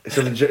great.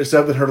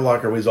 Except in Hurt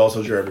Locker, he's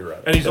also Jeremy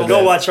Renner. And he's So also,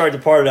 go watch our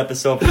Departed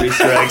episode for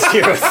Easter eggs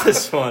here with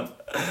this one.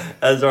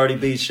 As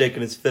RDB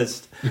shaking his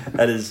fist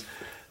at his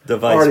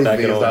device Artie back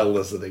B at is home. not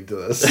listening to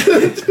this.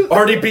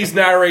 RDB's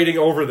narrating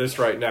over this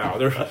right now.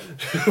 They're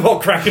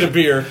all cracking a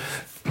beer.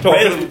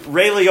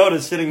 Ray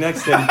Liotta's sitting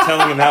next to him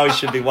telling him how he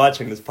should be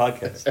watching this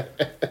podcast.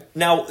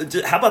 Now,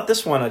 how about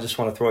this one I just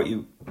want to throw at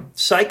you?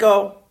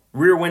 Psycho,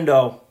 Rear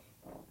Window,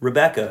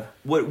 Rebecca.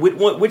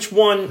 Which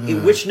one,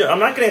 I'm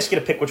not going to ask you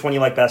to pick which one you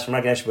like best. I'm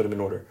not going to ask you to put them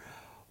in order.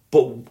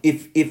 But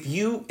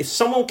if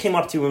someone came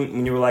up to you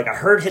and you were like, I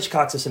heard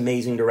Hitchcock's this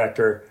amazing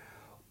director,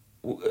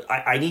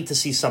 I need to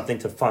see something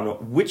to fun.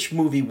 Which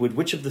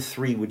of the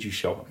three would you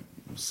show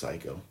him?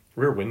 Psycho.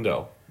 Rear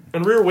Window.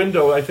 And Rear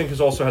Window, I think,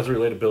 also has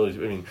relatability.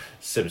 I mean,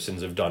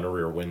 Simpsons have done a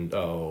Rear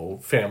Window.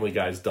 Family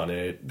Guy's done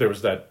it. There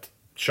was that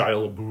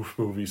Shia LaBeouf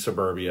movie,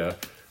 Suburbia.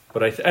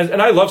 But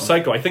I love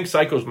Psycho. I think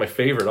Psycho's my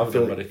favorite of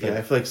them. I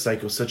feel like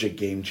Psycho's such a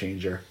game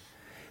changer.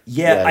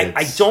 Yeah,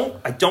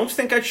 I don't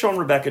think I'd show him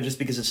Rebecca just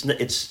because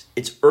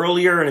it's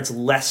earlier and it's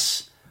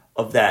less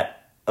of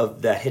that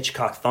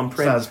Hitchcock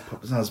thumbprint.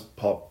 It's not as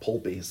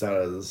pulpy. It's not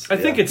as. I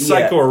think it's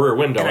Psycho or Rear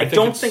Window. And I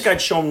don't think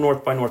I'd show him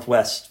North by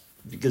Northwest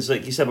because,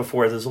 like you said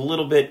before, there's a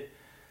little bit.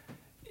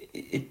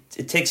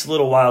 It takes a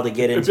little while to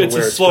get into it's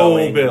where a it's slow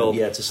going. build.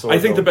 Yeah, it's a slow. I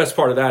think build. the best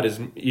part of that is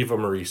Eva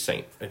Marie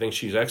Saint. I think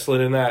she's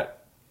excellent in that.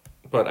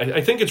 But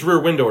I think it's Rear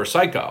Window or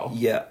Psycho.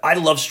 Yeah, I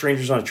love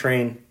Strangers on a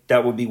Train.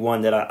 That would be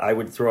one that I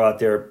would throw out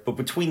there. But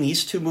between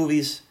these two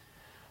movies,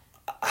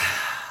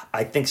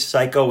 I think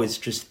Psycho is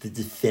just the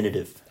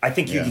definitive. I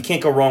think you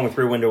can't go wrong with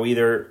Rear Window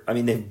either. I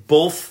mean, they've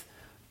both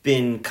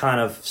been kind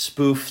of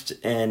spoofed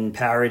and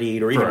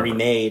parodied or even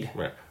remade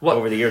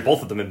over the years.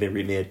 Both of them have been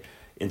remade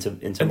into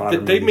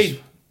modern They movies.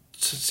 made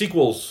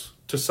sequels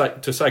to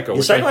Psycho.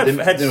 Yeah, Psycho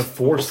had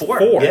four.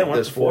 before. Yeah, one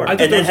before. I And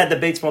think then had the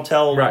Bates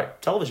Motel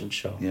television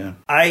show. Yeah.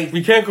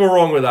 We can't go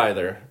wrong with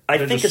either. I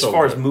They're think just as so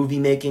far good. as movie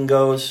making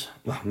goes,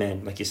 oh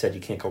man, like you said,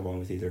 you can't go wrong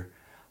with either.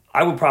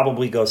 I would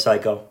probably go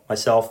Psycho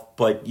myself,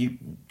 but you'd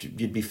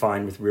be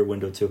fine with Rear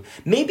Window too.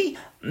 Maybe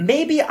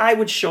I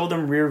would show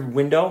them Rear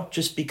Window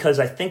just because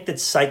I think that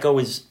Psycho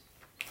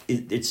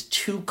it's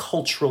too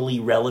culturally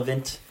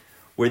relevant.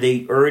 Where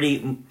they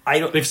already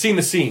they've seen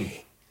the scene.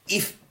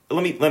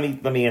 Let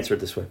me answer it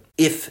this way.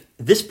 If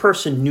this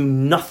person knew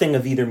nothing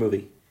of either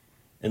movie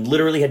and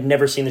literally had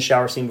never seen the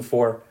shower scene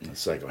before,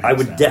 Psycho. I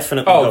would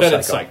definitely go then Psycho.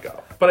 it's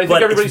Psycho. But I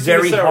think everybody's it's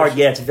very seen the hard. Sour.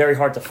 Yeah, it's very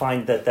hard to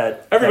find that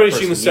Everybody's that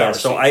seen the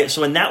person. Sour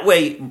So in that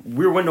way,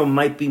 Rear Window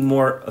might be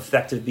more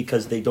effective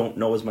because they don't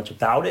know as much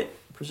about it.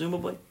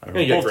 Presumably, I don't know.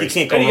 And you get Both, Grace,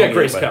 can't go and you wrong get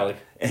Grace either way. Kelly.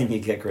 And you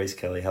get Grace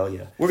Kelly. Hell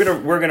yeah. We're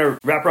gonna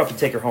wrap her up and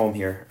take her home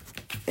here.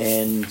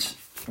 And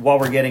while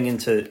we're getting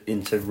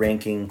into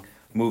ranking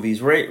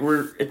movies,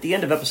 we're at the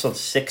end of episode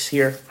 6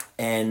 here.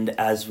 And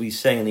as we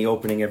say in the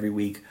opening every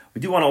week,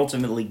 we do want to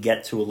ultimately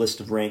get to a list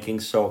of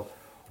rankings. So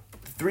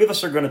the three of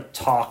us are going to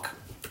talk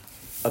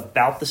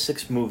about the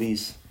 6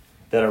 movies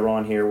that are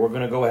on here. We're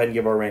going to go ahead and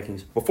give our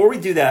rankings. Before we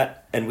do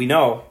that, and we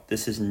know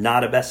this is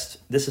not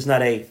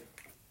a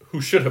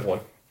Who should have won?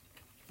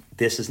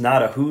 This is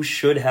not a Who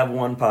Should Have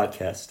Won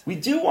podcast. We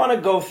do want to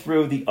go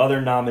through the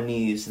other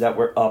nominees that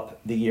were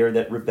up the year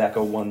that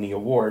Rebecca won the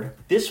award.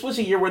 This was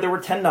a year where there were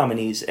 10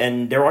 nominees,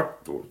 and there are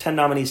 10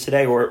 nominees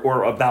today,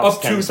 or about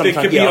Up 10. to, they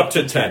could be up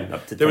to 10.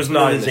 Up to 10. There was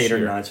 9 this 8 or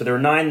year. 9. So there were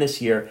 9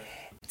 this year.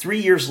 3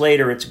 years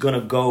later, it's going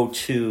to go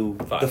to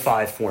the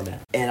 5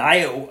 format. And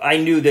I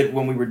knew that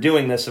when we were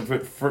doing this,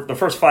 for the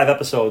first 5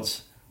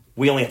 episodes,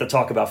 we only had to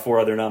talk about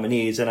 4 other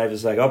nominees, and I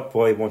was like, oh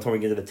boy, one time we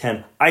get to the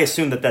 10. I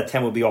assumed that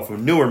 10 would be off of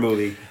a newer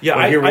movie. Yeah,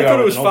 But I here we thought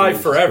are it was with an older 5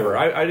 movie forever.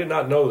 score. I did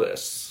not know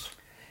this.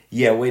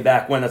 Yeah, way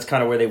back when. That's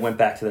kind of where they went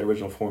back to the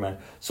original format.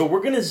 So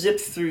we're going to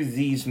zip through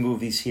these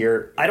movies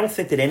here. I don't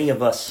think that any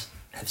of us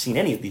have seen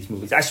any of these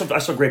movies. I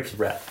saw Grapes of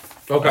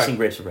Wrath. Okay. I've seen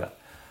Grapes of Wrath.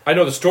 I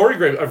know the story.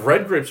 I've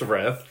read Grapes of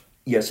Wrath.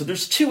 Yeah, so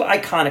there's 2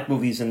 iconic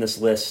movies in this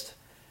list.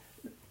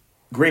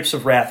 Grapes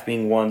of Wrath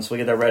being one, so we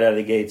get that right out of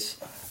the gates,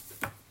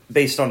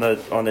 based on the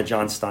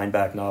John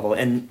Steinbeck novel.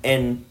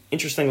 And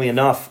interestingly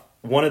enough,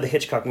 one of the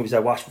Hitchcock movies I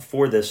watched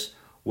before this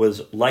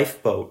was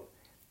Lifeboat,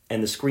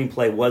 and the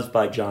screenplay was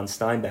by John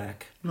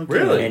Steinbeck.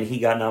 Really? And he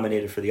got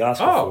nominated for the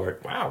Oscar for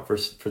it. Wow. For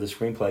the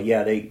screenplay.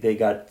 Yeah, they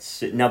got...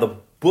 Now, the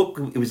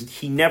book,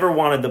 he never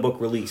wanted the book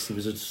released. It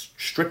was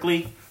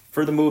strictly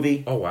for the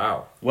movie. Oh,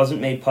 wow.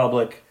 Wasn't made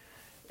public.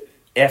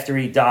 After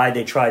he died,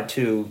 they tried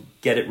to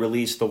get it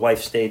released. The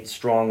wife stayed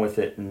strong with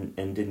it and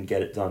didn't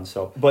get it done.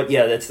 So, but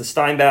yeah, that's the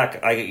Steinbeck.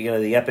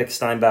 The epic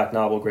Steinbeck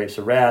novel, Grapes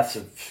of Wrath.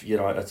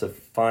 It's a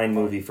fine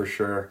movie for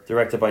sure.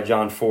 Directed by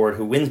John Ford,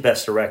 who wins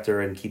Best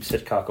Director and keeps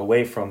Hitchcock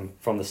away from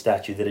the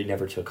statue that he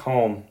never took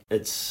home.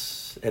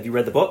 Have you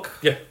read the book?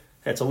 Yeah.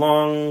 It's a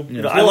long.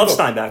 Yeah. I love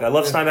Steinbeck. I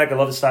love Steinbeck. I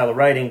love his style of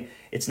writing.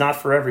 It's not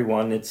for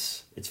everyone.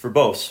 It's for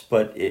both.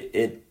 But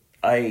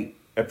I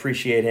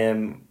appreciate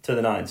him to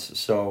the nines.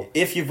 So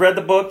if you've read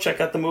the book, check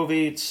out the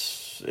movie.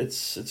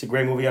 It's a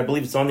great movie. I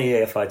believe it's on the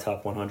AFI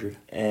Top 100.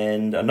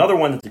 And another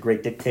one that's The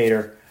Great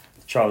Dictator,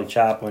 Charlie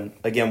Chaplin.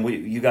 Again,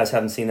 you guys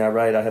haven't seen that,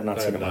 right? I have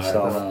not seen it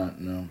myself.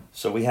 No.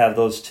 So we have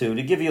those 2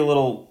 to give you a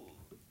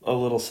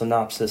little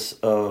synopsis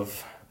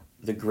of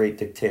The Great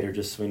Dictator,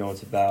 just so we know what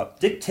it's about.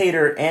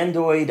 Dictator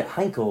Andoid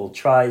Heinkel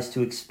tries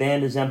to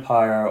expand his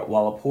empire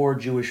while a poor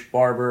Jewish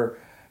barber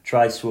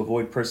tries to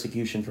avoid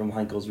persecution from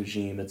Heinkel's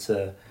regime. It's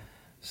a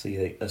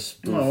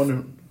spoof. I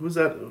wonder, who's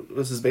that?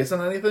 Was this based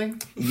on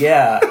anything?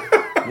 Yeah,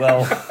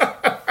 well,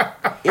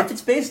 if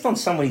it's based on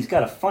someone, he's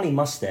got a funny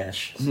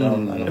mustache. So I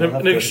don't know.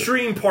 An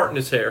extreme part in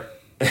his hair.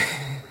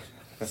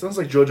 That sounds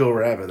like Jojo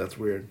Rabbit. That's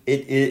weird.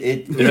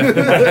 It might be on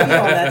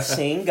that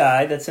same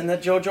guy that's in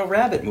that Jojo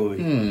Rabbit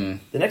movie.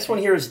 The next one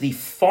here is The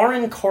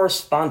Foreign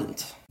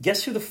Correspondent.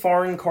 Guess who The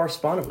Foreign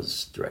Correspondent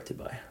was directed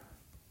by?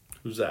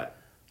 Who's that?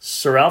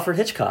 Sir Alfred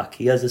Hitchcock.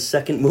 He has a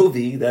second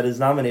movie that is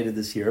nominated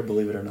this year,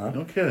 believe it or not.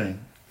 No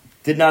kidding.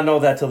 Did not know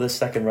that till this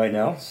second right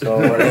now. So,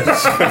 really,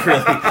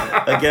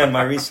 again,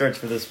 my research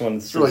for this one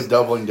is It's really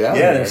doubling down.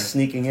 yeah, there. they're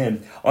sneaking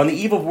in. On the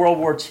eve of World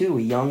War II, a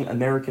young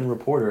American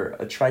reporter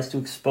tries to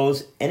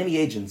expose enemy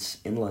agents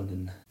in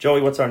London.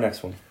 Joey, what's our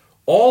next one?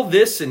 All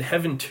This in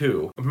Heaven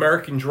 2.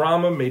 American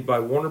drama made by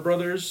Warner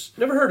Brothers.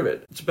 Never heard of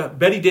it. It's about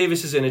Betty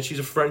Davis is in it. She's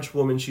a French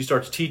woman. She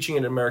starts teaching at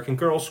an American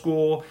girls'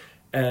 school.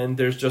 And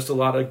there's just a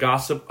lot of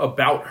gossip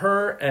about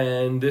her,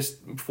 and this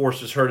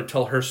forces her to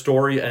tell her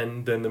story,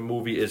 and then the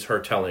movie is her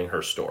telling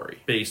her story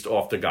based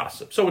off the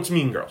gossip. So it's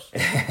Mean Girls.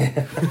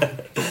 Yeah.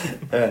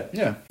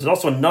 There's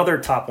also another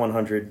top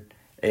 100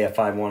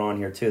 AFI one on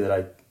here, too,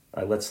 that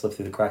I let slip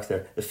through the cracks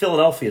there. The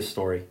Philadelphia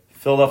Story.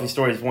 Philadelphia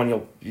Story is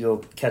one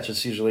you'll catch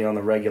us usually on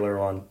the regular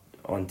on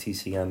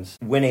TCMs.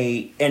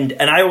 And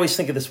I always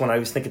think of this one, I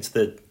always think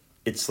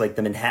it's like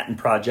the Manhattan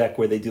Project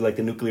where they do like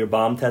the nuclear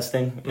bomb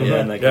testing. And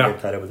then like Yeah.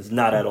 get tied up with it's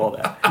not at all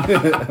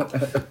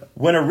that.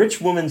 When a rich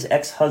woman's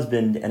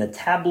ex-husband and a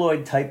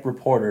tabloid-type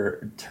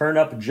reporter turn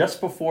up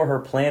just before her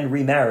planned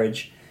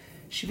remarriage,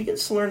 she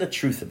begins to learn the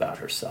truth about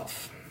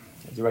herself.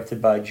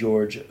 Directed by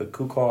George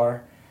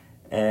Cukor.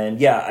 And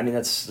yeah, I mean,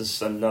 this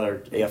is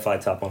another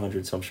AFI Top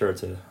 100, so I'm sure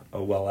it's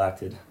a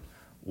well-acted,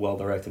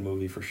 well-directed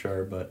movie for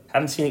sure. But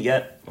haven't seen it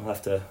yet. I'll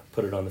have to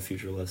put it on the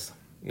future list.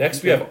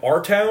 Next, we have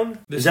Our Town.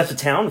 Is that The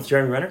Town with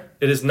Jeremy Renner?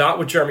 It is not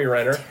with Jeremy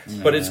Renner,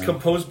 but it's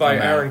composed by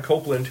Aaron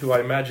Copland, who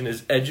I imagine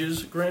is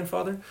Edge's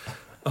grandfather.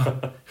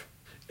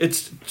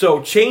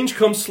 Change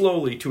comes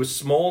slowly to a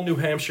small New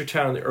Hampshire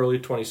town in the early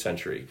 20th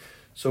century.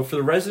 So for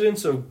the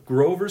residents of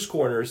Grover's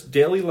Corners,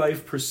 daily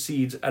life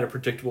proceeds at a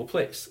predictable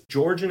pace.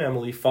 George and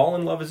Emily fall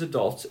in love as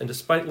adults, and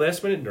despite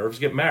last-minute nerves,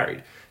 get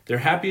married. Their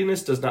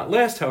happiness does not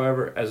last,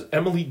 however, as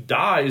Emily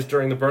dies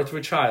during the birth of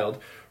a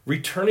child.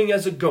 Returning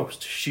as a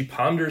ghost, she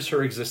ponders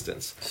her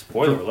existence.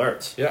 Spoiler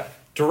alert. Yeah.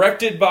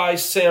 Directed by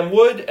Sam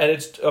Wood, and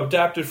it's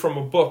adapted from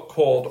a book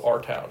called Our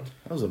Town.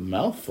 That was a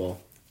mouthful.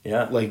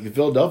 Yeah. Like the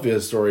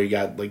Philadelphia Story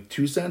got like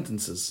 2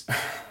 sentences.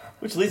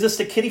 Which leads us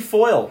to Kitty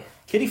Foyle.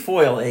 Kitty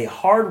Foyle, a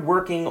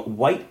hard-working,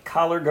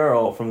 white-collar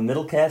girl from a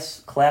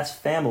middle-class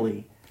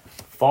family,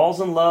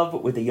 falls in love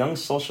with a young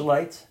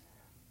socialite,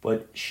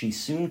 but she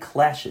soon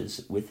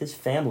clashes with his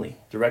family.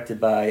 Directed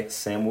by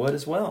Sam Wood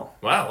as well.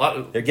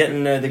 Wow, They're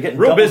getting Real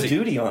double busy.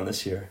 duty on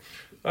this year.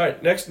 All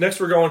right, next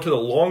we're going to The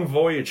Long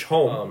Voyage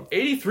Home.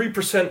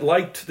 83%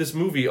 liked this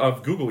movie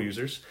of Google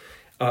users.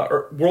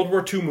 World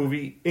War II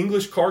movie.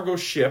 English cargo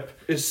ship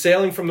is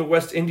sailing from the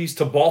West Indies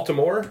to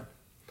Baltimore.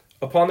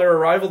 Upon their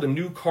arrival, the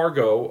new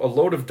cargo, a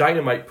load of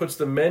dynamite, puts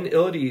the men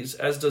ill at ease,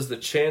 as does the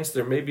chance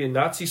there may be a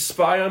Nazi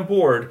spy on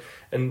board,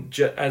 and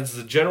as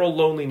the general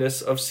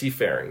loneliness of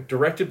seafaring.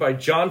 Directed by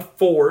John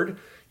Ford,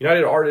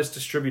 United Artists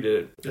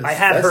distributed it. I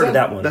have heard of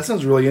that one. That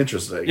sounds really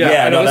interesting.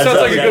 Yeah, I know, that sounds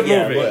like a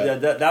good movie. Yeah.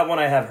 That one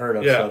I have heard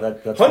of. Yeah, So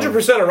that's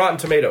 100% on Rotten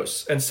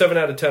Tomatoes and 7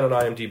 out of 10 on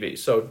IMDb.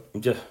 So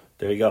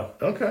there you go.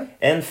 Okay.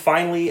 And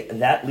finally,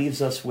 that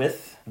leaves us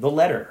with The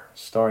Letter,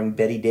 starring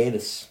Bette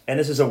Davis. And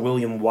this is a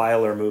William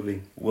Wyler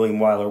movie. William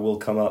Wyler will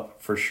come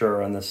up for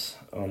sure on this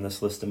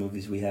list of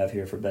movies we have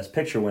here for Best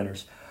Picture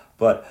winners.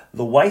 But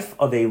the wife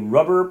of a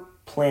rubber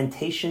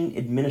plantation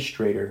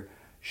administrator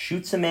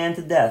shoots a man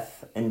to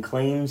death and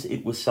claims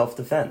it was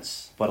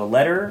self-defense. But a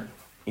letter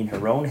in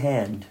her own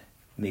hand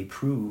may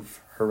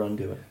prove her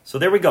undoing. So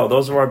there we go.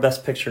 Those are our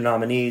Best Picture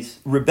nominees.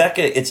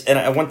 Rebecca,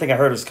 one thing I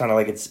heard is kind of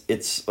like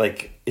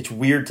it's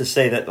weird to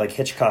say that like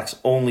Hitchcock's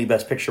only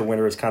Best Picture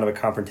winner is kind of a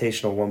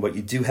confrontational one, but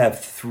you do have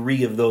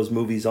 3 of those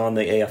movies on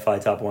the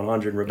AFI Top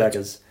 100, and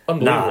Rebecca's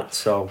not.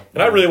 So,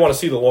 and I really want to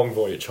see The Long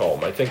Voyage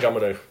Home. I think I'm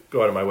going to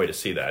go out of my way to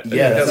see that.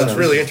 Yeah, that's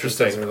really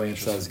interesting.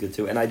 Sounds good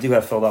too. And I do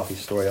have Philadelphia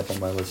Story up on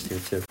my list here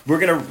too.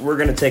 We're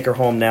gonna take her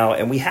home now,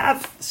 and we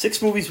have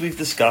 6 movies we've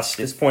discussed. At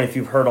this point, if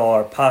you've heard all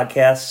our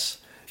podcasts,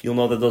 you'll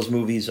know that those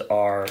movies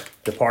are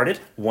Departed,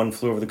 One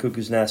Flew Over the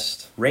Cuckoo's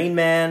Nest, Rain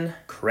Man,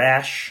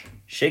 Crash,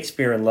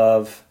 Shakespeare in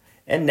Love,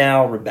 and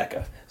now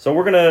Rebecca. So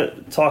we're going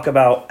to talk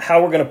about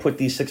how we're going to put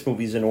these 6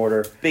 movies in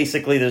order.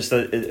 Basically, there's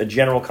a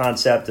general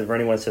concept of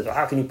anyone says,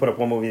 how can you put up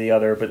one movie or the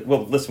other? But,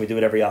 well, listen, we do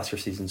it every Oscar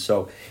season.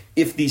 So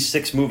if these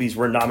 6 movies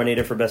were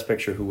nominated for Best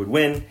Picture, who would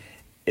win?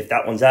 If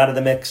that one's out of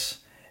the mix,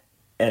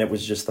 and it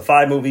was just the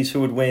 5 movies,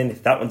 who would win?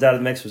 If that one's out of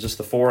the mix, it was just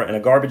the 4 and a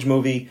garbage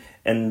movie,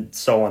 and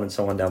so on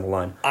down the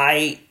line.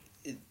 I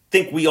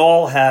think we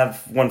all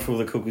have One Flew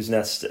Over the Cuckoo's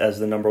Nest as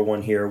the number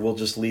 1 here. We'll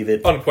just leave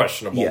it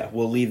unquestionable. Yeah,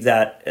 we'll leave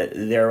that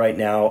there right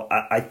now.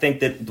 I think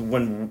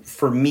that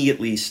for me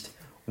at least,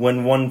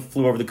 when One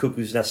Flew Over the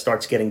Cuckoo's Nest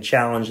starts getting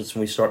challenged, it's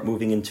when we start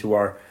moving into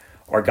our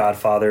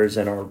Godfathers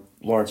and our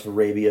Lawrence of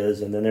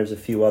Arabia's, and then there's a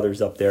few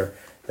others up there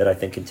that I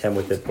think contend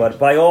with it. But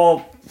by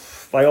all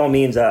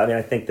means,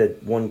 I think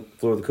that One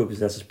Flew Over the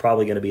Cuckoo's Nest is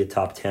probably going to be a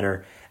top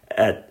 10er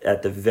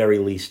at the very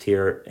least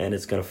here, and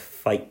it's going to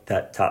fight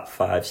that top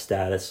 5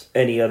 status.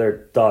 Any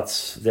other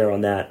thoughts there on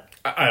that?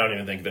 I don't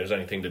even think there's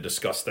anything to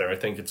discuss there. I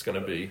think it's going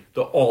to be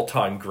the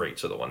all-time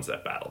greats are the ones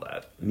that battle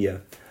that. Yeah.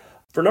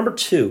 For number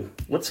 2,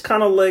 let's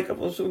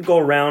go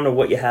around of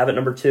what you have at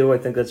number 2. I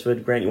think that's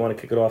what, Grant, you want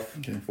to kick it off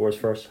for us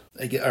first?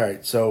 All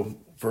right, so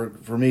for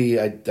me,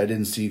 I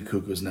didn't see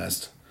Cuckoo's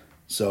Nest,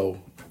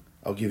 so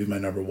I'll give you my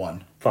number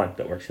 1. Fine,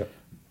 that works, yep.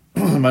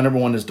 My number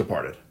 1 is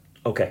Departed.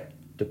 Okay,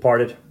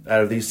 Departed.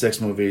 Out of these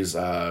 6 movies,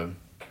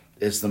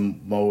 it's the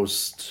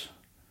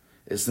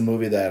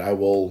movie that I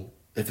will,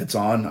 if it's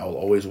on, I will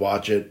always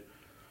watch it,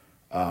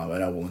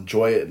 and I will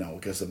enjoy it, and I will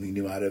get something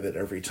new out of it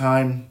every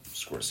time.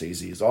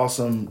 Scorsese is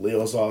awesome,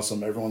 Leo's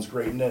awesome, everyone's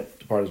great in it.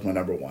 Departed is my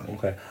number 1.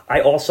 Okay,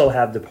 I also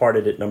have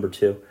Departed at number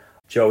 2.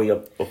 Joey, I'll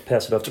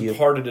pass it up to you.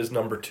 Departed is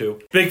number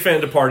 2. Big fan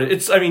of Departed.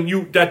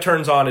 That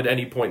turns on at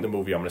any point in the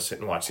movie. I'm going to sit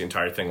and watch the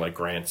entire thing like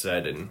Grant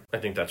said, and I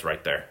think that's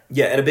right there.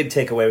 Yeah, and a big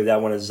takeaway with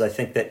that one is I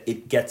think that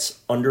it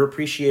gets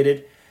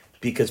underappreciated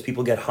because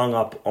people get hung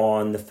up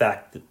on the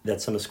fact that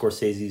some of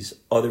Scorsese's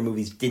other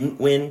movies didn't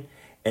win,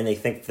 and they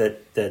think that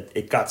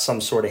it got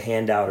some sort of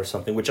handout or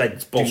something, which I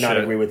do not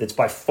agree with. It's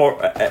by far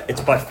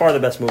the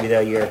best movie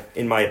that year,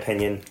 in my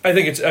opinion. I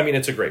think it's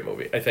a great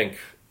movie.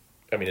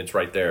 It's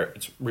right there.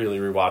 It's really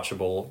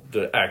rewatchable.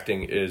 The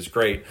acting is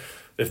great.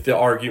 If the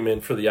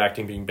argument for the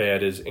acting being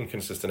bad is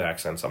inconsistent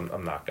accents,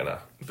 I'm not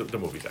gonna. The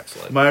movie's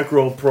excellent.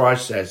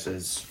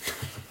 Microprocessors.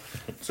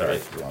 Sorry,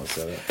 if you want to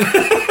say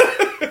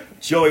that.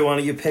 Joey, why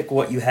don't you pick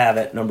what you have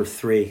at number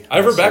 3? I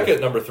have Rebecca at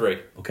number 3.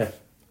 Okay.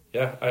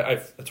 Yeah,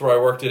 that's where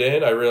I worked it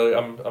in.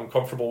 I'm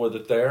comfortable with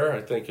it there.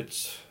 I think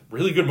it's a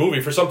really good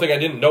movie for something I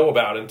didn't know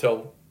about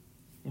until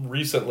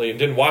recently and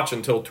didn't watch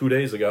until 2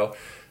 days ago.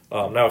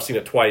 Now I've seen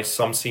it twice,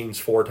 some scenes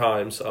 4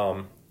 times.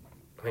 I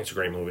think it's a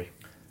great movie.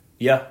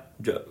 Yeah.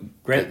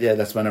 Grant? Yeah,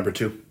 that's my number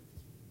 2.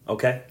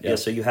 Okay. Yeah,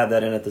 so you have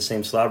that in at the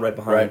same slot right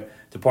behind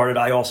Departed.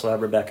 I also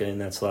have Rebecca in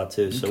that slot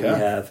too. So we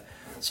have,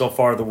 so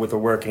far with the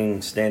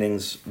working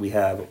standings, we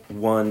have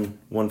One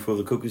Flew Over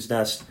the Cuckoo's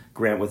Nest.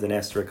 Grant with an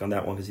asterisk on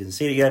that one because he hasn't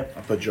seen it yet.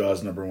 I'll put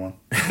Jaws number 1.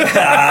 There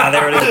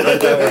it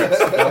is.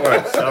 That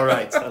works. All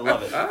right. I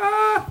love it.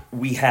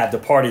 We have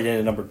Departed in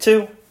at number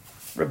 2.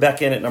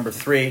 Rebecca in at number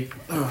 3.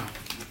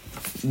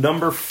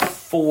 Number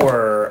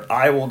 4,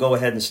 I will go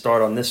ahead and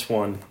start on this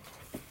one.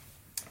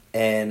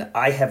 And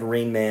I have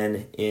Rain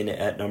Man in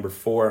at number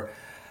 4.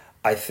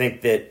 I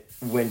think that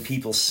when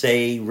people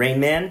say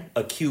Rain Man,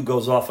 a cue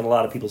goes off in a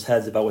lot of people's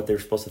heads about what they're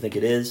supposed to think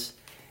it is.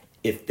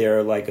 If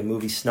they're like a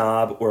movie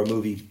snob or a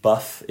movie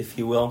buff, if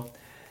you will,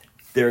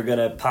 they're going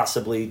to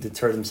possibly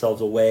deter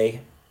themselves away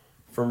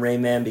from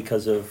Rain Man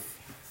because of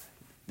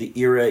the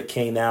era it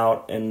came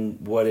out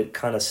and what it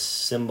kind of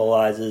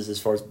symbolizes as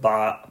far as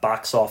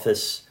box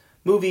office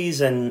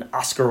movies and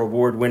Oscar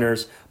award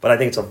winners. But I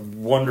think it's a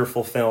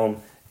wonderful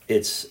film.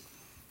 It's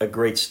a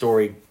great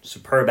story,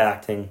 superb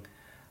acting.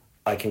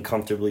 I can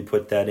comfortably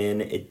put that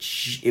in.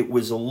 It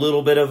was a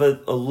little bit of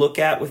a look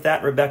at with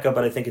that Rebecca,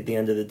 but I think at the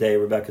end of the day,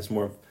 Rebecca's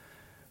more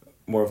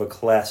of a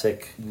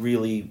classic,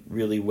 really,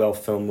 really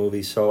well-filmed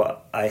movie. So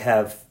I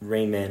have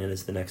Rain Man in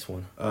as the next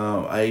one.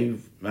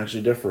 I'm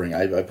actually differing.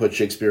 I put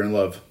Shakespeare in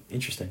Love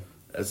Interesting.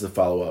 as the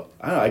follow-up.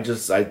 I don't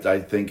know, I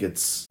think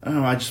it's... I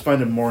don't know, I just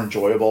find it more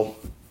enjoyable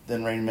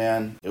than Rain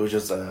Man. It was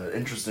just an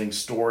interesting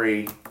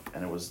story,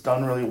 and it was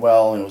done really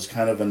well, and it was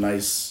kind of a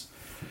nice...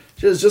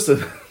 Just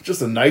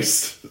a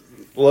nice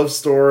love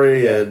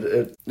story,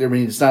 and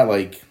it's not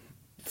like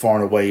far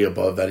and away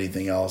above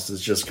anything else.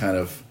 It's just kind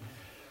of...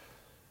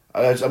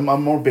 I'm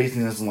more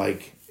basing this on,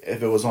 like,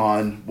 if it was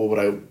on, what would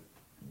I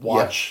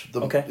watch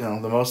the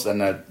most?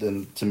 And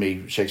then to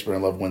me, Shakespeare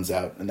in Love wins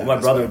out. In that My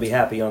brother would be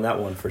happy on that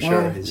one for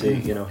sure.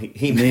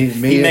 He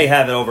may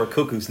have it over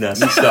Cuckoo's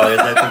Nest. So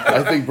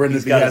I think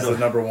Brendan B has the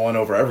number one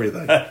over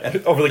everything.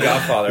 Over The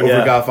Godfather.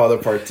 Over Godfather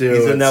Part 2.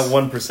 He's in that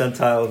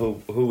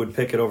 1% who would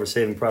pick it over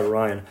Saving Private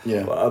Ryan.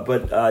 Yeah.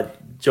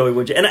 But Joey,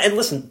 would you? And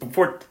listen,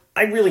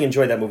 I really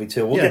enjoyed that movie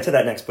too. We'll get to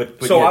that next.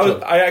 But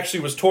so I actually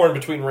was torn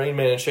between Rain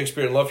Man and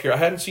Shakespeare in Love here. I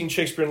hadn't seen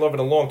Shakespeare in Love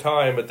in a long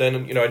time, but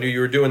then I knew you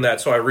were doing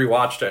that, so I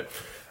rewatched it.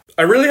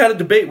 I really had a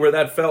debate where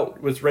that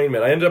felt with Rain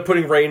Man. I ended up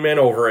putting Rain Man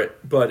over it,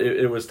 but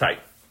it was tight.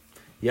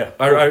 Yeah.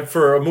 I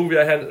for a movie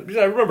I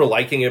remember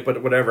liking it,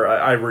 but whatever.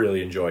 I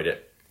really enjoyed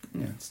it.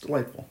 Yeah, it's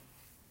delightful.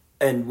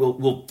 And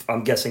we'll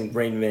I'm guessing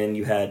Rain Man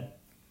you had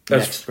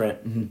next,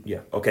 Grant. Mm-hmm. Yeah.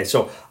 Okay.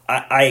 So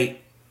I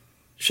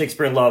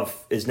Shakespeare in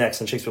Love is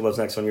next, and Shakespeare in Love's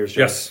next on yours,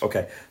 Joe? Yes.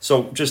 Okay.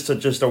 So just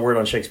a word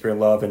on Shakespeare in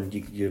Love, and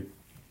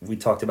we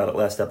talked about it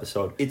last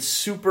episode. It's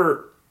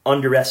super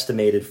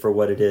underestimated for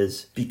what it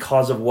is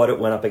because of what it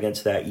went up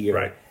against that year.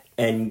 Right.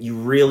 And you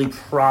really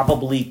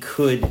probably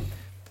could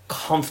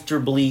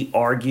comfortably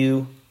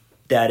argue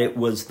that it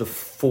was the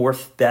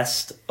fourth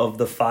best of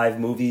the 5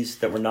 movies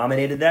that were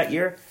nominated that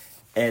year.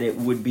 And it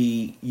would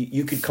be,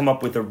 you could come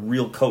up with a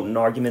real potent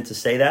argument to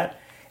say that.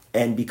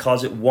 And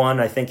because it won,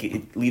 I think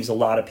it leaves a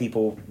lot of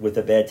people with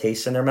a bad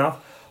taste in their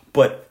mouth.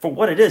 But for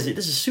what it is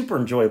a super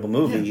enjoyable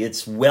movie. Yeah.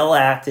 It's well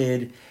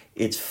acted.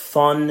 It's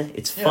fun.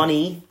 It's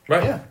funny.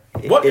 Right. Yeah.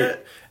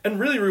 And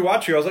really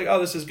rewatching, I was like, oh,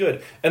 this is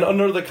good. And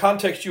under the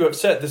context you have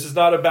set, this is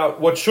not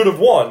about what should have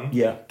won.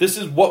 Yeah. This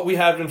is what we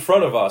have in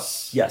front of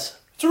us. Yes.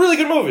 It's a really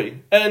good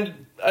movie.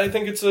 And I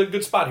think it's a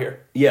good spot here.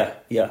 Yeah,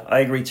 I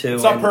agree too.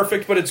 It's not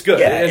perfect, but it's good.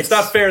 Yeah, it's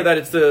not fair that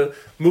it's the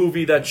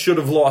movie that should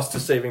have lost to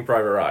Saving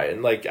Private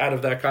Ryan. Like, out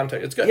of that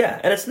context, it's good. Yeah,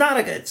 and it's not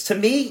it's to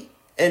me,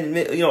 and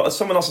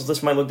someone else's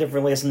list might look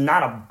differently. It's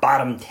not a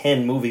bottom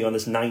 10 movie on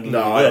this 90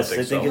 list.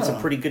 I think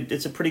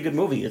it's a pretty good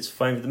movie. It's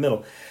fine in the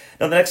middle.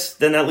 Now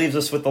then that leaves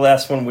us with the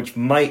last one, which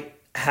might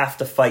have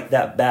to fight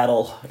that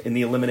battle in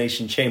the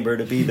Elimination Chamber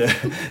to be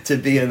to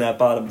be in that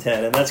bottom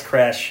 10, and that's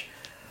Crash.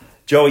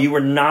 Joe, you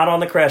were not on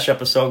the Crash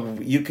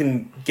episode. You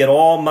can get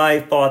all my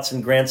thoughts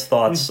and Grant's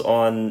thoughts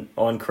on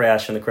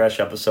Crash and the Crash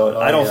episode.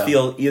 I don't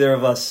feel either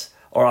of us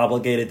are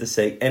obligated to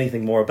say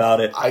anything more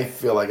about it. I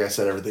feel like I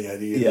said everything I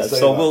needed to say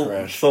about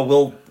Crash.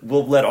 So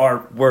we'll let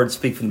our words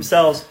speak for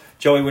themselves.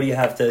 Joey, what do you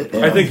have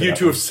to? I think you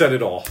two have said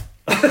it all.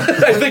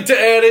 I think to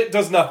add it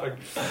does nothing.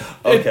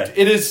 Okay,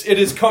 it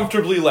is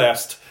comfortably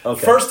last.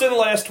 Okay. First and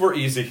last were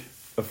easy.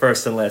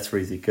 First and last were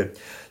easy. Good.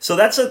 So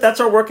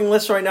that's our working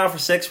list right now for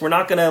 6. We're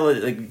not going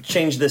to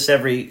change this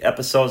every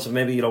episode. So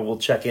maybe we'll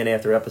check in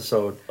after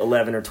episode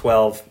 11 or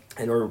 12,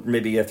 or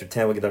maybe after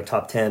 10 we'll get our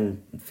top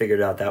 10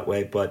 figured out that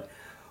way. But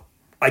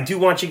I do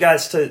want you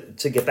guys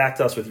to get back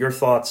to us with your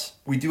thoughts.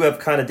 We do have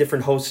kind of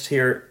different hosts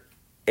here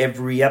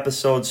every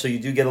episode, so you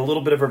do get a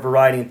little bit of a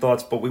variety in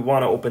thoughts. But we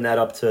want to open that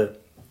up to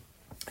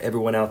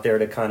everyone out there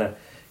to kind of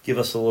give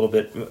us a little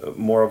bit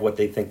more of what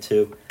they think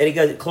too.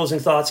 Any closing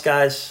thoughts,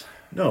 guys?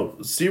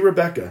 No, see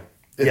Rebecca.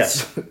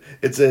 It's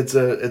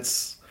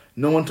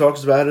no one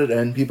talks about it,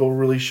 and people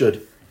really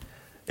should.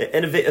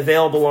 And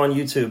available on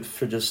YouTube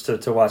for just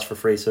to watch for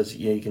free, so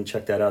you can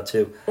check that out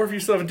too. Or if you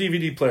still have a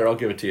DVD player, I'll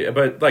give it to you.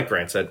 But like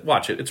Grant said,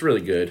 watch it. It's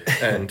really good,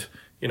 and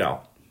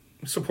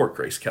support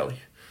Grace Kelly.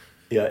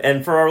 Yeah,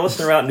 and for our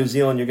listener out in New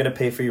Zealand, you're going to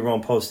pay for your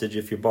own postage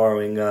if you're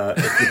borrowing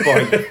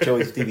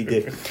Joey's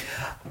DVD.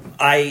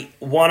 I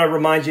want to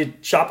remind you,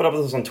 shop it up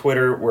with us on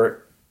Twitter. We're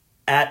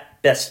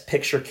at Best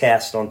Picture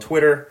Cast on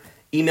Twitter.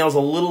 Email's a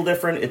little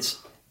different. It's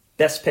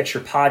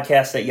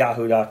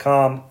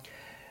bestpicturepodcast@yahoo.com.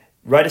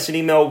 Write us an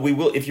email. We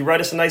will. If you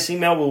write us a nice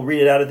email, we'll read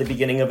it out at the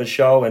beginning of a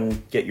show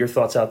and get your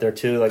thoughts out there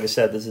too. Like I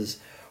said,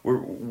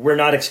 we're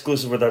not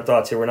exclusive with our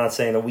thoughts here. We're not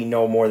saying that we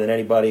know more than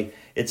anybody.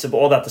 It's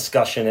all about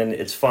discussion, and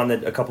it's fun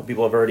that a couple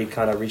people have already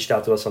kind of reached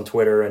out to us on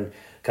Twitter and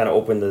kind of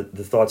opened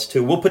the thoughts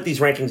too. We'll put these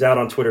rankings out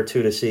on Twitter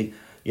too to see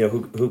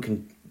who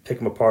can pick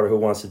them apart or who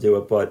wants to do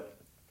it. But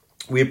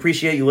we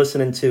appreciate you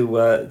listening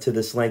to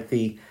this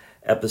lengthy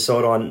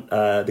episode on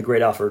the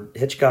great Alfred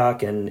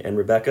Hitchcock and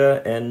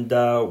Rebecca, and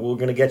we're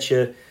gonna get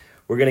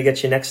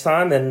you next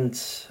time. And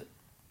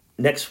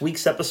next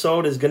week's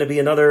episode is gonna be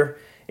another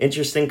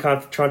interesting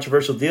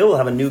controversial deal. We'll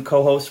have a new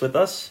co-host with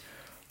us.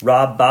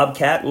 Rob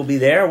Bobcat will be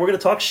there. We're gonna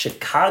talk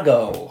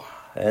Chicago,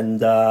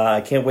 and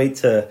I can't wait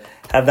to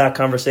have that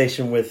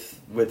conversation with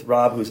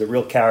Rob, who's a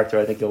real character.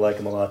 I think you'll like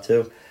him a lot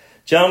too.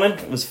 Gentlemen,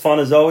 it was fun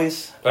as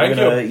always. Thank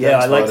you. Yeah,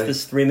 Thanks, I like buddy.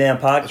 this 3-man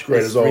podcast. It's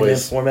great as three-man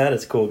always. format.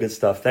 It's cool. Good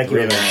stuff. Thank you,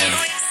 3 everyone.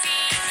 man.